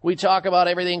 We talk about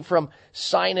everything from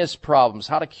sinus problems,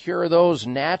 how to cure those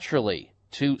naturally,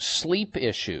 to sleep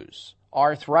issues,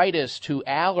 arthritis to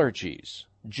allergies,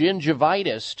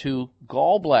 gingivitis to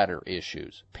gallbladder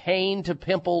issues, pain to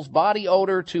pimples, body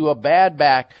odor to a bad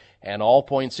back, and all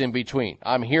points in between.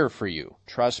 I'm here for you.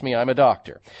 Trust me, I'm a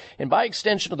doctor. And by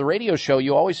extension of the radio show,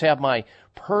 you always have my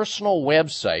personal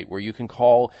website where you can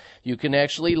call. You can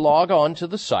actually log on to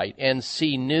the site and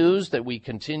see news that we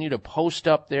continue to post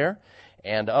up there.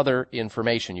 and other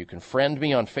information. You can friend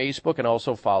me on Facebook and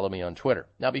also follow me on Twitter.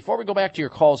 Now, before we go back to your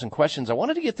calls and questions, I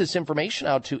wanted to get this information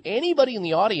out to anybody in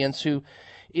the audience who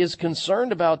is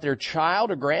concerned about their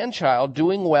child or grandchild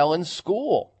doing well in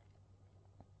school.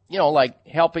 You know, like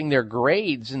helping their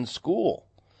grades in school.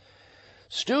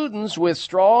 Students with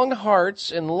strong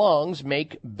hearts and lungs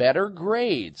make better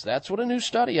grades. That's what a new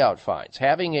study out finds.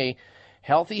 Having a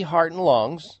healthy heart and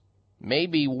lungs may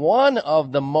be one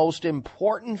of the most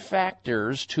important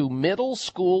factors to middle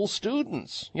school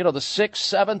students. You know, the 6th,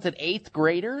 7th, and 8th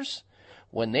graders,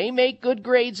 when they make good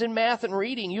grades in math and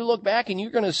reading, you look back and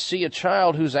you're going to see a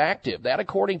child who's active. That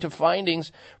according to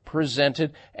findings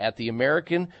presented at the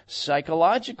American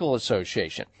Psychological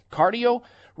Association.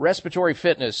 Cardiorespiratory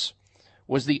fitness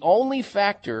was the only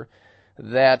factor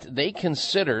that they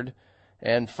considered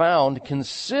and found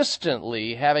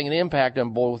consistently having an impact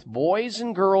on both boys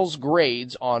and girls'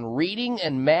 grades on reading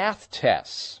and math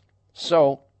tests.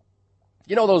 So,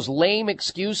 you know those lame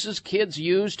excuses kids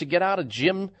use to get out of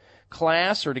gym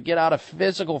class or to get out of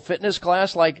physical fitness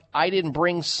class, like I didn't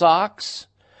bring socks,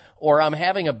 or I'm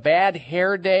having a bad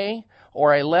hair day,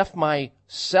 or I left my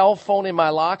cell phone in my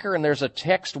locker and there's a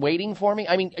text waiting for me?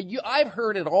 I mean, I've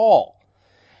heard it all.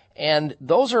 And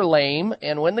those are lame,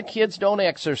 and when the kids don't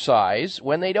exercise,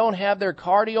 when they don't have their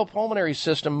cardiopulmonary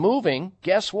system moving,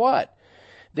 guess what?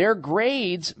 Their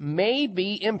grades may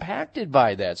be impacted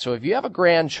by that. So if you have a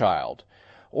grandchild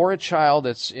or a child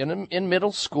that's in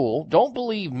middle school, don't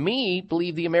believe me,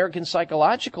 believe the American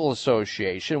Psychological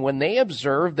Association when they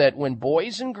observe that when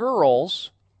boys and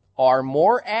girls are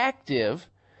more active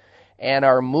and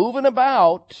are moving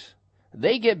about,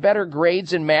 they get better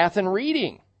grades in math and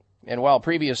reading. And while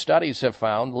previous studies have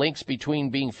found links between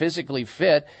being physically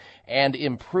fit and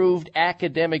improved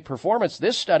academic performance,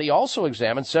 this study also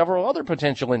examined several other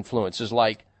potential influences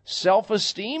like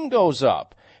self-esteem goes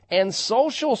up and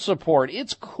social support.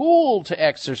 It's cool to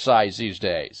exercise these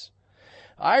days.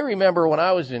 I remember when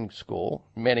I was in school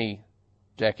many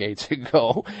decades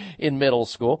ago in middle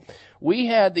school, we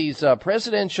had these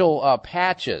presidential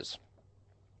patches.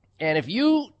 And if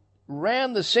you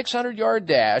ran the 600-yard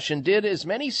dash and did as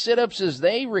many sit-ups as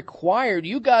they required,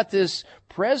 you got this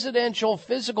presidential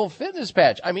physical fitness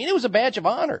badge. I mean, it was a badge of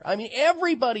honor. I mean,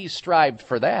 everybody strived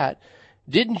for that.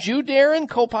 Didn't you, Darren,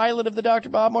 co-pilot of the Dr.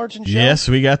 Bob Martin Show? Yes,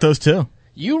 we got those too.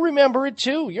 You remember it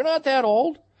too. You're not that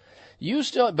old. You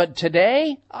still, but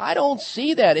today, I don't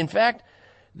see that. In fact,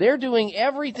 they're doing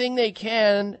everything they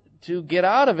can to get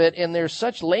out of it, and there's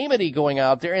such lamity going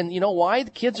out there. And you know why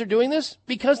the kids are doing this?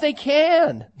 Because they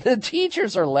can. The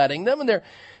teachers are letting them, and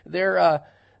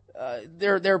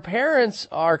their parents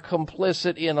are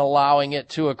complicit in allowing it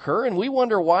to occur. And we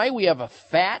wonder why we have a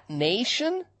fat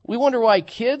nation. We wonder why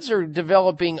kids are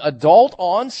developing adult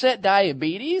onset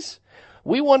diabetes.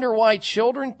 We wonder why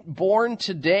children born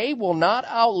today will not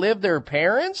outlive their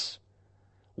parents.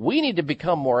 We need to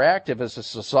become more active as a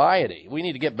society. We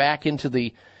need to get back into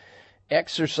the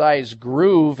exercise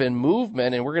groove and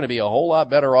movement, and we're going to be a whole lot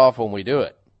better off when we do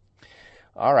it.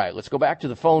 All right, let's go back to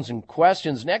the phones and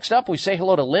questions. Next up, we say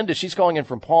hello to Linda. She's calling in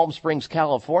from Palm Springs,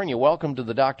 California. Welcome to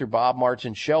the Dr. Bob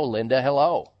Martin Show. Linda,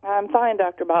 hello. I'm fine,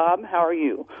 Dr. Bob. How are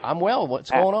you? I'm well. What's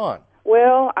going on?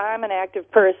 Well, I'm an active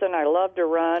person. I love to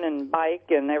run and bike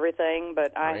and everything,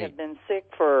 but I have been sick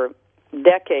for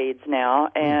decades now,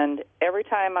 and every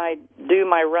time I do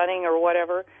my running or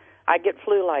whatever, I get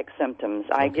flu-like symptoms.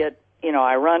 Okay.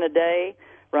 I run a day,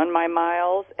 run my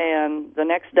miles, and the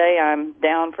next day I'm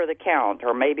down for the count,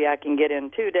 or maybe I can get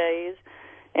in 2 days,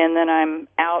 and then I'm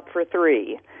out for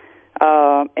 3.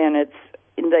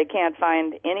 And they can't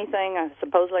find anything.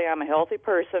 Supposedly I'm a healthy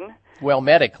person. Well,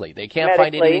 medically. They can't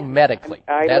find anything medically.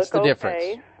 That's the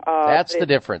difference. That's the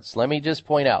difference. Let me just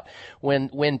point out.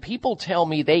 When people tell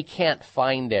me they can't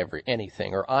find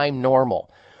anything, or I'm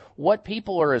normal, what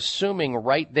people are assuming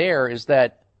right there is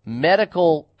that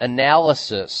medical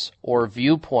analysis or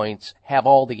viewpoints have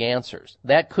all the answers.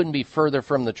 That couldn't be further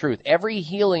from the truth. Every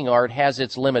healing art has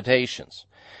its limitations.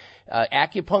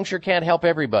 Acupuncture can't help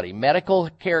everybody. Medical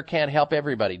care can't help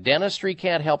everybody. Dentistry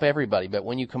can't help everybody. But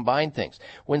when you combine things,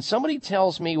 when somebody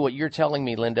tells me what you're telling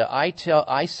me, Linda,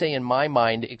 I say in my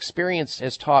mind, experience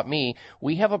has taught me,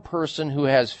 we have a person who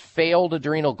has failed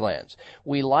adrenal glands.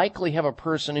 We likely have a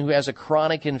person who has a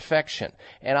chronic infection.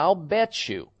 And I'll bet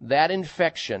you that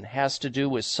infection has to do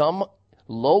with some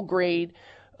low-grade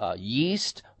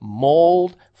yeast,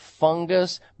 mold,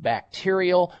 fungus,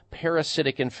 bacterial,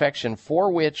 parasitic infection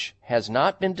for which has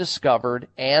not been discovered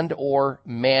and or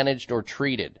managed or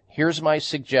treated. Here's my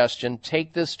suggestion.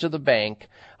 Take this to the bank.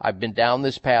 I've been down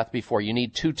this path before. You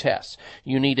need 2 tests.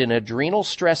 You need an adrenal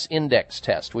stress index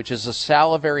test, which is a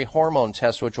salivary hormone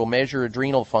test which will measure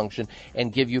adrenal function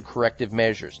and give you corrective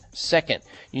measures. Second,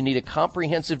 you need a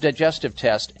comprehensive digestive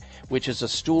test, which is a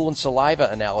stool and saliva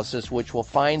analysis, which will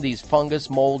find these fungus,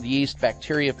 mold, yeast,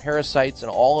 bacteria, parasites,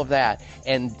 and all of that,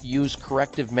 and use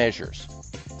corrective measures.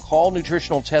 Call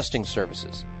Nutritional Testing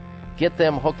Services. Get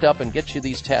them hooked up and get you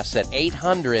these tests at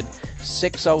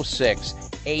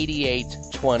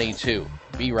 800-606-8822.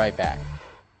 Be right back.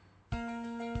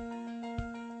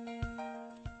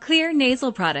 Xlear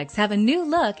nasal products have a new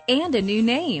look and a new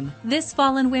name. This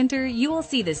fall and winter, you will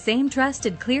see the same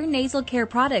trusted Xlear nasal care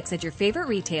products at your favorite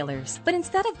retailers. But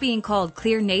instead of being called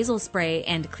Xlear nasal spray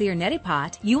and Xlear neti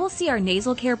pot, you will see our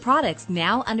nasal care products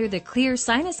now under the Xlear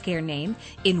sinus care name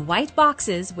in white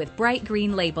boxes with bright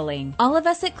green labeling. All of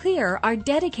us at Xlear are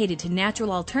dedicated to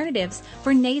natural alternatives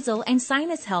for nasal and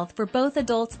sinus health for both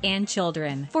adults and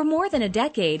children. For more than a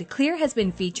decade, Xlear has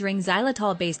been featuring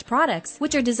xylitol-based products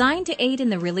which are designed to aid in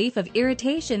the relief of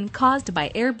irritation caused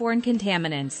by airborne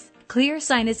contaminants. Xlear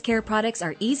sinus care products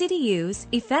are easy to use,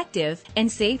 effective,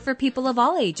 and safe for people of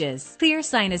all ages. Xlear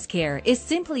sinus care is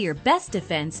simply your best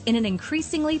defense in an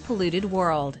increasingly polluted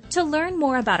world. To learn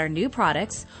more about our new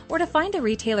products or to find a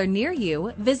retailer near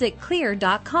you, visit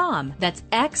xlear.com. That's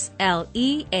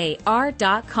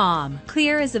XLEAR.com.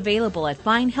 Xlear is available at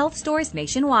fine health stores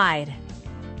nationwide.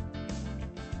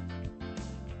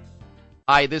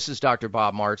 Hi, this is Dr.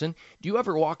 Bob Martin. Do you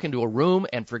ever walk into a room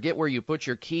and forget where you put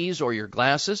your keys or your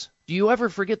glasses? Do you ever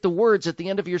forget the words at the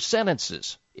end of your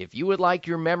sentences? If you would like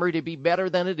your memory to be better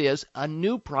than it is, a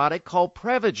new product called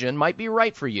Prevagen might be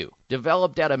right for you.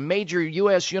 Developed at a major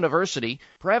U.S. university,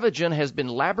 Prevagen has been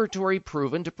laboratory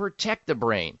proven to protect the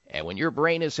brain. And when your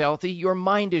brain is healthy, your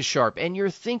mind is sharp and your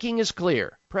thinking is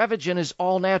clear. Prevagen is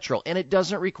all natural and it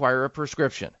doesn't require a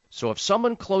prescription. So if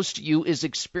someone close to you is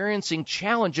experiencing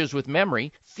challenges with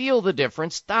memory, feel the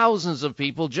difference thousands of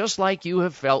people just like you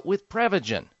have felt with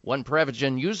Prevagen. One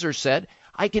Prevagen user said,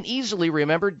 "I can easily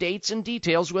remember dates and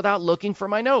details without looking for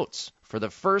my notes. For the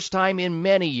first time in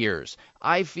many years,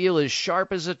 I feel as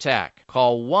sharp as a tack."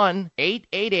 Call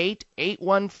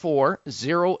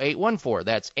 1-888-814-0814.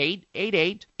 That's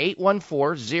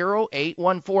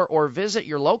 888-814-0814, or visit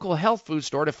your local health food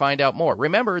store to find out more.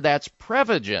 Remember, that's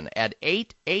Prevagen at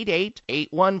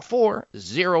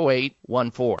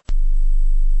 888-814-0814.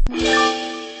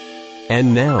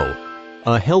 And now,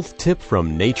 a health tip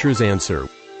from Nature's Answer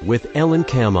with Ellen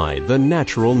Kamhi, the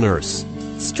natural nurse.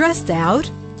 Stressed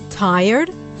out?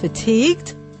 Tired?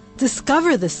 Fatigued?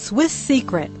 Discover the Swiss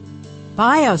secret.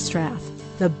 BioStrath,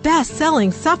 the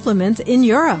best-selling supplement in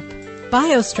Europe.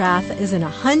 BioStrath is an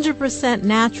 100%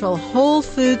 natural whole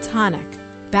food tonic,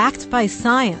 backed by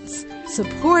science,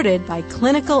 supported by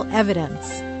clinical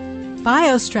evidence.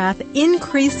 BioStrath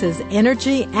increases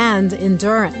energy and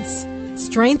endurance,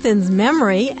 strengthens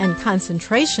memory and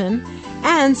concentration,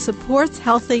 and supports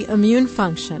healthy immune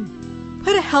function.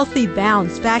 Put a healthy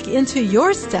bounce back into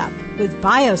your step with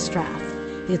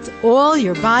BioStrath. It's all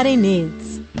your body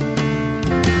needs.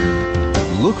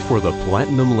 Look for the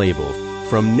platinum label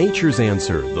from Nature's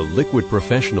Answer, the liquid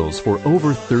professionals for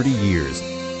over 30 years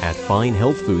at fine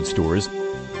health food stores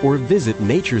or visit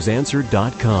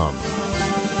naturesanswer.com.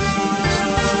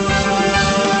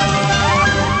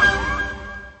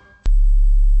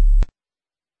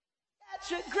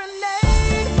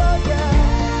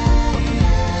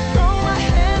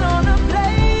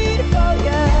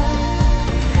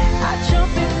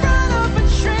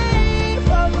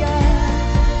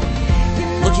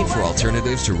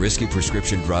 Alternatives to risky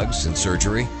prescription drugs and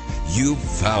surgery? You've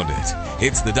found it.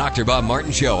 It's the Dr. Bob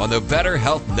Martin Show on the Better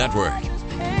Health Network.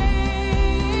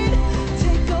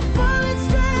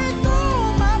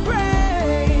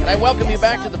 And I welcome you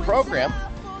back to the program,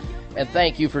 and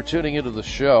thank you for tuning into the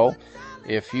show.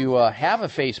 If you have a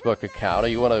Facebook account or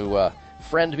you want to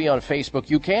friend me on Facebook,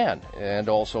 you can. And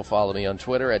also follow me on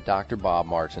Twitter at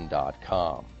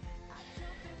drbobmartin.com.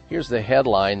 Here's the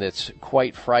headline that's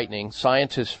quite frightening.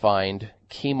 Scientists find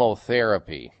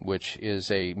chemotherapy, which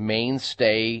is a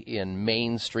mainstay in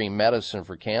mainstream medicine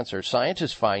for cancer.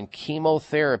 Scientists find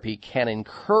chemotherapy can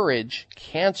encourage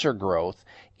cancer growth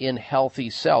in healthy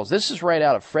cells. This is right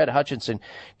out of Fred Hutchinson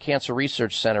Cancer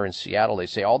Research Center in Seattle. They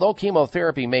say, although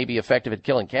chemotherapy may be effective at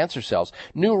killing cancer cells,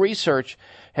 new research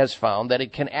has found that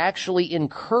it can actually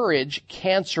encourage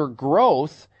cancer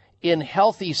growth in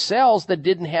healthy cells that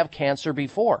didn't have cancer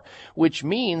before, which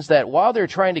means that while they're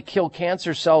trying to kill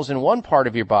cancer cells in one part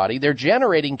of your body, they're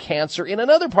generating cancer in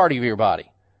another part of your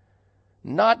body.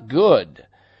 Not good.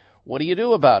 What do you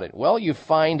do about it? Well, you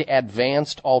find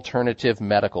advanced alternative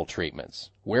medical treatments.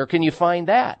 Where can you find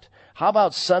that? How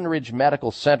about Sunridge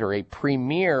Medical Center, a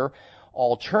premier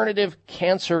alternative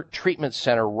cancer treatment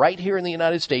center right here in the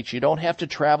United States? You don't have to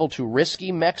travel to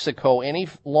risky Mexico any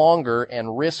longer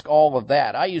and risk all of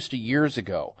that. I used to, years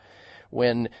ago,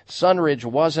 when Sunridge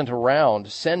wasn't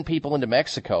around, send people into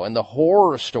Mexico, and the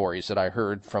horror stories that I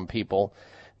heard from people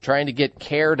trying to get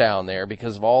care down there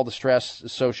because of all the stress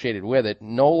associated with it.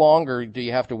 No longer do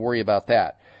you have to worry about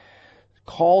that.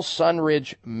 Call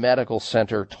Sunridge Medical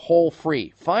Center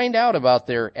toll-free. Find out about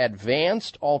their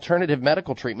advanced alternative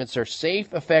medical treatments, their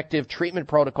safe, effective treatment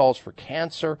protocols for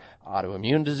cancer,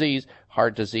 autoimmune disease,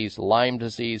 heart disease, Lyme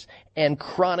disease, and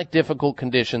chronic difficult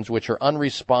conditions which are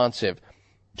unresponsive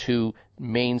to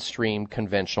mainstream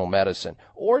conventional medicine.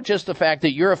 Or just the fact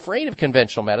that you're afraid of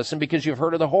conventional medicine because you've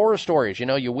heard of the horror stories. You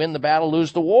know, you win the battle,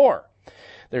 lose the war.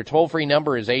 Their toll-free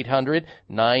number is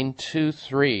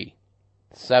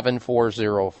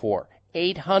 800-923-7404.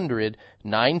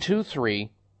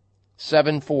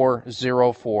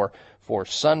 800-923-7404 for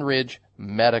Sunridge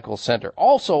Medical Center.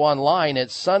 Also online at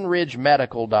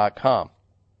sunridgemedical.com.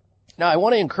 Now, I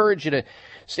want to encourage you to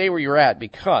stay where you're at,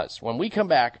 because when we come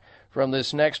back from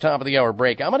this next top of the hour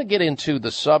break, I'm going to get into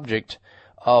the subject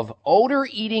of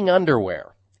odor-eating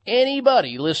underwear.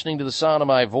 Anybody listening to the sound of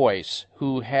my voice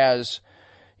who has,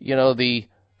 the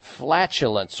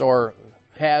flatulence or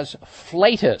has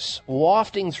flatus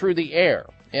wafting through the air,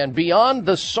 and beyond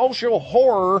the social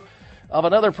horror of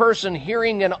another person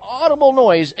hearing an audible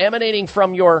noise emanating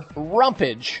from your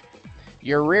rumpage,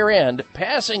 your rear end,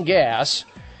 passing gas,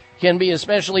 can be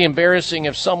especially embarrassing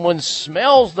if someone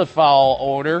smells the foul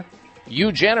odor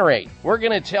you generate. We're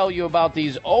going to tell you about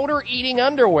these odor-eating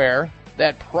underwear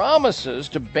that promises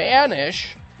to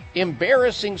banish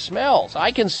embarrassing smells.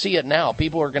 I can see it now.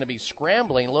 People are going to be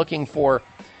scrambling, looking for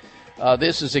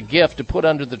this as a gift to put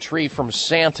under the tree from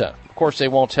Santa. Of course, they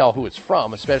won't tell who it's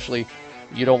from, especially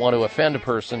you don't want to offend a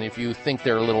person if you think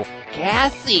they're a little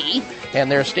gassy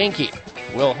and they're stinky.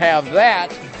 We'll have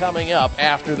that coming up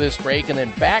after this break, and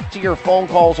then back to your phone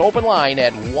calls. Open line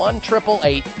at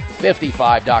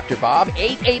 1-888-55 Dr. Bob,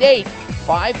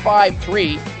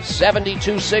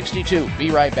 888-553-7262.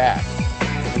 Be right back.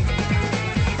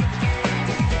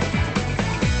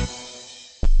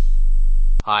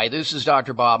 Hi, this is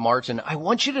Dr. Bob Martin. I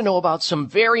want you to know about some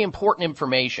very important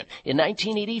information. In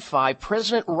 1985,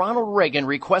 President Ronald Reagan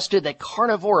requested that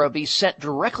Carnivora be sent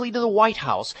directly to the White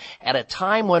House at a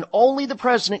time when only the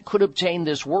president could obtain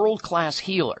this world-class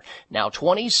healer. Now,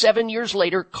 27 years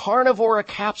later, Carnivora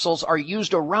capsules are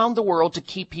used around the world to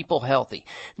keep people healthy.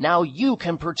 Now you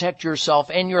can protect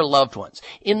yourself and your loved ones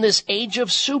in this age of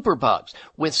superbugs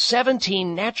with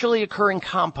 17 naturally occurring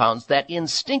compounds that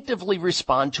instinctively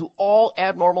respond to all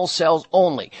abnormal cells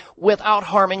only, without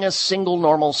harming a single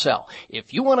normal cell.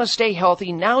 If you want to stay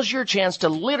healthy, now's your chance to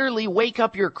literally wake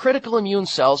up your critical immune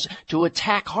cells to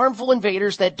attack harmful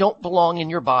invaders that don't belong in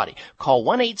your body. Call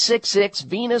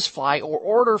 1-866-VENUS-FLY or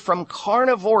order from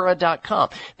Carnivora.com.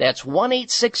 That's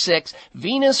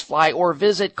 1-866-VENUS-FLY or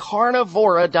visit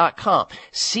Carnivora.com.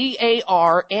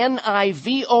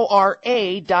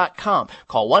 Carnivora.com.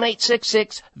 Call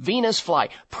 1-866-VENUS-FLY.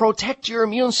 Protect your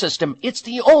immune system. It's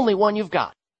the only one you've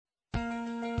got.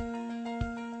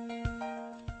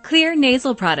 Xlear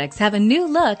nasal products have a new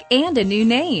look and a new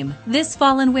name. This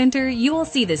fall and winter, you will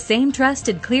see the same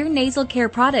trusted Xlear nasal care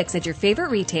products at your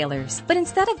favorite retailers. But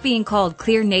instead of being called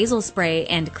Xlear nasal spray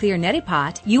and Xlear neti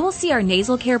pot, you will see our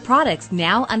nasal care products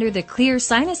now under the Xlear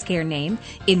sinus care name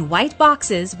in white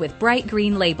boxes with bright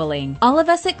green labeling. All of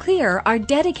us at Xlear are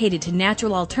dedicated to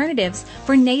natural alternatives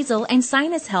for nasal and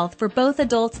sinus health for both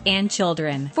adults and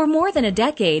children. For more than a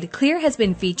decade, Xlear has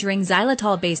been featuring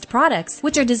xylitol-based products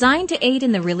which are designed to aid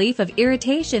in the relief of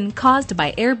irritation caused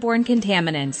by airborne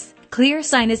contaminants. Xlear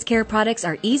sinus care products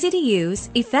are easy to use,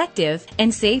 effective,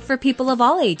 and safe for people of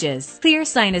all ages. Xlear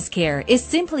sinus care is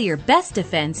simply your best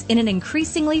defense in an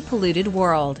increasingly polluted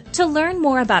world. To learn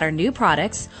more about our new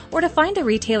products or to find a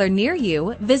retailer near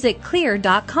you, visit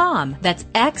Xlear.com. That's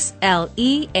Xlear.com.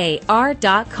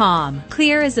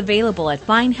 Xlear is available at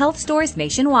fine health stores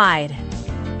nationwide.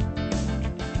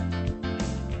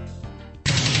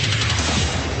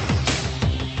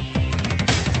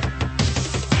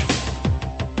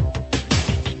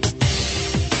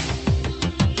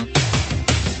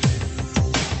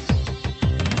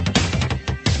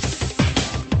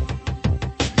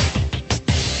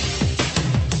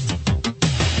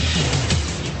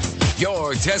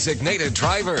 Your designated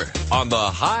driver on the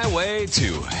highway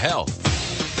to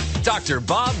health. Dr.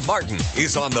 Bob Martin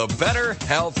is on the Better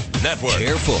Health Network.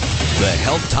 Careful. The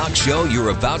health talk show you're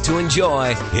about to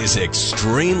enjoy is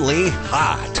extremely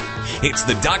hot. It's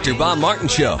the Dr. Bob Martin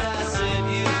Show.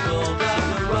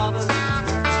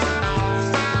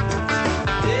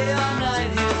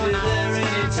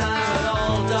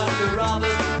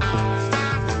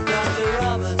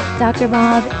 Dr.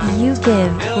 Bob, you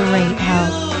give great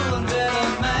help.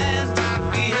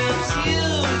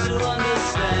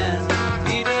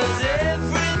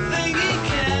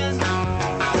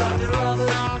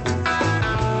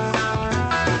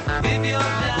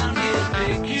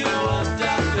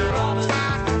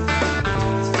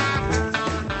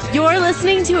 You're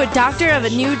listening to a doctor of a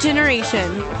new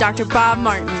generation, Dr. Bob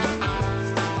Martin.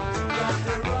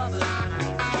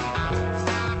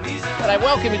 And I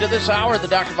welcome you to this hour of the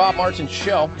Dr. Bob Martin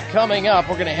Show. Coming up,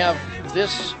 we're going to have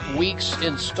this week's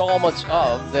installments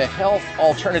of the Health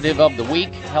Alternative of the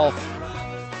Week, Health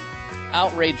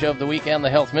Outrage of the Week, and the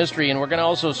Health Mystery. And we're going to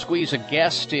also squeeze a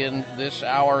guest in this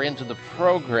hour into the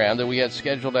program that we had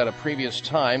scheduled at a previous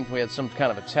time. We had some kind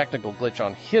of a technical glitch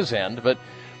on his end, but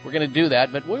we're going to do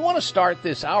that. But we want to start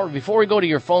this hour before we go to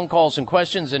your phone calls and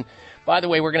questions. And by the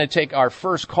way, we're going to take our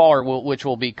first caller, which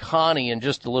will be Connie, in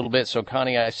just a little bit. So,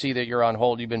 Connie, I see that you're on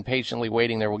hold. You've been patiently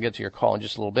waiting there. We'll get to your call in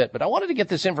just a little bit. But I wanted to get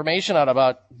this information out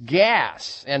about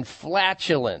gas and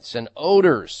flatulence and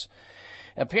odors.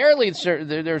 Apparently,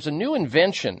 there's a new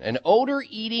invention, an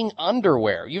odor-eating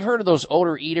underwear. You've heard of those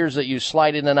odor eaters that you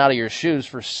slide in and out of your shoes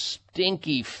for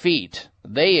stinky feet.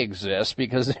 They exist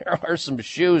because there are some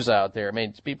shoes out there. I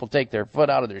mean, people take their foot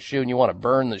out of their shoe and you want to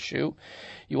burn the shoe.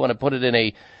 You want to put it in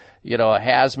a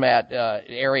hazmat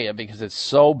area because it's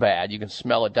so bad. You can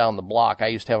smell it down the block. I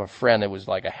used to have a friend that was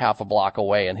like a half a block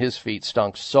away and his feet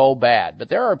stunk so bad. But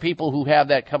there are people who have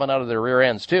that coming out of their rear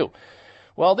ends too.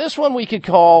 Well, this one we could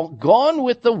call Gone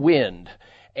with the Wind,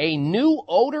 a new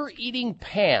odor-eating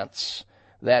pants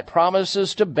that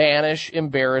promises to banish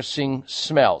embarrassing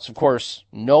smells. Of course,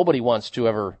 nobody wants to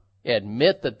ever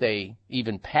admit that they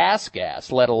even pass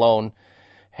gas, let alone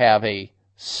have a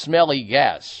smelly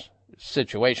gas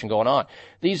situation going on.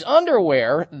 These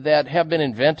underwear that have been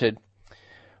invented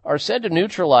are said to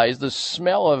neutralize the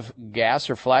smell of gas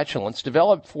or flatulence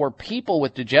developed for people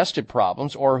with digestive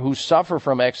problems or who suffer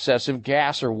from excessive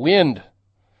gas or wind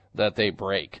that they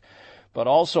break, but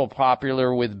also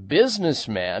popular with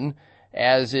businessmen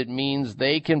as it means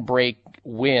they can break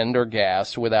wind or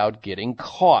gas without getting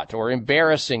caught or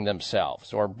embarrassing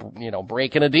themselves or,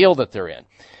 breaking a deal that they're in.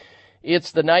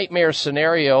 It's the nightmare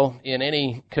scenario in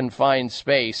any confined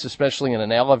space, especially in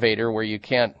an elevator where you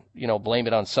can't, blame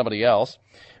it on somebody else,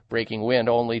 breaking wind,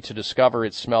 only to discover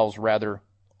it smells rather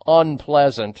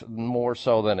unpleasant, more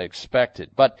so than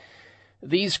expected. But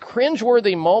these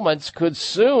cringeworthy moments could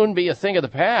soon be a thing of the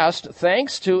past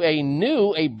thanks to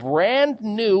a brand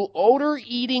new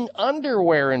odor-eating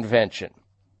underwear invention.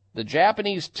 The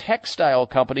Japanese textile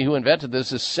company who invented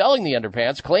this is selling the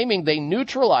underpants, claiming they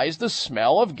neutralize the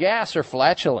smell of gas or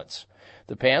flatulence.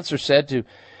 The pants are said to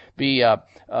be a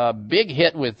big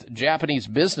hit with Japanese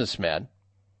businessmen,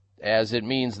 as it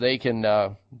means they can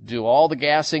do all the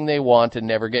gassing they want and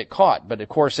never get caught. But, of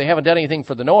course, they haven't done anything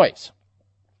for the noise.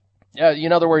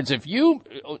 In other words, if you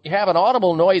have an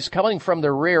audible noise coming from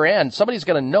the rear end, somebody's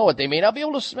going to know it. They may not be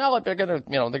able to smell it. They're going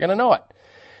to know it.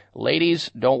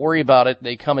 Ladies, don't worry about it.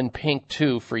 They come in pink,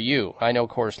 too, for you. I know, of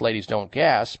course, ladies don't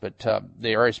gas, but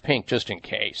they are as pink just in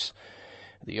case.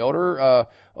 The odor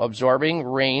absorbing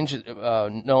range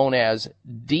known as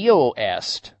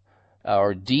DOEST,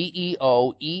 or DEOEST.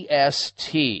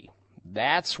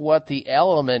 That's what the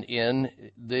element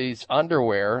in these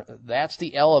underwear, that's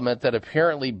the element that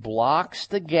apparently blocks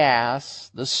the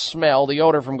gas, the smell, the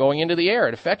odor from going into the air.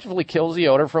 It effectively kills the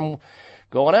odor from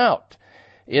going out.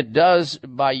 It does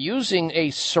by using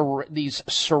these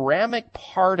ceramic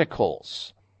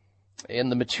particles in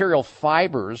the material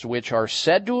fibers, which are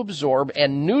said to absorb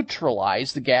and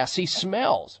neutralize the gassy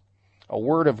smells. A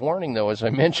word of warning, though, as I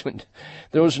mentioned,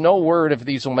 there was no word if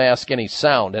these will mask any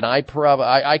sound, and I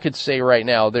could say right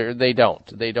now they don't.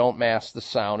 They don't mask the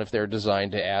sound if they're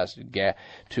designed to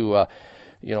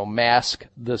mask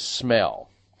the smell.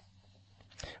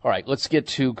 All right, let's get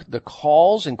to the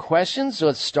calls and questions. So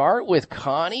let's start with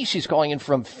Connie. She's calling in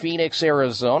from Phoenix,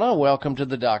 Arizona. Welcome to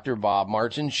the Dr. Bob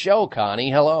Martin Show,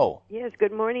 Connie. Hello. Yes,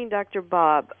 good morning, Dr.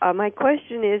 Bob. My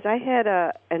question is, I had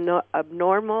an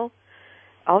abnormal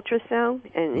ultrasound,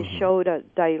 and it showed a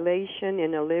dilation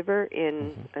in the liver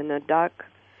in a duct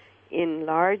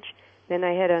enlarged. Then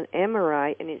I had an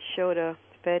MRI, and it showed a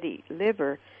fatty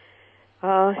liver.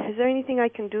 Is there anything I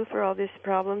can do for all these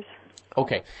problems?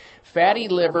 Okay. Fatty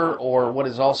liver, or what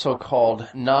is also called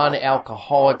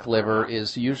non-alcoholic liver,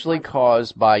 is usually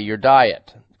caused by your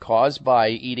diet, caused by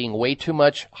eating way too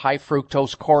much high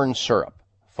fructose corn syrup.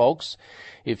 Folks,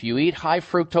 if you eat high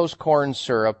fructose corn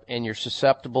syrup and you're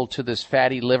susceptible to this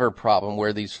fatty liver problem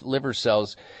where these liver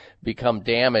cells become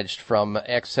damaged from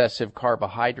excessive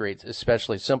carbohydrates,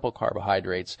 especially simple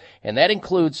carbohydrates. And that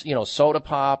includes, soda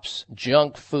pops,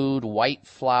 junk food, white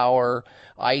flour,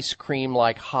 ice cream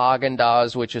like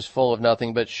Haagen-Dazs, which is full of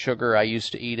nothing but sugar. I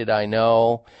used to eat it, I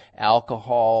know.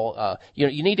 Alcohol.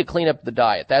 You need to clean up the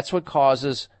diet. That's what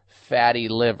causes fatty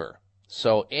liver.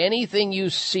 So anything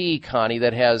you see, Connie,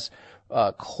 that has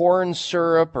corn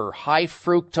syrup or high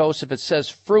fructose, if it says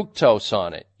fructose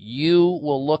on it, you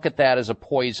will look at that as a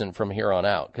poison from here on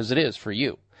out, because it is for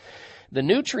you. The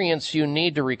nutrients you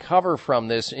need to recover from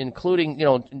this, including,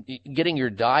 getting your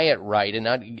diet right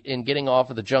and getting off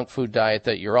of the junk food diet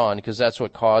that you're on, because that's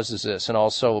what causes this. And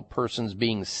also persons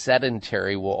being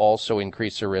sedentary will also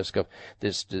increase the risk of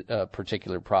this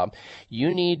particular problem.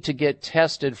 You need to get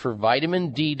tested for vitamin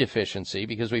D deficiency,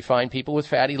 because we find people with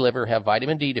fatty liver have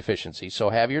vitamin D deficiency. So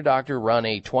have your doctor run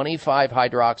a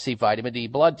 25-hydroxy vitamin D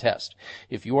blood test.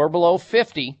 If you are below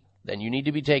 50, then you need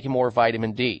to be taking more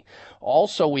vitamin D.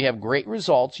 Also, we have great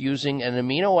results using an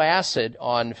amino acid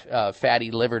on fatty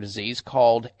liver disease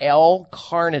called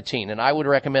L-carnitine, and I would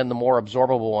recommend the more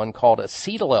absorbable one called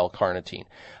acetyl L-carnitine.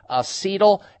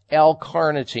 Acetyl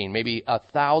L-carnitine, maybe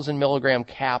 1,000 milligram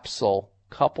capsule,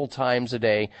 couple times a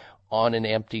day on an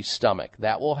empty stomach.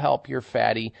 That will help your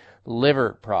fatty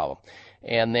liver problem.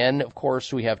 And then, of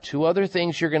course, we have two other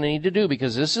things you're going to need to do,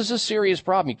 because this is a serious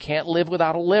problem. You can't live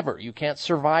without a liver. You can't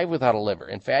survive without a liver.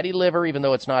 And fatty liver, even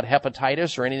though it's not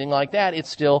hepatitis or anything like that, it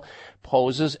still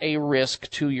poses a risk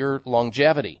to your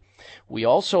longevity. We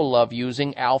also love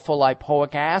using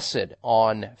alpha-lipoic acid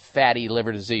on fatty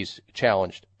liver disease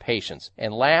challenged patients.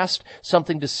 And last,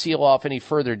 something to seal off any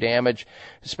further damage,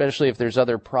 especially if there's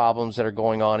other problems that are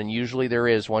going on, and usually there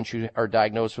is. Once you are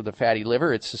diagnosed with a fatty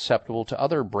liver, it's susceptible to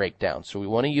other breakdowns. So we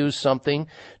want to use something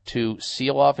to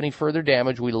seal off any further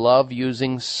damage. We love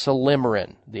using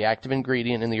Silymarin, the active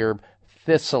ingredient in the herb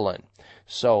thistolin.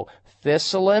 So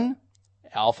thistolin,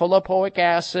 alpha-lipoic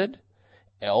acid,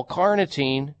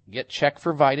 L-carnitine, get checked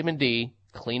for vitamin D,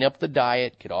 clean up the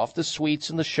diet, get off the sweets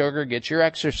and the sugar, get your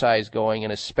exercise going,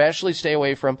 and especially stay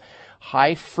away from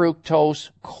high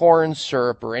fructose corn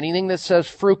syrup or anything that says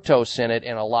fructose in it.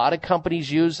 And a lot of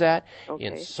companies use that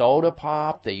in soda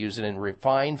pop. They use it in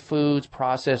refined foods,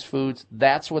 processed foods.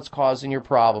 That's what's causing your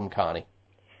problem, Connie.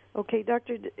 Okay,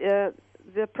 doctor,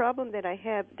 the problem that I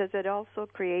have, does it also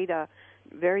create a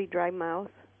very dry mouth?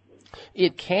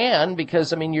 It can,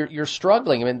 because, you're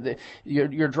struggling.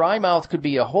 Your dry mouth could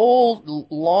be a whole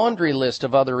laundry list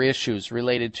of other issues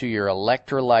related to your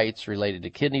electrolytes, related to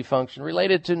kidney function,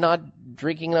 related to not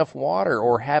drinking enough water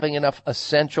or having enough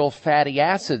essential fatty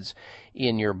acids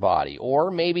in your body.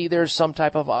 Or maybe there's some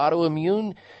type of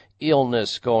autoimmune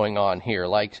illness going on here,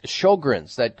 like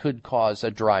Sjogren's, that could cause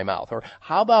a dry mouth. Or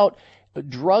how about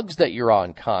drugs that you're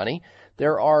on, Connie?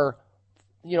 There are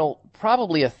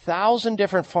probably 1,000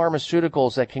 different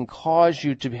pharmaceuticals that can cause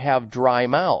you to have dry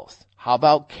mouth. How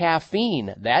about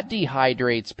caffeine? That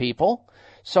dehydrates people.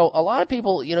 So a lot of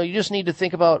people, you just need to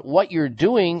think about what you're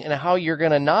doing and how you're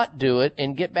going to not do it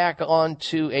and get back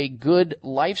onto a good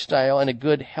lifestyle and a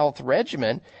good health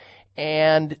regimen.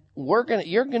 And you're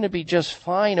going to be just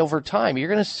fine over time. You're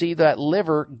going to see that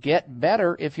liver get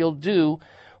better if you'll do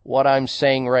what I'm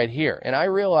saying right here. And I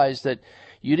realize that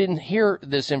you didn't hear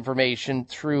this information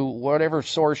through whatever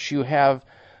source you have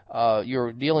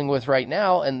you're dealing with right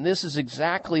now, and this is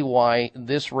exactly why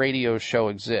this radio show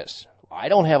exists. I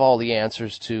don't have all the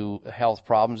answers to health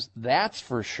problems, that's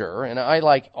for sure, and I,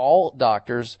 like all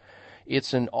doctors,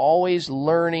 it's an always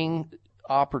learning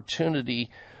opportunity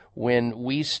when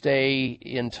we stay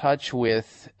in touch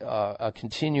with a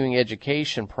continuing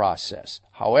education process.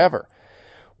 However,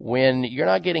 when you're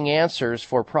not getting answers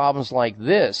for problems like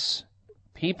this,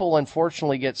 people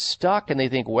unfortunately get stuck and they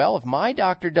think, well, if my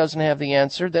doctor doesn't have the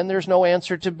answer, then there's no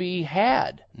answer to be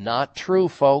had. Not true,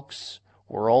 folks.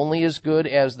 We're only as good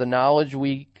as the knowledge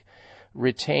we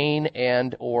retain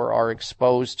and or are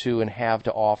exposed to and have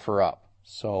to offer up.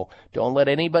 So don't let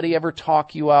anybody ever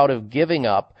talk you out of giving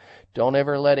up. Don't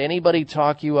ever let anybody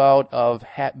talk you out of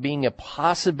being a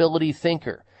possibility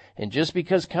thinker. And just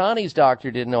because Connie's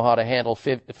doctor didn't know how to handle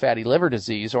fatty liver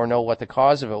disease or know what the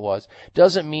cause of it was,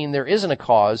 doesn't mean there isn't a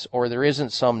cause or there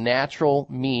isn't some natural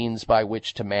means by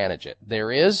which to manage it.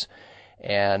 There is,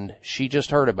 and she just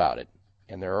heard about it.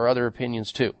 And there are other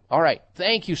opinions too. All right.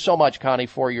 Thank you so much, Connie,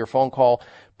 for your phone call.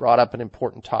 Brought up an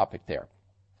important topic there.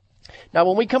 Now,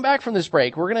 when we come back from this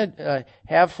break, we're going to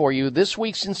have for you this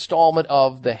week's installment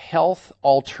of the Health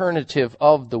Alternative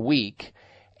of the Week.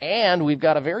 And we've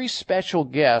got a very special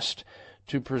guest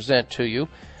to present to you.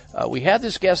 We had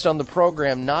this guest on the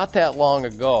program not that long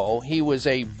ago. He was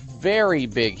a very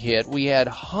big hit. We had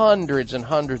hundreds and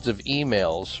hundreds of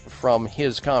emails from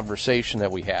his conversation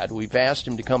that we had. We've asked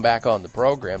him to come back on the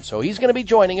program, so he's going to be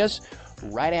joining us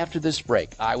right after this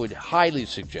break. I would highly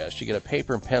suggest you get a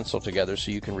paper and pencil together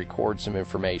so you can record some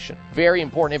information. Very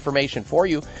important information for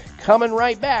you. Coming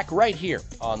right back right here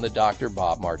on the Dr.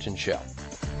 Bob Martin Show.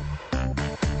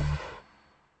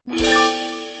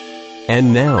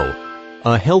 And now,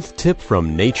 a health tip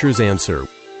from Nature's Answer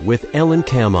with Ellen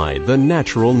Kamhi, the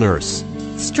natural nurse.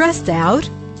 Stressed out?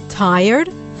 Tired?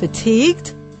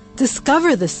 Fatigued?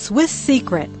 Discover the Swiss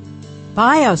secret.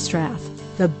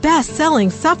 BioStrath, the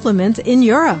best-selling supplement in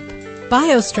Europe.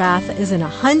 BioStrath is an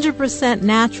 100%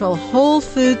 natural whole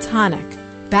food tonic,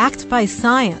 backed by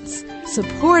science,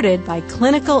 supported by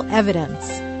clinical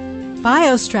evidence.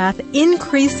 BioStrath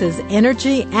increases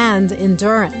energy and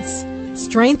endurance,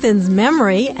 strengthens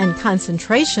memory and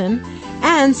concentration,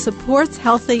 and supports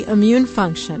healthy immune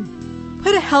function.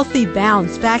 Put a healthy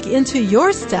bounce back into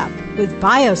your step with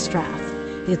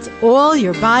BioStrath. It's all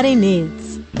your body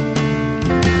needs.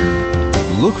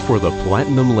 Look for the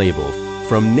platinum label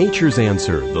from Nature's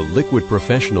Answer, the liquid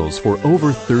professionals for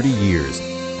over 30 years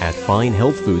at fine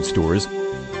health food stores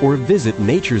or visit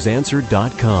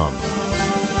naturesanswer.com.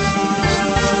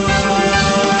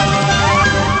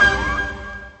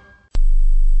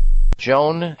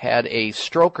 Joan had a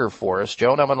stroker for us.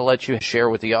 Joan, I'm going to let you share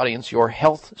with the audience your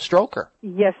health stroker.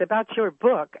 Yes, about your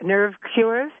book, Nerve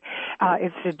Cures.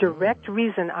 It's a direct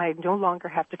reason I no longer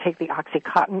have to take the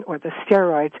OxyContin or the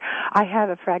steroids. I have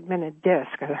a fragmented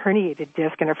disc, a herniated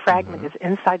disc, and a fragment is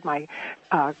inside my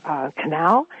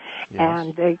canal,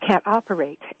 and they can't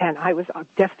operate. And I was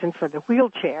destined for the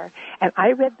wheelchair. And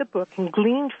I read the book and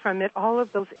gleaned from it all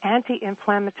of those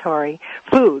anti-inflammatory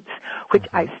foods, which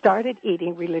I started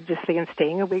eating religiously and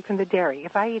staying away from the dairy.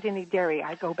 If I eat any dairy,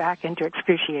 I go back into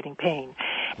excruciating pain.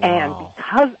 Wow. And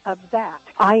because of that,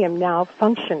 I am now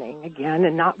functioning again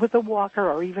and not with a walker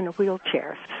or even a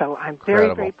wheelchair. So I'm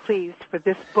very, very pleased for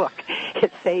this book.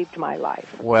 It saved my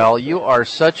life. Well, you are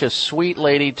such a sweet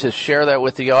lady to share that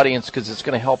with the audience because it's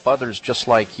going to help others just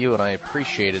like you, and I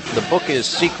appreciate it. The book is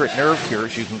Secret Nerve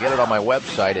Cures. You can get it on my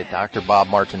website at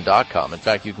drbobmartin.com. In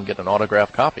fact, you can get an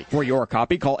autographed copy. For your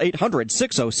copy, call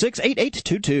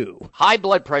 800-606-8822. High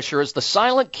blood pressure is the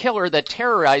silent killer that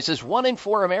terrorizes 1 in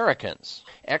 4 Americans.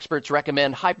 Experts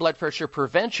recommend high blood pressure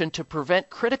prevention to prevent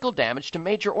critical damage to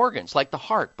major organs like the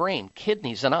heart, brain,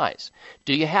 kidneys, and eyes.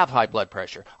 Do you have high blood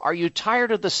pressure? Are you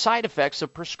tired of the side effects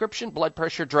of prescription blood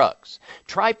pressure drugs?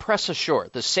 Try Press Assure,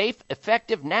 the safe,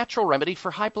 effective, natural remedy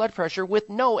for high blood pressure with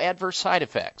no adverse side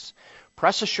effects.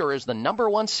 Press Assure is the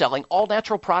 #1 selling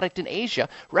all-natural product in Asia,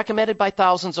 recommended by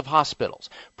thousands of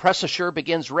hospitals. Press Assure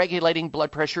begins regulating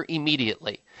blood pressure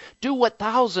immediately. Do what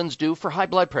thousands do for high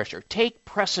blood pressure. Take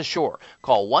Press Assure.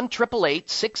 Call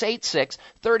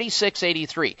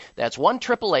 1-888-686-3683. That's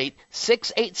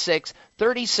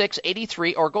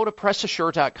 1-888-686-3683, or go to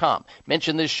PressAssure.com.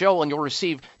 Mention this show and you'll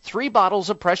receive 3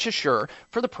 bottles of Press Assure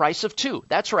for the price of 2.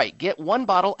 That's right. Get 1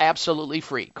 bottle absolutely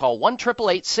free. Call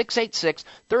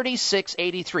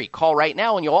 1-888-686-3683. Call right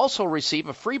now and you'll also receive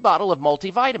a free bottle of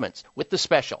multivitamins with the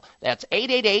special. That's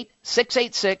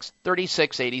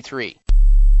 888-686-3683.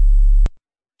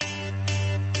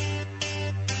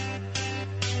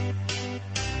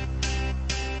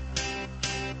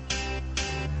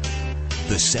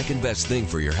 The second best thing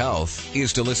for your health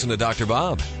is to listen to Dr.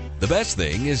 Bob. The best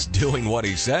thing is doing what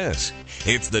he says.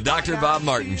 It's the Dr. Bob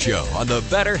Martin Show on the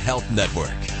Better Health Network.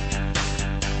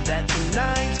 That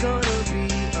tonight's gonna be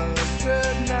a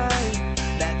good night.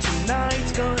 That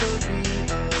tonight's gonna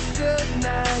be a good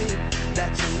night.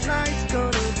 That tonight's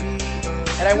gonna be a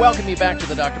And I welcome you back to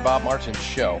the Dr. Bob Martin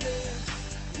Show.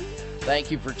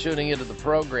 Thank you for tuning into the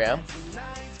program.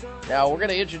 Now, we're going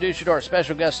to introduce you to our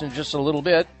special guest in just a little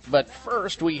bit, but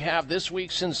first we have this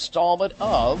week's installment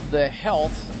of the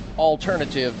Health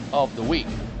Alternative of the Week.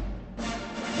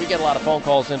 We get a lot of phone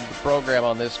calls into the program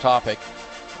on this topic.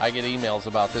 I get emails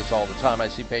about this all the time. I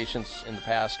see patients in the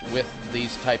past with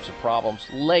these types of problems.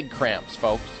 Leg cramps,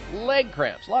 folks. Leg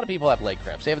cramps. A lot of people have leg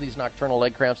cramps. They have these nocturnal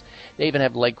leg cramps. They even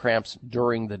have leg cramps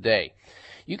during the day.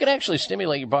 You can actually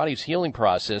stimulate your body's healing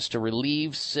process to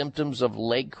relieve symptoms of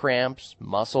leg cramps,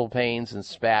 muscle pains and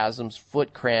spasms,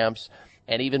 foot cramps,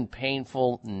 and even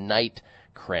painful night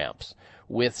cramps.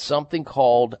 with something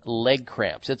called leg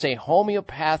cramps. It's a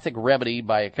homeopathic remedy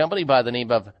by a company by the name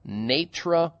of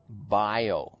Natura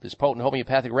Bio. This potent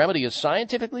homeopathic remedy is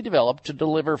scientifically developed to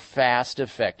deliver fast,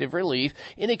 effective relief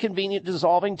in a convenient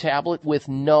dissolving tablet with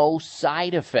no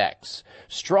side effects.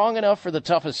 Strong enough for the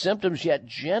toughest symptoms, yet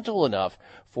gentle enough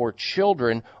for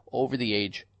children over the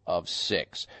age of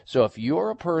 6. So if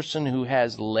you're a person who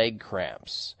has leg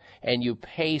cramps and you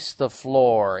pace the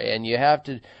floor and you have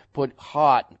to put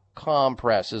hot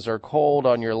compresses or cold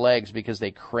on your legs because they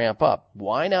cramp up,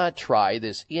 why not try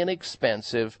this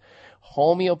inexpensive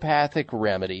homeopathic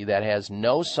remedy that has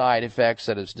no side effects,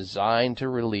 that is designed to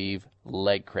relieve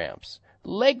leg cramps?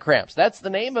 Leg cramps, that's the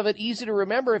name of it. Easy to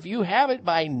remember if you have it,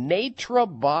 by Natura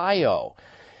Bio.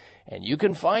 And you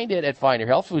can find it at Find Your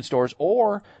Health Food Stores,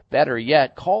 or better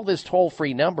yet, call this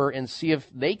toll-free number and see if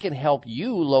they can help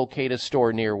you locate a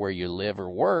store near where you live or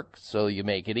work so you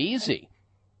make it easy.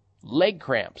 Leg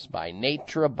Cramps by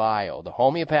Natura Bio, the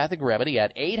homeopathic remedy,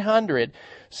 at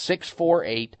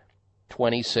 800-648-2678.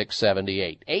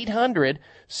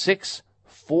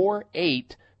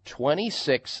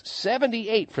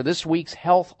 800-648-2678 for this week's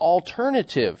health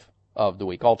alternative of the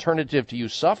week. Alternative to you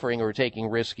suffering or taking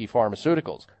risky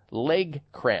pharmaceuticals. Leg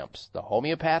Cramps, the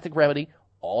homeopathic remedy,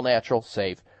 all natural,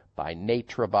 safe, by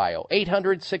Natura Bio.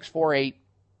 800-648-2678.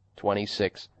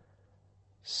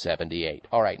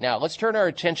 All right, now let's turn our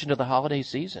attention to the holiday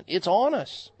season. It's on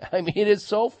us. I mean, it is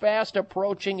so fast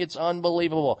approaching, it's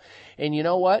unbelievable. And you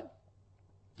know what?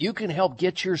 You can help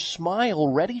get your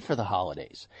smile ready for the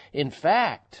holidays. In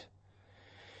fact,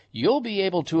 you'll be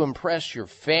able to impress your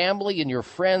family and your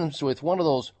friends with one of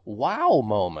those wow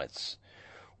moments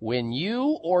when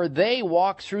you or they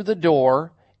walk through the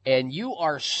door and you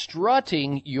are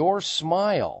strutting your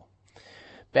smile.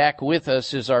 Back with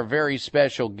us is our very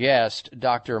special guest,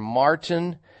 Dr.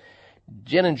 Martin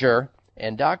Gininger.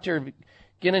 And Dr.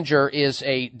 Gininger is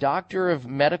a doctor of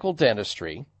medical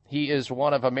dentistry. He is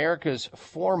one of America's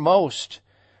foremost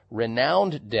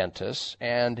renowned dentists,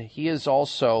 and he is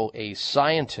also a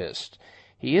scientist.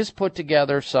 He has put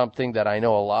together something that I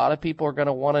know a lot of people are going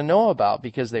to want to know about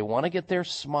because they want to get their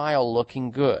smile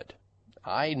looking good.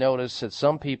 I notice that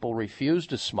some people refuse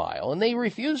to smile, and they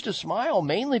refuse to smile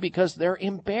mainly because they're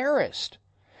embarrassed.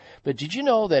 But did you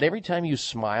know that every time you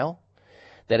smile,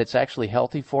 that it's actually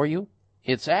healthy for you?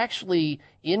 It's actually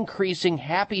increasing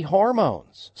happy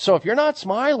hormones. So if you're not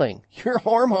smiling, your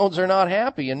hormones are not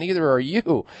happy, and neither are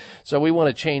you. So we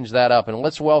want to change that up. And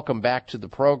let's welcome back to the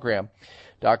program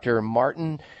Dr.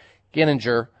 Martin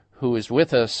Gininger, who is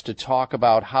with us to talk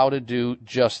about how to do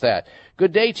just that.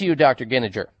 Good day to you, Dr.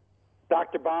 Gininger.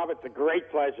 Dr. Bob, it's a great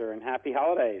pleasure, and happy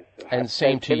holidays. And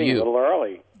same to you. A little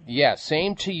early. Yeah,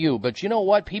 same to you. But you know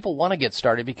what? People want to get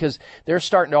started because they're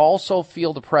starting to also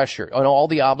feel the pressure and all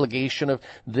the obligation of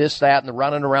this, that, and the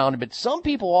running around. But some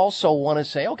people also want to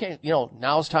say, okay,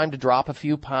 now it's time to drop a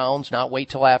few pounds, not wait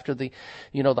till after the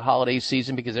holiday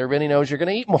season because everybody knows you're going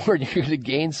to eat more and you're going to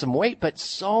gain some weight. But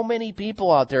so many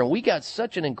people out there, and we got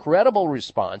such an incredible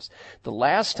response. The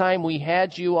last time we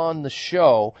had you on the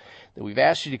show, that we've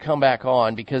asked you to come back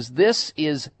on because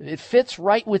it fits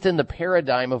right within the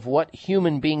paradigm of what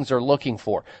human beings are looking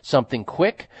for. Something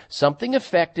quick, something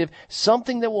effective,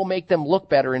 something that will make them look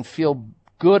better and feel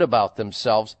good about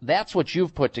themselves. That's what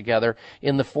you've put together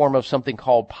in the form of something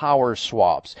called Power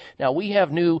Swabs. Now, we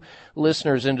have new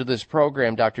listeners into this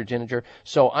program, Dr. Gininger,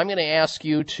 so I'm going to ask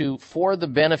you to, for the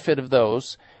benefit of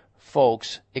those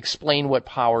folks, explain what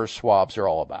Power Swabs are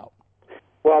all about.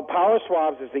 Well, Power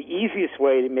Swabs is the easiest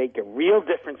way to make a real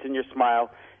difference in your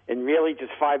smile in really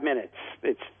just 5 minutes.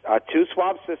 It's a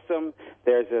 2-swab system.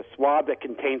 There's a swab that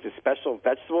contains a special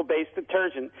vegetable-based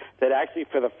detergent that actually,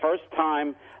 for the first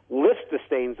time, lifts the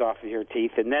stains off of your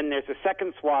teeth. And then there's a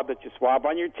second swab that you swab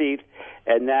on your teeth,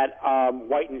 and that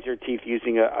whitens your teeth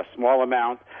using a small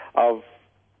amount of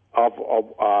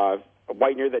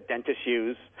whitener that dentists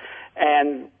use.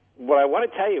 And what I want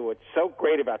to tell you, what's so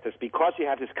great about this, because you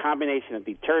have this combination of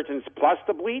detergents plus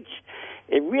the bleach,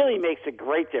 it really makes a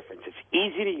great difference. It's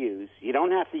easy to use. You don't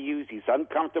have to use these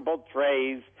uncomfortable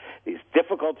trays, these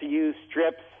difficult-to-use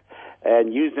strips,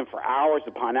 and use them for hours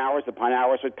upon hours upon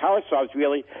hours. With Power Swabs,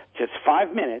 really just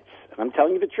 5 minutes, and I'm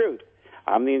telling you the truth.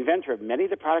 I'm the inventor of many of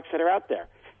the products that are out there.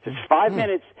 Just 5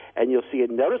 minutes, and you'll see a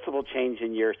noticeable change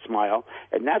in your smile,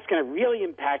 and that's going to really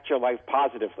impact your life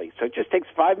positively. So it just takes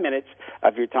 5 minutes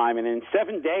of your time, and in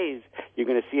 7 days, you're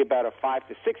going to see about a 5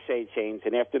 to 6 shade change,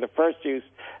 and after the first use,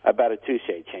 about a 2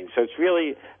 shade change. So it's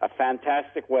really a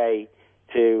fantastic way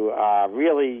to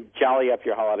really jolly up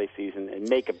your holiday season and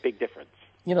make a big difference.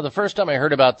 The first time I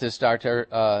heard about this, Dr.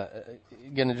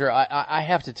 Gininger, I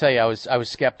have to tell you, I was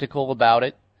skeptical about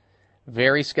it.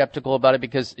 Very skeptical about it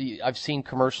because I've seen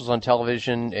commercials on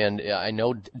television, and I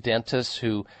know dentists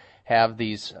who have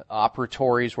these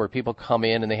operatories where people come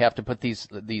in and they have to put these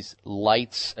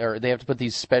lights, or they have to put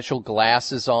these special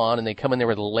glasses on, and they come in there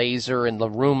with a laser and the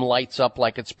room lights up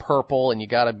like it's purple, and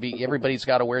everybody's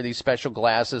got to wear these special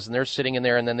glasses, and they're sitting in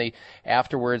there, and then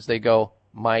afterwards they go,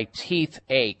 my teeth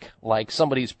ache, like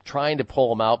somebody's trying to pull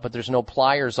them out, but there's no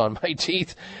pliers on my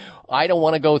teeth. I don't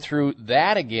want to go through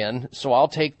that again, so I'll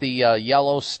take the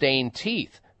yellow stained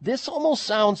teeth. This almost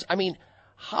sounds,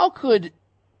 how could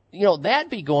that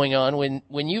be going on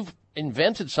when you've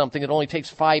invented something that only takes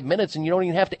 5 minutes and you don't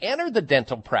even have to enter the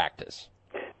dental practice?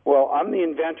 Well, I'm the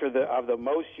inventor of the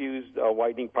most used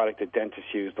whitening product that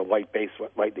dentists use, the light-based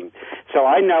whitening. So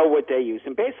I know what they use.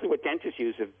 And basically what dentists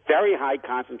use is a very high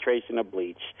concentration of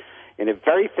bleach in a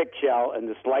very thick gel and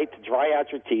this light to dry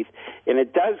out your teeth. And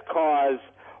it does cause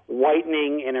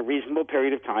whitening in a reasonable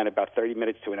period of time, about 30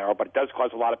 minutes to an hour, but it does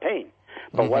cause a lot of pain.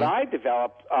 But what I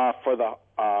developed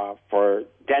for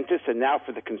dentists and now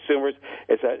for the consumers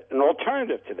is an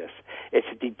alternative to this. It's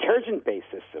a detergent-based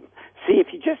system. See,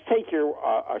 if you just take your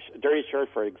dirty shirt,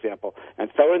 for example,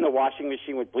 and throw it in the washing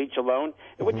machine with bleach alone,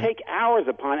 it would take hours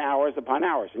upon hours upon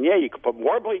hours. And yeah, you could put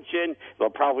more bleach in, it'll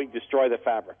probably destroy the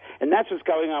fabric. And that's what's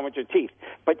going on with your teeth.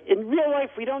 But in real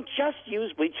life, we don't just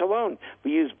use bleach alone.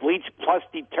 We use bleach plus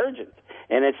detergent.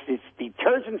 And it's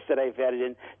detergents that I've added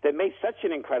in that make such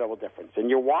an incredible difference. And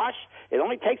your wash, it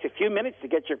only takes a few minutes to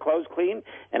get your clothes clean.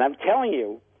 And I'm telling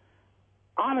you,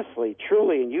 honestly,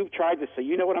 truly, and you've tried this, so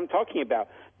you know what I'm talking about.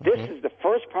 This is the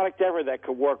first product ever that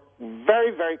could work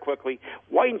very, very quickly,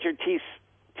 whitens your teeth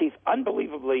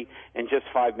unbelievably in just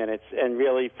 5 minutes. And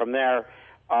really, from there,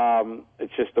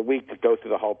 it's just a week to go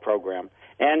through the whole program.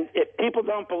 And if people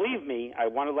don't believe me, I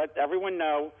want to let everyone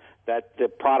know that the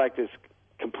product is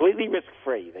completely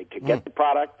risk-free. They could get the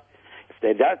product. If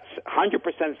they're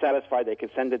 100% satisfied, they can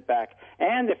send it back.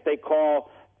 And if they call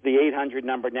the 800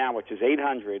 number now, which is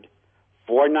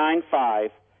 800-495-7866,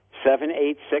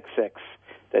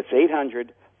 that's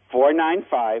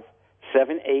 800-495-7866,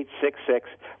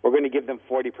 we're going to give them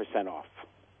 40% off.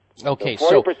 Okay,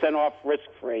 so 40% off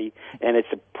risk-free, and it's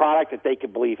a product that they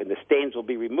can believe in. The stains will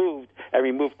be removed, and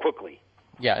removed quickly.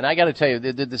 Yeah, and I got to tell you,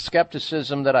 the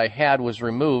skepticism that I had was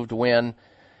removed when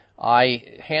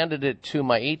I handed it to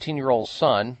my 18-year-old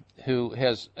son, who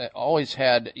has always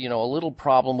had, a little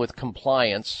problem with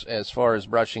compliance as far as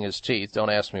brushing his teeth. Don't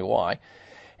ask me why.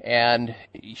 And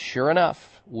sure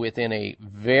enough, within a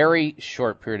very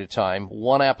short period of time,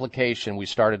 one application, we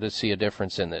started to see a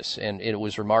difference in this. And it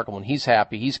was remarkable. And he's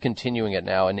happy. He's continuing it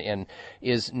now and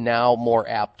is now more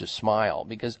apt to smile.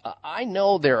 Because I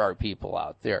know there are people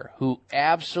out there who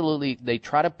absolutely, they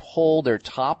try to pull their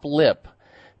top lip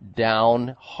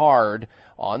down hard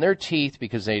on their teeth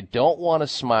because they don't want to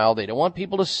smile. They don't want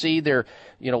people to see their,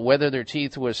 whether their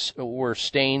teeth were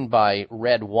stained by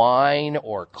red wine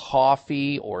or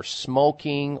coffee or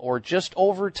smoking or just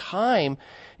over time,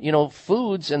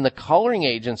 foods and the coloring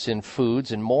agents in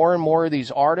foods and more of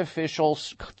these artificial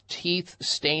teeth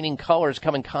staining colors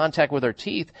come in contact with our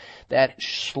teeth that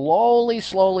slowly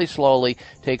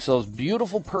takes those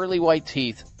beautiful pearly white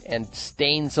teeth and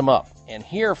stains them up. And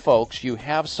here, folks, you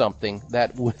have something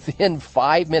that within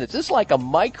 5 minutes, this is like a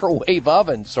microwave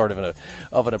oven sort of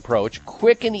an approach,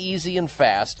 quick and easy and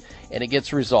fast, and it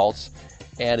gets results,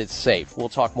 and it's safe. We'll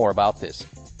talk more about this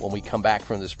when we come back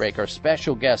from this break. Our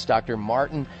special guest, Dr.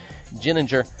 Martin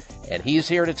Gininger, and he's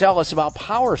here to tell us about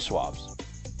Power Swabs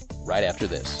right after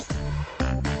this.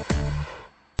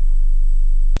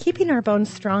 Keeping our bones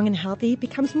strong and healthy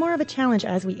becomes more of a challenge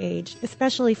as we age,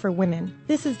 especially for women.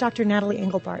 This is Dr. Natalie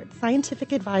Engelbart,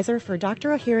 scientific advisor for Dr.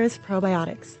 Ohhira's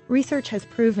Probiotics. Research has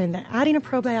proven that adding a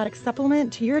probiotic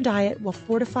supplement to your diet will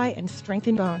fortify and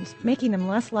strengthen bones, making them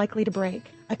less likely to break.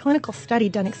 A clinical study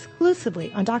done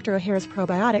exclusively on Dr. Ohhira's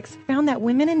Probiotics found that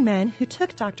women and men who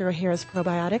took Dr. Ohhira's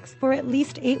Probiotics for at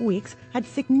least 8 weeks had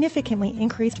significantly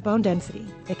increased bone density.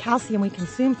 The calcium we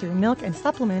consume through milk and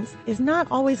supplements is not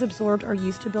always absorbed or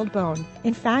used to build bone.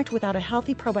 In fact, without a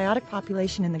healthy probiotic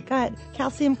population in the gut,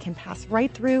 calcium can pass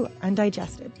right through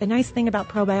undigested. The nice thing about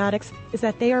probiotics is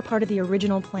that they are part of the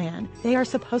original plan. They are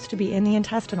supposed to be in the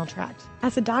intestinal tract.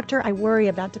 As a doctor, I worry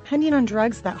about depending on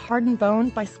drugs that harden bone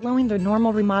by slowing the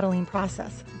normal remodeling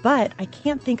process. But I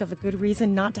can't think of a good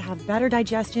reason not to have better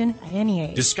digestion at any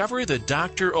age. Discover the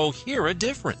Dr. Ohhira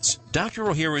difference. Dr.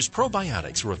 Ohhira's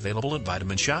probiotics are available at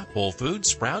Vitamin Shop, Whole Foods,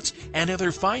 Sprouts, and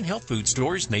other fine health food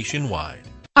stores nationwide.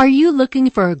 Are you looking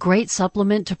for a great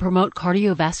supplement to promote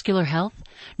cardiovascular health?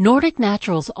 Nordic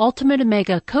Naturals Ultimate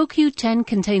Omega CoQ10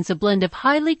 contains a blend of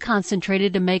highly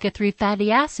concentrated omega-3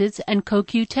 fatty acids and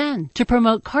CoQ10 to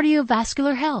promote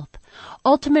cardiovascular health.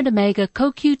 Ultimate Omega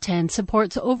CoQ10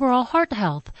 supports overall heart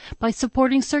health by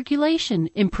supporting circulation,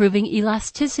 improving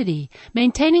elasticity,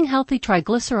 maintaining healthy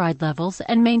triglyceride levels,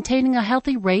 and maintaining a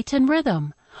healthy rate and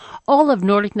rhythm. All of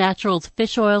Nordic Naturals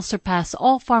fish oil surpass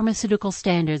all pharmaceutical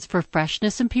standards for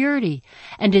freshness and purity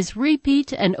and is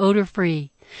repeat and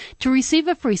odor-free. To receive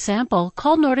a free sample,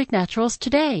 call Nordic Naturals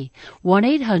today,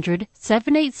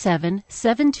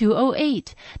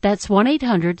 1-800-787-7208. That's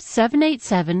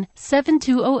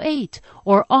 1-800-787-7208,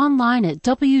 or online at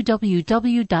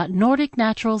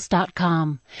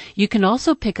www.nordicnaturals.com. You can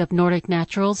also pick up Nordic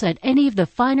Naturals at any of the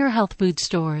finer health food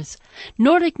stores.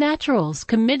 Nordic Naturals,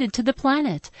 committed to the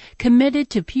planet, committed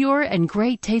to pure and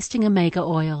great tasting omega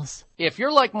oils. If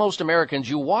you're like most Americans,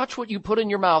 you watch what you put in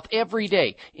your mouth every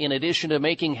day. In addition to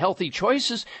making healthy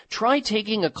choices, try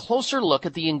taking a closer look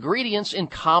at the ingredients in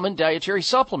common dietary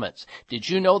supplements. Did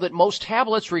you know that most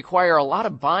tablets require a lot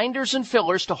of binders and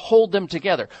fillers to hold them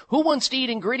together? Who wants to eat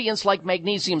ingredients like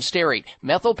magnesium stearate,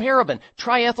 methylparaben,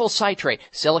 triethyl citrate,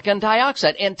 silicon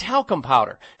dioxide, and talcum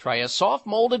powder? Try a soft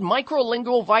molded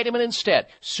microlingual vitamin instead.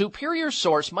 Superior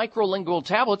Source microlingual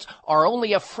tablets are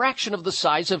only a fraction of the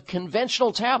size of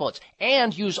conventional tablets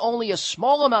and use only a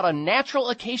small amount of natural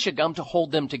acacia gum to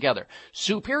hold them together.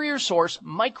 Superior Source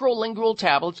microlingual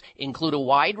tablets include a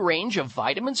wide range of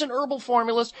vitamins and herbal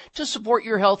formulas to support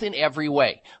your health in every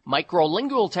way.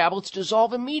 Microlingual tablets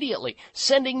dissolve immediately,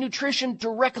 sending nutrition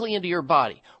directly into your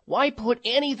body. Why put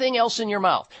anything else in your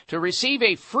mouth? To receive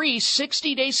a free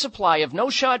 60-day supply of No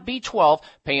Shot B12,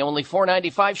 pay only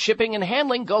 $4.95 shipping and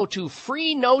handling. Go to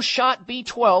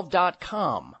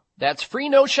freenoshotb12.com. That's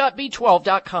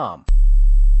freenoshotb12.com.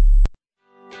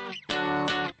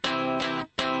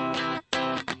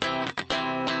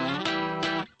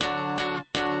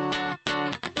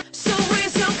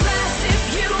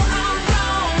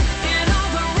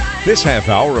 This half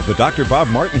hour of the Dr. Bob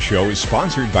Martin Show is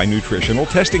sponsored by Nutritional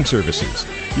Testing Services.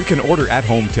 You can order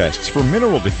at-home tests for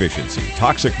mineral deficiency,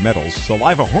 toxic metals,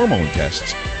 saliva hormone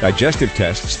tests, digestive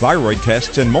tests, thyroid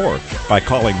tests, and more by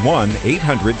calling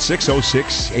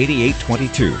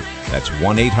 1-800-606-8822. That's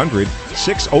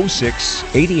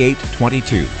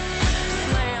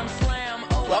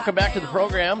 1-800-606-8822. Welcome back to the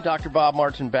program. Dr. Bob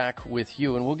Martin back with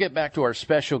you, and we'll get back to our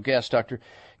special guest, Dr.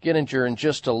 Gittinger, in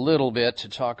just a little bit to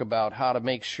talk about how to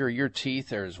make sure your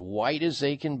teeth are as white as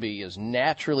they can be, as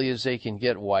naturally as they can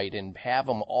get white, and have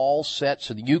them all set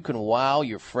so that you can wow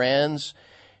your friends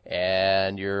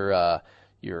and your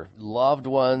loved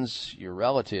ones, your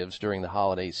relatives during the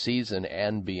holiday season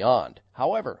and beyond.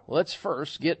 However, let's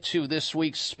first get to this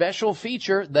week's special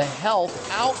feature, the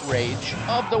Health Outrage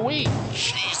of the Week.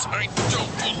 Jeez, I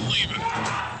don't believe it.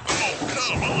 Oh,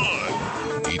 come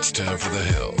on. It's time for the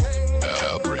Health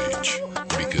Outrage,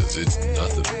 because it's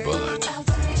nothing but.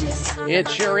 It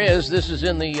sure is. This is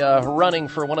in the running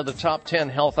for one of the top 10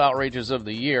 health outrages of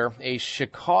the year. A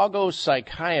Chicago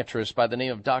psychiatrist by the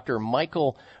name of Dr.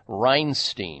 Michael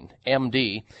Reinstein,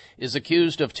 MD, is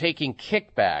accused of taking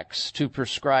kickbacks to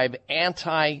prescribe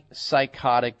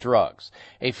antipsychotic drugs.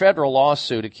 A federal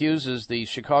lawsuit accuses the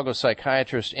Chicago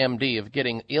psychiatrist, MD, of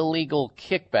getting illegal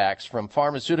kickbacks from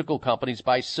pharmaceutical companies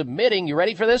by submitting, you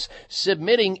ready for this?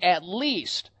 Submitting at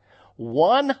least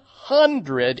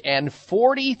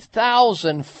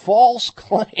 140,000 false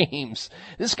claims.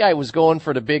 This guy was going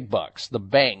for the big bucks, the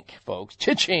bank, folks.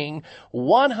 Cha-ching.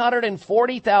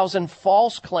 140,000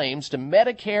 false claims to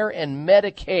Medicare and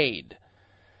Medicaid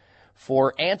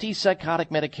for antipsychotic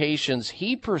medications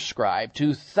he prescribed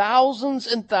to thousands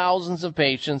and thousands of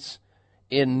patients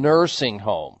in nursing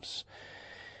homes.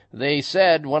 They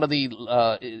said, one of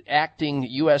the acting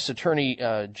U.S. attorneys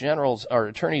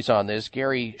on this,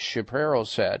 Gary Shapiro,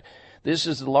 said, this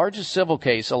is the largest civil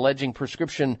case alleging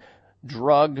prescription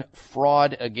drug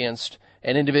fraud against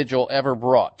an individual ever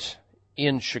brought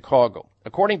in Chicago.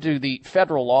 According to the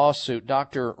federal lawsuit,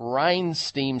 Dr.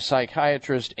 Reinstein,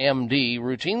 psychiatrist, MD,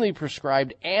 routinely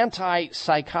prescribed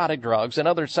antipsychotic drugs and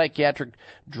other psychiatric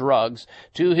drugs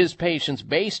to his patients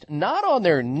based not on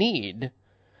their need,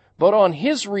 but on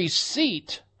his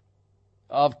receipt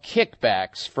of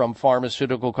kickbacks from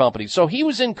pharmaceutical companies. So he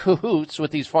was in cahoots with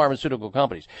these pharmaceutical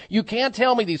companies. You can't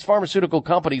tell me these pharmaceutical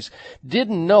companies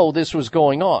didn't know this was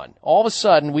going on. All of a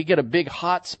sudden, we get a big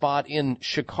hot spot in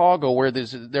Chicago where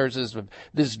there's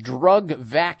this drug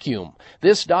vacuum.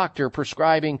 This doctor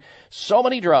prescribing so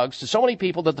many drugs to so many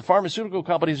people that the pharmaceutical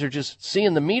companies are just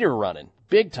seeing the meter running.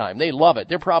 Big time. They love it.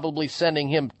 They're probably sending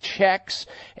him checks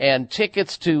and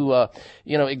tickets to,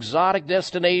 exotic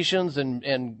destinations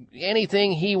and anything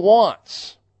anything he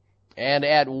wants. And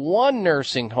at one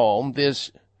nursing home,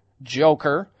 this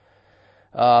joker,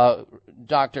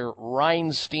 Dr.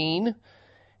 Reinstein,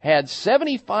 had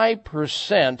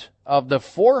 75% of the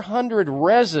 400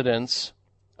 residents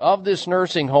of this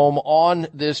nursing home on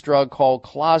this drug called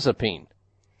clozapine.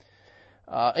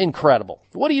 Incredible.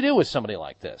 What do you do with somebody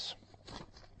like this?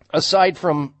 Aside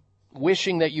from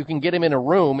wishing that you can get him in a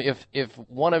room if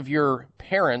one of your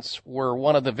parents were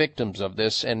one of the victims of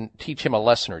this and teach him a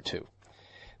lesson or two.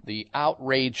 The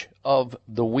outrage of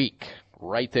the week,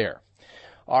 right there.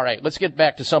 All right, let's get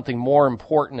back to something more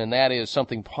important, and that is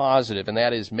something positive, and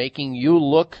that is making you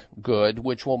look good,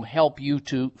 which will help you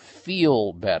to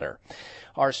feel better.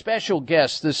 Our special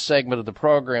guest this segment of the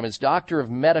program is Doctor of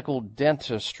Medical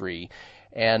Dentistry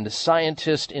and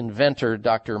scientist inventor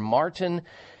Dr. Martin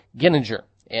Gininger.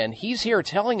 And he's here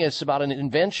telling us about an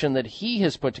invention that he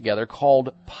has put together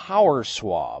called Power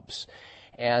Swabs.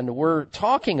 And we're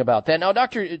talking about that. Now,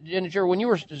 Dr. Gininger, when you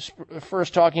were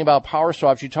first talking about Power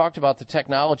Swabs, you talked about the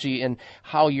technology and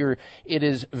how it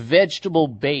is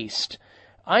vegetable-based.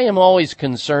 I am always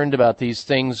concerned about these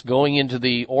things going into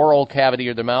the oral cavity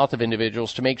or the mouth of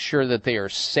individuals to make sure that they are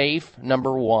safe,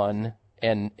 number one,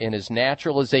 and as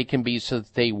natural as they can be so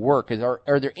that they work.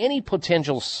 Are there any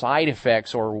potential side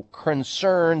effects or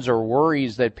concerns or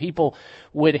worries that people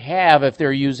would have if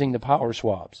they're using the Power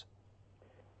Swabs?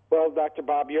 Well, Dr.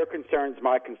 Bob, your concern's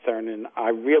my concern, and I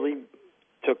really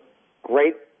took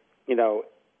great,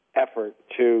 effort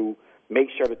to make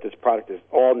sure that this product is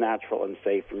all natural and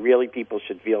safe, and really people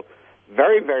should feel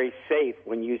very, very safe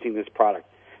when using this product.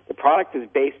 The product is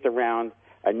based around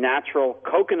a natural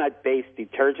coconut-based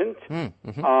detergent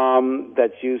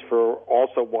that's used for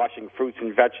also washing fruits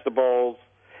and vegetables.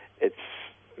 It's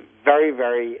very,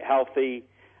 very healthy.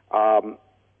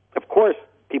 Of course,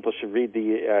 people should read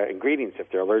the ingredients if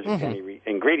they're allergic to any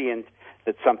ingredient.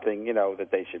 That's something that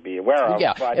they should be aware of.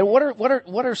 Yeah, but and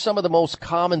what are some of the most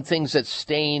common things that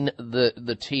stain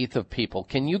the teeth of people?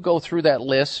 Can you go through that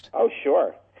list? Oh,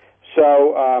 sure.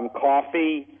 So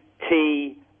coffee,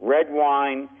 tea, red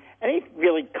wine, any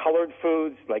really colored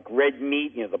foods like red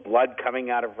meat, the blood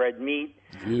coming out of red meat,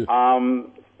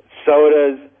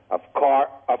 sodas, of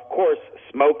course,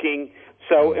 smoking.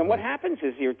 So, and what happens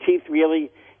is your teeth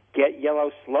really get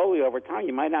yellow slowly over time.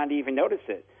 You might not even notice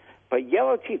it. But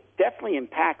yellow teeth definitely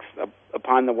impacts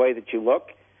upon the way that you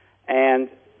look. And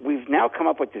we've now come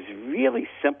up with this really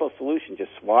simple solution.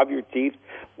 Just swab your teeth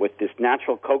with this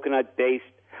natural coconut-based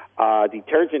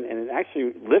detergent, and it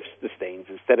actually lifts the stains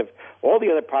instead of all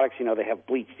the other products. They have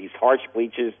bleach, these harsh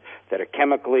bleaches that are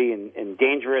chemically and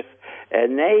dangerous,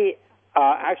 and they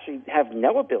actually have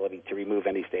no ability to remove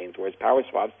any stains, whereas Power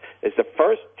Swabs is the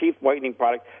first teeth whitening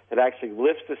product that actually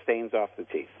lifts the stains off the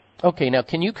teeth. Okay, now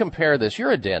can you compare this?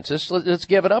 You're a dentist. Let's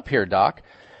give it up here, Doc.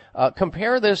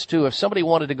 Compare this to if somebody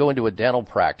wanted to go into a dental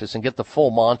practice and get the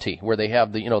full Monty, where they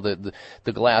have the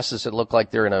glasses that look like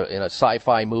they're in a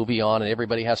sci-fi movie on, and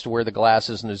everybody has to wear the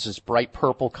glasses, and there's this bright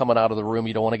purple coming out of the room.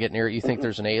 You don't want to get near it. You think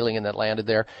there's an alien that landed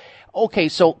there. Okay,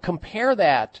 so compare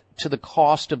that to the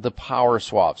cost of the Power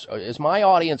Swabs. Is my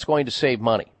audience going to save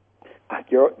money?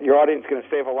 Your audience is going to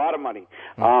save a lot of money.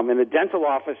 In the dental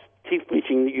office, teeth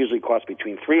bleaching usually costs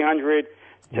between $300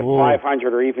 to $500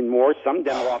 or even more. Some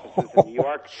dental offices in New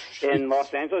York and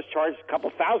Los Angeles charge a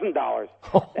couple $1,000s.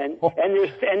 And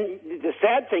the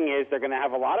sad thing is they're going to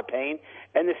have a lot of pain,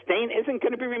 and the stain isn't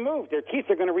going to be removed. Their teeth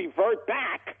are going to revert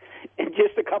back in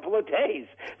just a couple of days.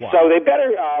 Wow. So they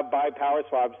better buy Power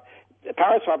Swabs.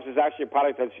 Power Swabs is actually a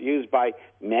product that's used by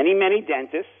many, many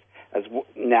dentists as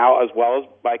well as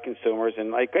by consumers.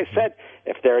 And like I said,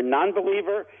 if they're a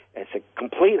non-believer, it's a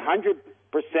complete 100%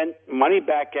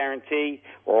 money-back guarantee.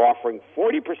 We're offering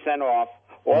 40% off.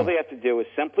 All they have to do is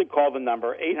simply call the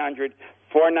number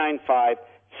 800-495-7866,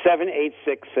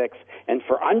 and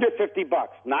for under $50,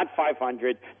 not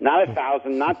 $500, not $1,000,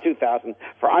 not $2,000,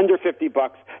 for under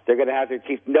 $50, they're going to have their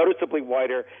teeth noticeably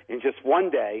whiter in just one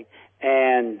day,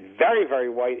 and very, very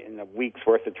white in a week's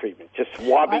worth of treatment. Just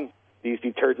swabbing these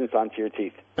detergents onto your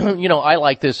teeth. I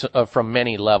like this from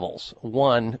many levels.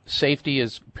 One, safety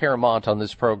is paramount on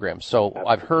this program. So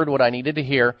I've heard what I needed to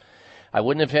hear. I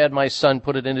wouldn't have had my son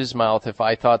put it in his mouth if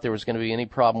I thought there was going to be any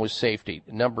problem with safety.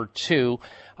 Number two,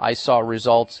 I saw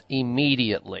results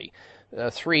immediately.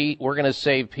 3, we're going to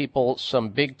save people some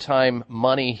big-time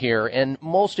money here. And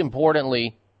most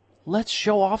importantly, let's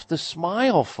show off the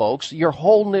smile, folks. You're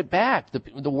holding it back.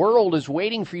 The world is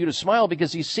waiting for you to smile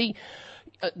because, you see,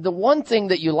 the one thing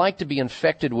that you like to be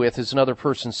infected with is another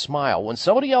person's smile. When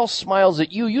somebody else smiles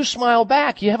at you, you smile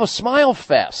back. You have a smile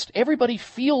fest. Everybody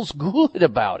feels good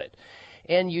about it.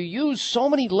 and you use so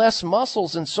many less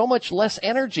muscles and so much less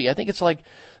energy. I think it's like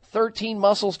 13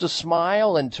 muscles to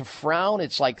smile, and to frown,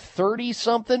 it's like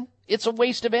 30-something. It's a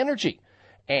waste of energy.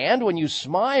 And when you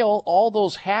smile, all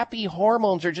those happy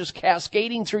hormones are just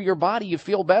cascading through your body. You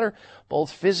feel better,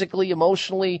 both physically,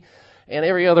 emotionally, and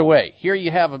every other way. Here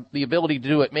you have the ability to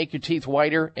do it, make your teeth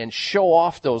whiter, and show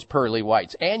off those pearly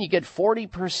whites. And you get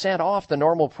 40% off the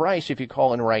normal price if you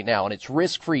call in right now, and it's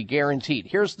risk-free, guaranteed.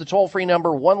 Here's the toll-free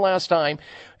number one last time,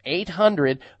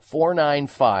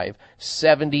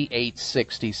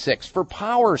 800-495-7866 for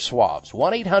Power Swabs,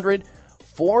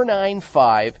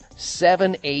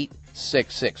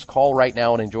 1-800-495-7866. Call right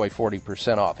now and enjoy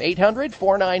 40% off.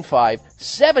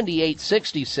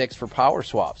 800-495-7866 for Power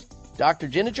Swabs. Dr.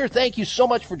 Gininger, thank you so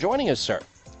much for joining us, sir.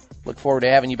 Look forward to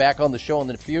having you back on the show in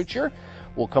the future.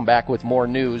 We'll come back with more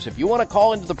news. If you want to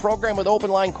call into the program with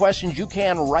open line questions, you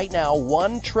can right now,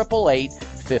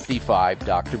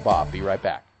 1-888-55-Dr. Be right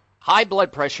back. High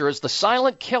blood pressure is the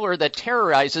silent killer that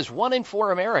terrorizes 1 in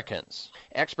 4 Americans.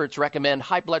 Experts recommend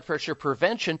high blood pressure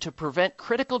prevention to prevent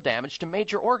critical damage to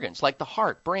major organs like the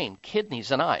heart, brain, kidneys,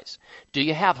 and eyes. Do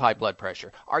you have high blood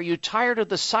pressure? Are you tired of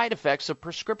the side effects of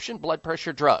prescription blood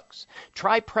pressure drugs?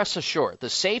 Try Press Assure,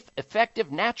 the safe,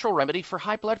 effective, natural remedy for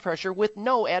high blood pressure with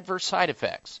no adverse side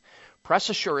effects.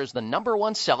 Press Assure is the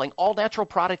 #1 selling all-natural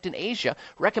product in Asia,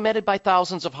 recommended by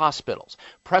thousands of hospitals.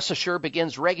 Press Assure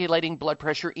begins regulating blood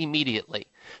pressure immediately.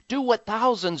 Do what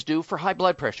thousands do for high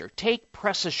blood pressure. Take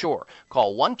Press Assure.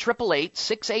 Call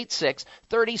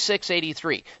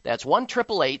 1-888-686-3683. That's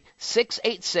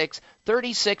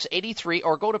 1-888-686-3683,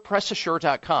 or go to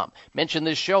PressAssure.com. Mention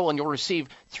this show and you'll receive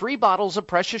 3 bottles of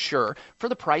Press Assure for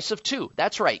the price of 2.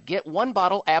 That's right. Get 1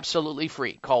 bottle absolutely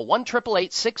free. Call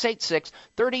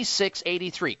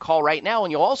 1-888-686-3683. Call right now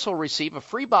and you'll also receive a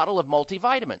free bottle of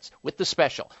multivitamins with the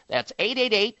special. That's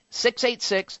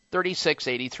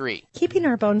 888-686-3683. Keeping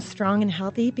our bones strong and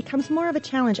healthy becomes more of a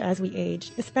challenge as we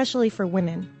age, especially for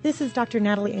women. This is Dr.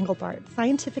 Natalie Engelbart,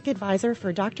 scientific advisor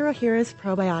for Dr. Ohhira's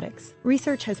Probiotics.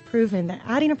 Research has proven that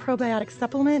adding a probiotic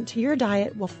supplement to your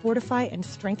diet will fortify and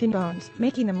strengthen bones,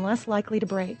 making them less likely to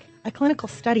break. A clinical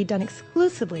study done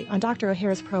exclusively on Dr.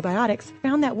 Ohhira's Probiotics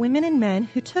found that women and men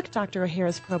who took Dr.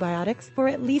 Ohhira's Probiotics for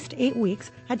at least 8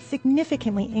 weeks had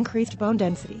significantly increased bone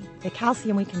density. The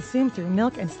calcium we consume through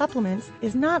milk and supplements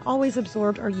is not always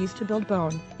absorbed or used to build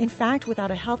bone. In fact,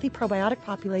 without a healthy probiotic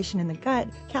population in the gut,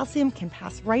 calcium can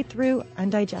pass right through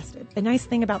undigested. The nice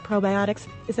thing about probiotics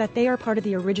is that they are part of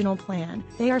the original plan.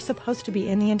 They are supposed to be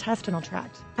in the intestinal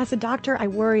tract. As a doctor, I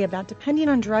worry about depending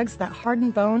on drugs that harden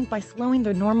bone by slowing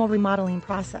the normal remodeling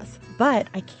process. But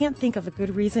I can't think of a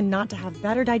good reason not to have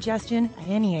better digestion at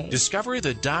any age. Discover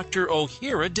the Dr.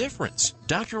 Ohhira difference.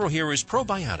 Dr. Ohhira's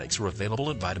probiotics are available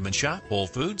at Vitamin Shop, Whole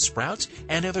Foods, Sprouts,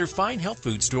 and other fine health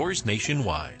food stores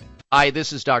nationwide. Hi,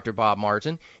 this is Dr. Bob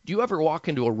Martin. Do you ever walk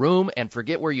into a room and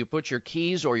forget where you put your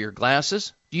keys or your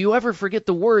glasses? Do you ever forget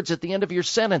the words at the end of your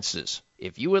sentences?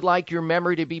 If you would like your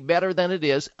memory to be better than it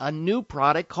is, a new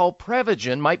product called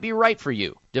Prevagen might be right for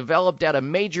you. Developed at a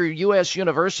major U.S.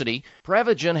 university,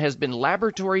 Prevagen has been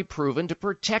laboratory proven to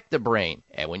protect the brain.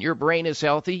 And when your brain is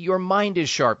healthy, your mind is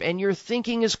sharp and your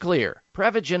thinking is clear.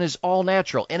 Prevagen is all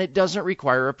natural and it doesn't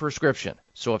require a prescription.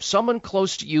 So if someone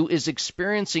close to you is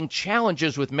experiencing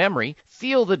challenges with memory,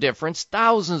 feel the difference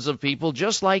thousands of people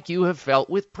just like you have felt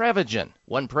with Prevagen.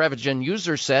 One Prevagen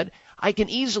user said, "I can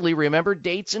easily remember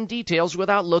dates and details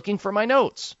without looking for my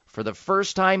notes. For the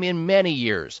first time in many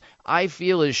years, I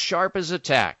feel as sharp as a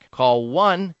tack." Call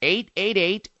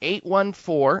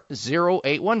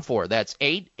 1-888-814-0814. That's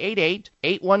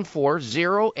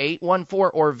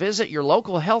 888-814-0814, or visit your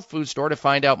local health food store to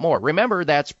find out more. Remember,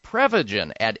 that's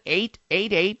Prevagen at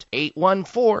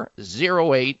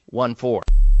 888-814-0814.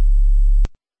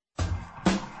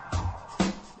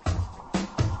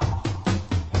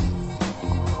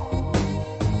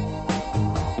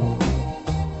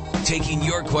 Taking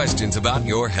your questions about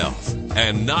your health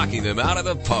and knocking them out of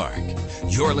the park.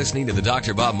 You're listening to the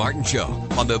Dr. Bob Martin Show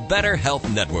on the Better Health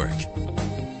Network.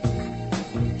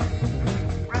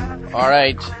 All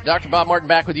right, Dr. Bob Martin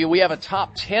back with you. We have a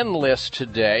top 10 list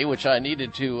today, which I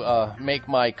needed to make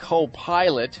my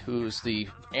co-pilot, who's the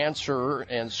answerer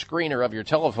and screener of your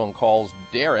telephone calls,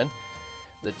 Darren.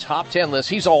 The top 10 list,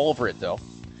 he's all over it, though.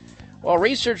 Well,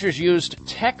 researchers used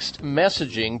text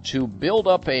messaging to build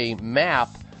up a map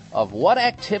of what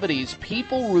activities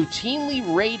people routinely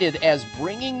rated as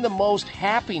bringing the most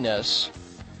happiness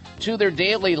to their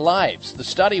daily lives. The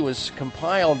study was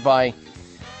compiled by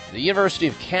the University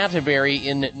of Canterbury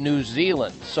in New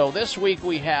Zealand. So this week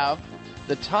we have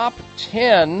the top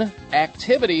 10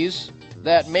 activities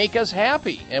that make us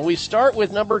happy. And we start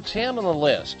with number 10 on the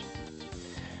list.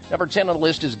 Number 10 on the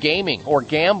list is gaming or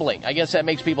gambling. I guess that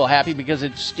makes people happy because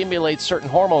it stimulates certain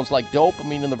hormones like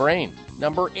dopamine in the brain.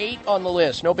 Number 8 on the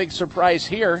list, no big surprise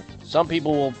here. Some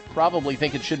people will probably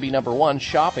think it should be number 1,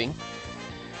 shopping.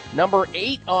 Number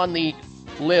 8 on the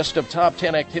list of top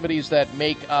 10 activities that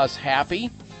make us happy,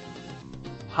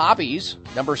 hobbies.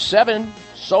 Number 7,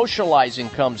 socializing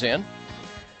comes in.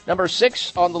 Number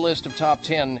 6 on the list of top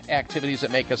 10 activities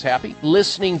that make us happy,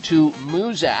 listening to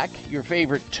Muzak, your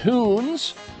favorite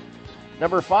tunes.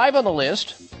 Number 5 on the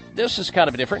list, this is kind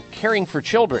of different, caring for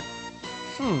children.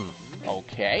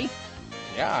 Okay.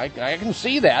 Yeah, I can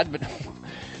see that, but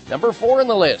number 4 on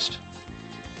the list,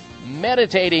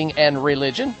 meditating and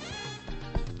religion.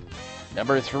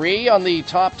 Number 3 on the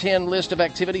top 10 list of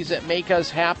activities that make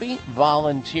us happy,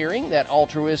 volunteering, that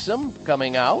altruism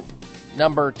coming out.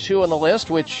 Number 2 on the list,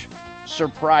 which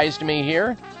surprised me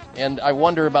here, and I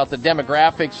wonder about the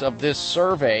demographics of this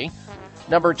survey.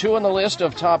 Number 2 on the list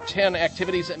of top 10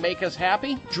 activities that make us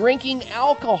happy, drinking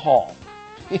alcohol.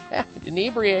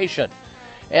 Inebriation.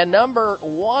 And number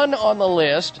 1 on the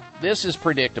list, this is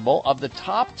predictable, of the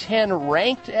top 10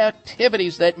 ranked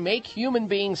activities that make human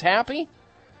beings happy,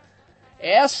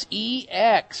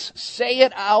 sex. Say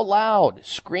it out loud.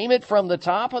 Scream it from the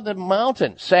top of the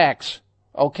mountain. Sex.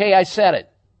 Okay, I said it.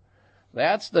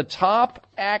 That's the top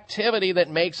activity that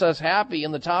makes us happy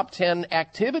in the top 10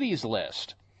 activities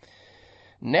list.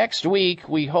 Next week,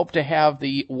 we hope to have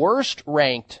the worst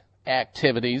ranked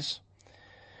activities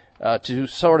to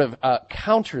sort of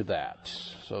counter that.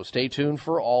 So stay tuned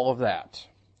for all of that.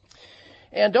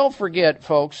 And don't forget,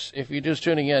 folks, if you're just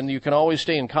tuning in, you can always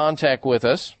stay in contact with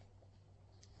us.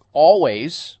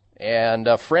 Always. And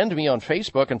friend me on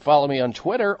Facebook and follow me on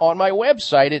Twitter on my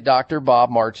website at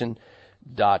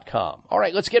drbobmartin.com. All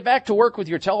right, let's get back to work with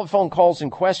your telephone calls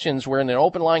and questions. We're in an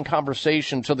open line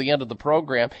conversation till the end of the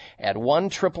program at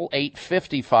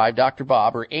 1-888-55 Dr.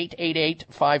 Bob or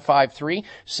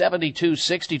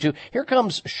 888-553-7262. Here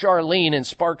comes Charlene in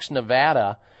Sparks,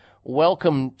 Nevada.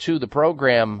 Welcome to the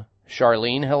program,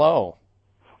 Charlene. Hello.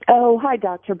 Oh, hi,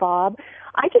 Dr. Bob.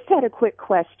 I just had a quick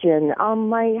question.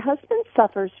 My husband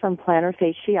suffers from plantar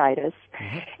fasciitis,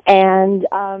 and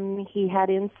he had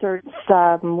inserts.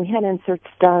 We had inserts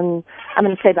done, I'm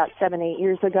going to say about 7-8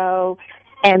 years ago,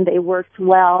 and they worked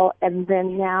well, and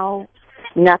then now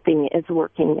nothing is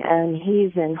working, and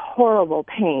he's in horrible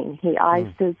pain. He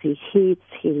ices, he heats,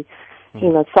 he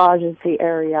massages the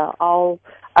area, all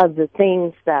of the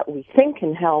things that we think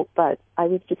can help, but I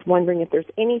was just wondering if there's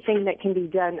anything that can be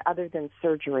done other than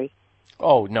surgery.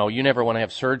 Oh, no, you never want to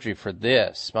have surgery for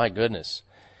this. My goodness.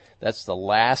 That's the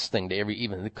last thing to ever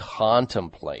even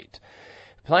contemplate.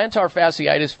 Plantar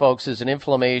fasciitis, folks, is an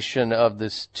inflammation of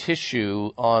this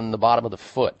tissue on the bottom of the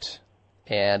foot.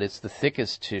 And it's the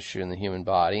thickest tissue in the human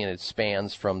body, and it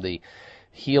spans from the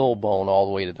heel bone all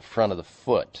the way to the front of the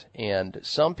foot. And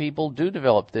some people do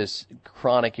develop this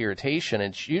chronic irritation.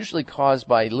 It's usually caused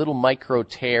by little micro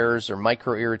tears or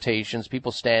micro irritations,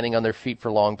 people standing on their feet for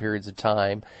long periods of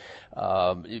time,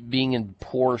 being in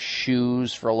poor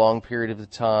shoes for a long period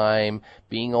of time,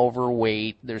 being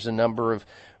overweight. There's a number of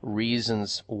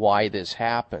reasons why this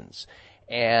happens.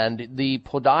 And the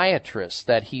podiatrist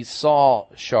that he saw,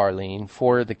 Charlene,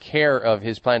 for the care of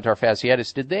his plantar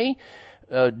fasciitis, did they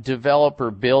develop or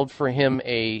build for him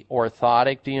a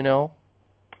orthotic, do you know?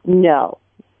 No,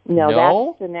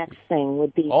 that's the next thing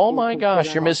would be. Oh my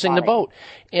gosh, you're missing the boat.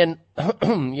 And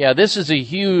yeah, this is a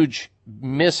huge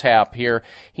mishap here.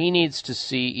 He needs to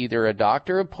see either a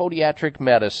doctor of podiatric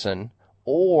medicine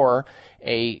or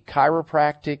a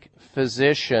chiropractic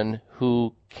physician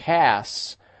who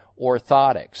casts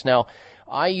orthotics. Now,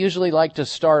 I usually like to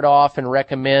start off and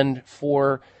recommend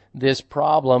for this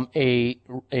problem a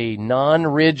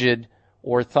non-rigid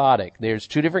orthotic. There's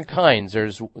two different kinds.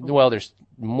 There's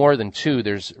more than two.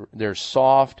 There's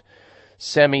soft,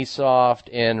 semi-soft,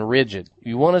 and rigid.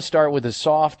 You want to start with the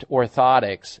soft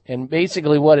orthotics, and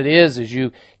basically what it is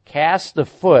you cast the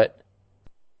foot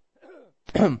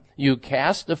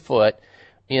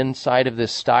inside of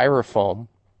this styrofoam.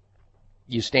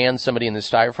 You stand somebody in the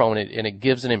styrofoam, and it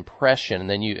gives an impression,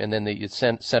 and then it's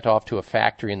sent off to a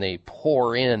factory, and they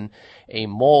pour in a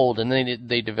mold, and then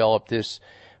they develop this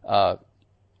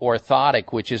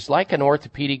orthotic, which is like an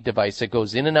orthopedic device that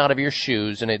goes in and out of your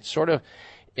shoes, and it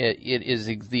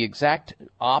is the exact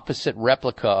opposite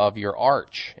replica of your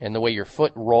arch and the way your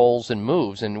foot rolls and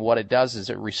moves. And what it does is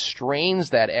it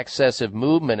restrains that excessive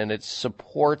movement, and it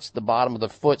supports the bottom of the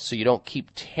foot so you don't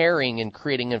keep tearing and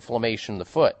creating inflammation in the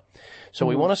foot. So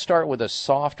we want to start with a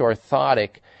soft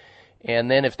orthotic,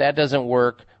 and then if that doesn't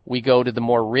work, we go to the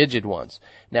more rigid ones.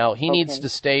 Now, he needs to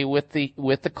stay with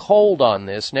the cold on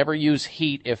this. Never use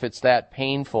heat if it's that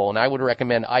painful. And I would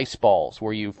recommend ice balls,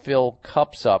 where you fill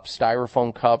cups up,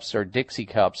 styrofoam cups or Dixie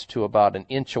cups, to about an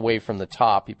inch away from the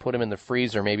top. You put them in the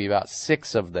freezer, maybe about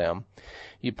 6 of them.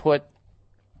 You put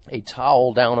a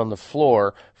towel down on the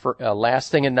floor for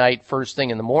last thing at night, first thing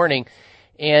in the morning,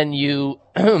 and you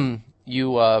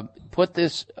put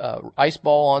this ice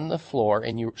ball on the floor,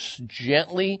 and you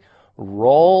gently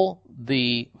roll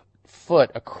the foot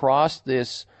across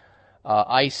this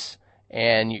ice,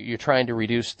 and you're trying to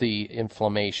reduce the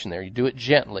inflammation there. You do it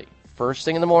gently. First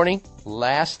thing in the morning,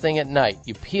 last thing at night.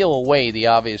 You peel away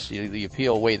you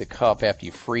peel away the cup after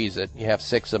you freeze it. You have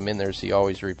 6 of them in there, so you're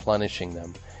always replenishing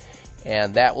them.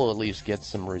 And that will at least get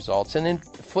some results. And then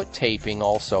foot taping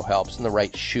also helps, and the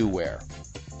right shoe wear.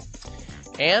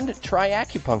 And try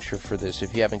acupuncture for this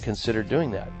if you haven't considered doing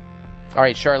that. All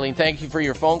right, Charlene, thank you for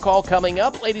your phone call. Coming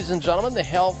up, ladies and gentlemen, the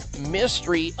health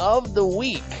mystery of the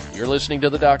week. You're listening to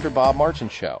the Dr. Bob Martin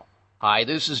Show. Hi,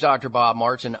 this is Dr. Bob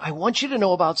Martin. I want you to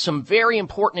know about some very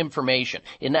important information.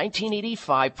 In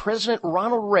 1985, President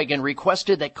Ronald Reagan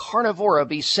requested that Carnivora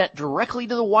be sent directly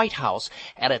to the White House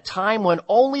at a time when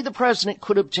only the president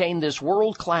could obtain this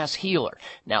world-class healer.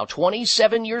 Now,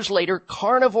 27 years later,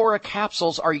 Carnivora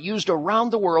capsules are used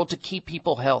around the world to keep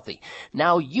people healthy.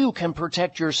 Now you can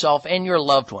protect yourself and your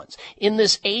loved ones in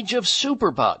this age of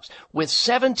superbugs with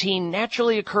 17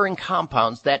 naturally occurring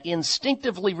compounds that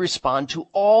instinctively respond to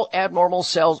all abnormal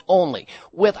cells only,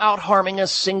 without harming a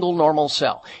single normal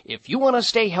cell. If you want to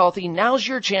stay healthy, now's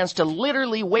your chance to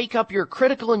literally wake up your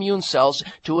critical immune cells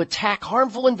to attack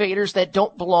harmful invaders that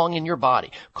don't belong in your body.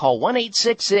 Call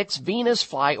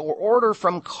 1-866-VENUS-FLY or order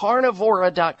from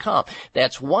Carnivora.com.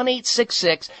 That's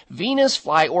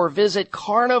 1-866-VENUS-FLY or visit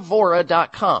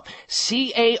Carnivora.com.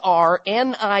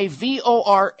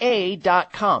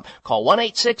 Carnivora.com. Call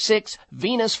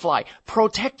 1-866-VENUS-FLY.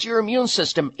 Protect your immune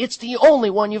system. It's the only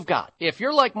one you've got. If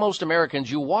you're like most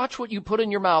Americans, you watch what you put in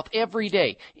your mouth every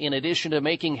day. In addition to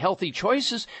making healthy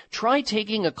choices, try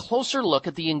taking a closer look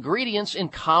at the ingredients in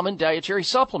common dietary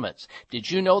supplements. Did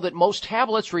you know that most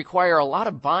tablets require a lot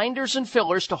of binders and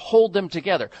fillers to hold them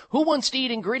together? Who wants to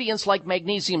eat ingredients like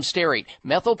magnesium stearate,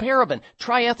 methylparaben,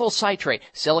 triethyl citrate,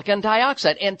 silicon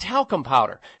dioxide, and talcum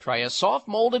powder? Try a soft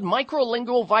molded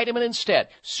microlingual vitamin instead.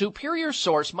 Superior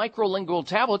Source microlingual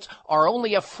tablets are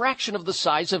only a fraction of the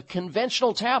size of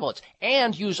conventional tablets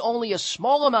and use only a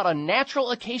small amount of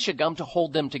natural acacia gum to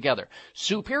hold them together.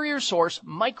 Superior Source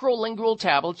microlingual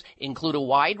tablets include a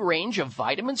wide range of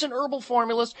vitamins and herbal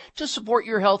formulas to support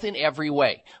your health in every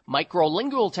way.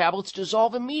 Microlingual tablets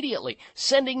dissolve immediately,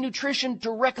 sending nutrition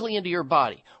directly into your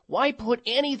body. Why put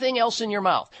anything else in your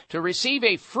mouth? To receive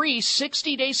a free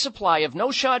 60-day supply of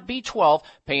No Shot B12,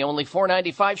 pay only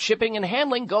 $4.95 shipping and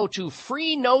handling. Go to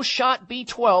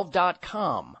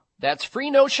freenoshotb12.com. That's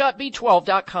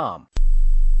freenoshotb12.com.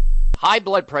 High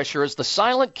blood pressure is the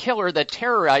silent killer that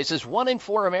terrorizes 1 in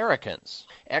 4 Americans.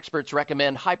 Experts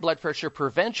recommend high blood pressure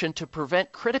prevention to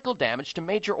prevent critical damage to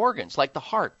major organs like the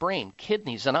heart, brain,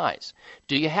 kidneys, and eyes.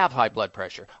 Do you have high blood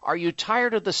pressure? Are you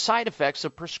tired of the side effects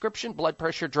of prescription blood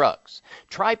pressure drugs?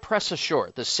 Try Press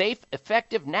Assure, the safe,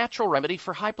 effective, natural remedy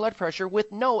for high blood pressure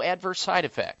with no adverse side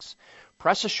effects.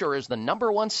 Press Assure is the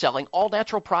 #1 selling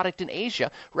all-natural product in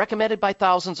Asia, recommended by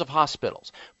thousands of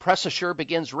hospitals. Press Assure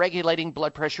begins regulating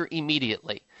blood pressure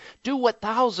immediately. Do what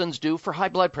thousands do for high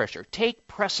blood pressure. Take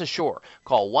Press Assure.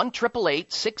 Call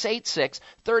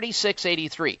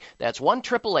 1-888-686-3683. That's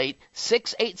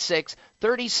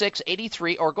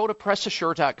 1-888-686-3683 or go to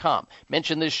PressAssure.com.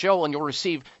 Mention this show and you'll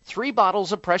receive 3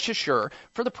 bottles of Press Assure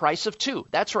for the price of 2.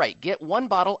 That's right. Get 1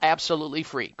 bottle absolutely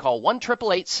free. Call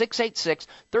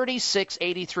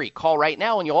 1-888-686-3683. Call right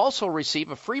now and you'll also receive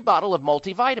a free bottle of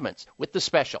multivitamins with the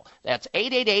special. That's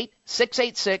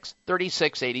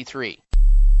 888-686-3683.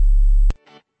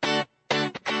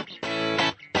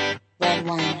 Red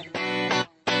wine.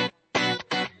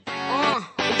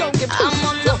 Don't get I'm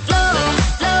on the floor.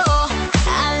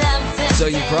 So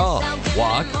you crawl,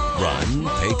 walk, run,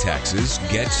 pay taxes,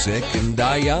 get sick, and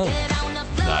die young.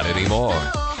 Not anymore.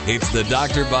 It's the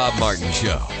Dr. Bob Martin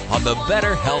Show on the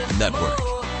Better Health Network.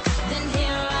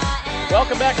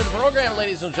 Welcome back to the program,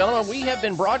 ladies and gentlemen. We have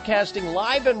been broadcasting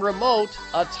live and remote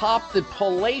atop the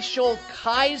palatial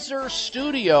Kaiser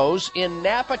Studios in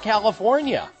Napa,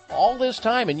 California, all this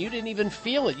time, and you didn't even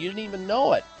feel it. You didn't even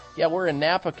know it. Yeah, we're in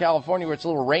Napa, California, where it's a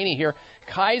little rainy here.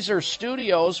 Kaiser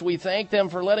Studios, we thank them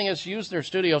for letting us use their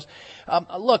studios.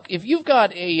 Look, if you've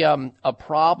got a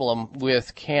problem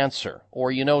with cancer,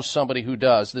 or you know somebody who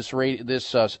does, this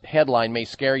headline may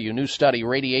scare you. New study,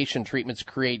 radiation treatments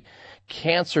create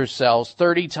cancer cells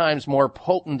 30 times more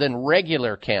potent than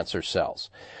regular cancer cells.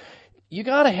 You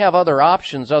got to have other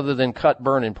options other than cut,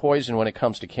 burn, and poison when it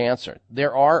comes to cancer.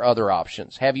 There are other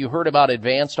options. Have you heard about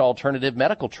advanced alternative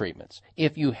medical treatments?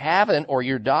 If you haven't, or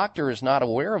your doctor is not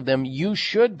aware of them, you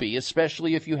should be,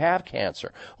 especially if you have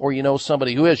cancer or you know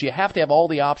somebody who is. You have to have all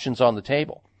the options on the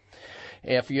table.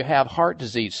 If you have heart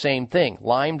disease, same thing,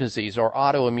 Lyme disease or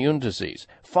autoimmune disease.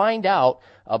 Find out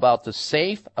about the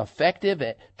safe, effective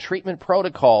treatment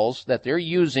protocols that they're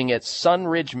using at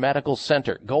Sunridge Medical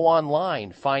Center. Go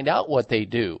online, find out what they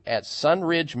do at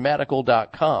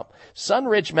sunridgemedical.com.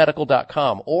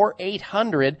 sunridgemedical.com or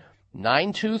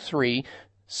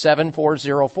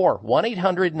 800-923-7404.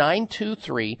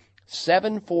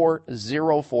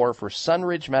 1-800-923-7404 for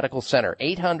Sunridge Medical Center.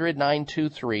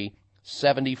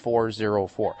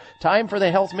 800-923-7404. Time for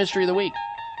the Health Mystery of the Week.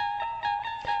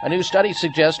 A new study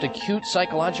suggests acute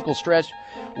psychological stress,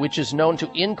 which is known to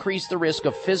increase the risk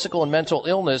of physical and mental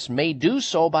illness, may do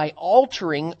so by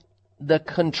altering the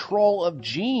control of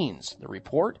genes. The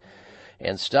report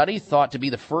and study thought to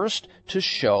be the first to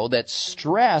show that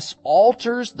stress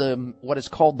alters what is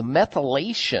called the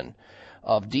methylation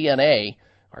of DNA,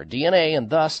 and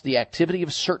thus the activity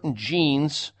of certain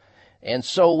genes. And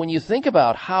so when you think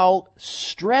about how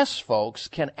stress, folks,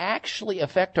 can actually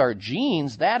affect our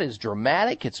genes, that is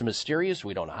dramatic. It's mysterious.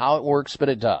 We don't know how it works, but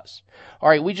it does. All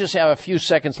right, we just have a few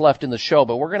seconds left in the show,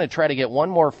 but we're going to try to get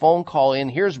one more phone call in.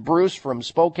 Here's Bruce from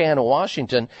Spokane,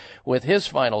 Washington, with his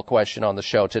final question on the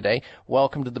show today.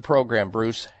 Welcome to the program,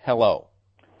 Bruce. Hello.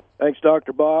 Thanks,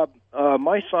 Dr. Bob.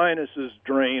 My sinuses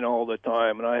drain all the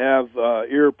time, and I have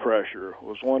ear pressure. I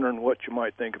was wondering what you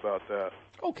might think about that.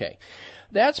 Okay.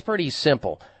 That's pretty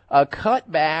simple.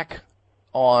 Cut back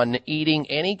on eating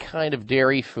any kind of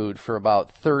dairy food for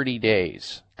about 30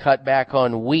 days. Cut back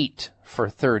on wheat for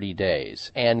 30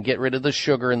 days and get rid of the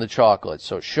sugar and the chocolate.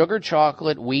 So sugar,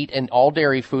 chocolate, wheat, and all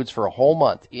dairy foods for a whole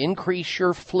month. Increase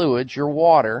your fluids, your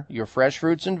water, your fresh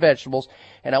fruits and vegetables.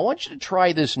 And I want you to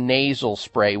try this nasal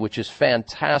spray, which is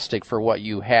fantastic for what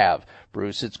you have,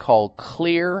 Bruce. It's called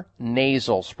Xlear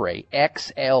Nasal Spray,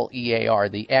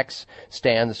 Xlear. The X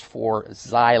stands for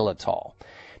xylitol.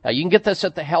 Now, you can get this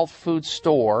at the health food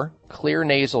store, Xlear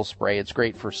Nasal Spray. It's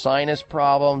great for sinus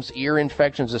problems, ear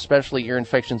infections, especially ear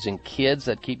infections in kids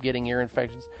that keep getting ear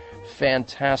infections.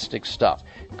 Fantastic stuff.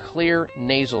 Xlear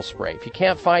Nasal Spray. If you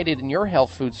can't find it in your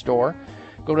health food store,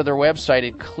 go to their website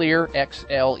at xlear.com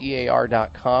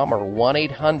or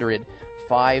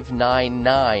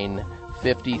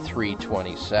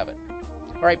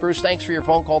 1-800-599-5327. All right, Bruce, thanks for your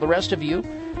phone call. The rest of you,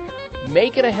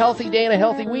 make it a healthy day and a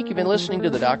healthy week. You've been listening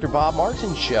to the Dr. Bob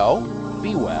Martin Show.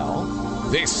 Be well.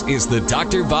 This is the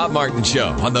Dr. Bob Martin Show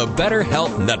on the Better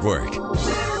Health Network.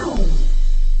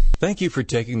 Thank you for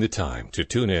taking the time to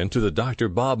tune in to the Dr.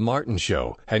 Bob Martin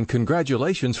Show, and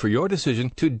congratulations for your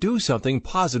decision to do something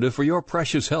positive for your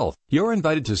precious health. You're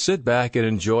invited to sit back and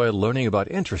enjoy learning about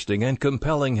interesting and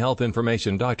compelling health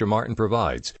information Dr. Martin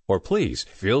provides. Or please,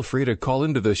 feel free to call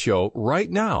into the show right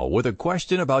now with a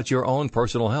question about your own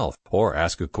personal health, or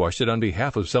ask a question on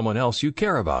behalf of someone else you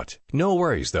care about. No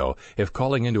worries, though. If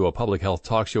calling into a public health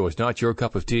talk show is not your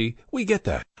cup of tea, we get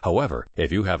that. However,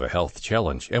 if you have a health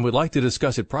challenge and would like to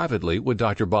discuss it privately with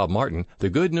Dr. Bob Martin,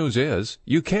 the good news is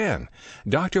you can.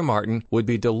 Dr. Martin would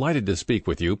be delighted to speak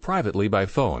with you privately by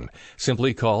phone.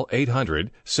 Simply call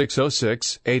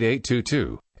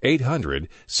 800-606-8822.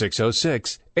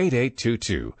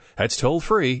 800-606-8822. That's toll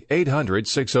free,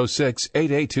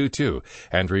 800-606-8822,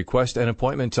 and request an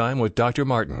appointment time with Dr.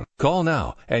 Martin. Call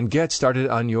now and get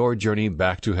started on your journey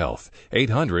back to health.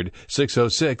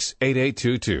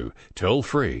 800-606-8822. Toll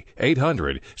free,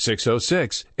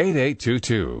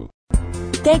 800-606-8822.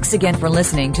 Thanks again for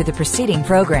listening to the preceding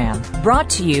program, brought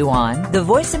to you on the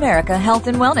Voice America Health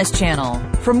and Wellness Channel.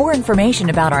 For more information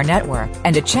about our network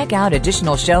and to check out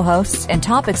additional show hosts and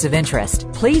topics of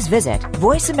interest, please visit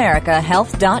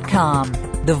voiceamericahealth.com.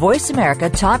 The Voice America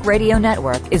Talk Radio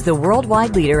Network is the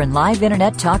worldwide leader in live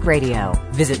Internet talk radio.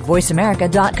 Visit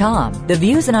voiceamerica.com. The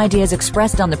views and ideas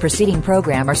expressed on the preceding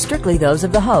program are strictly those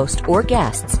of the host or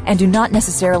guests and do not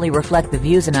necessarily reflect the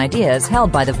views and ideas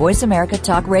held by the Voice America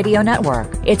Talk Radio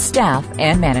Network, its staff,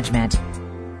 and management.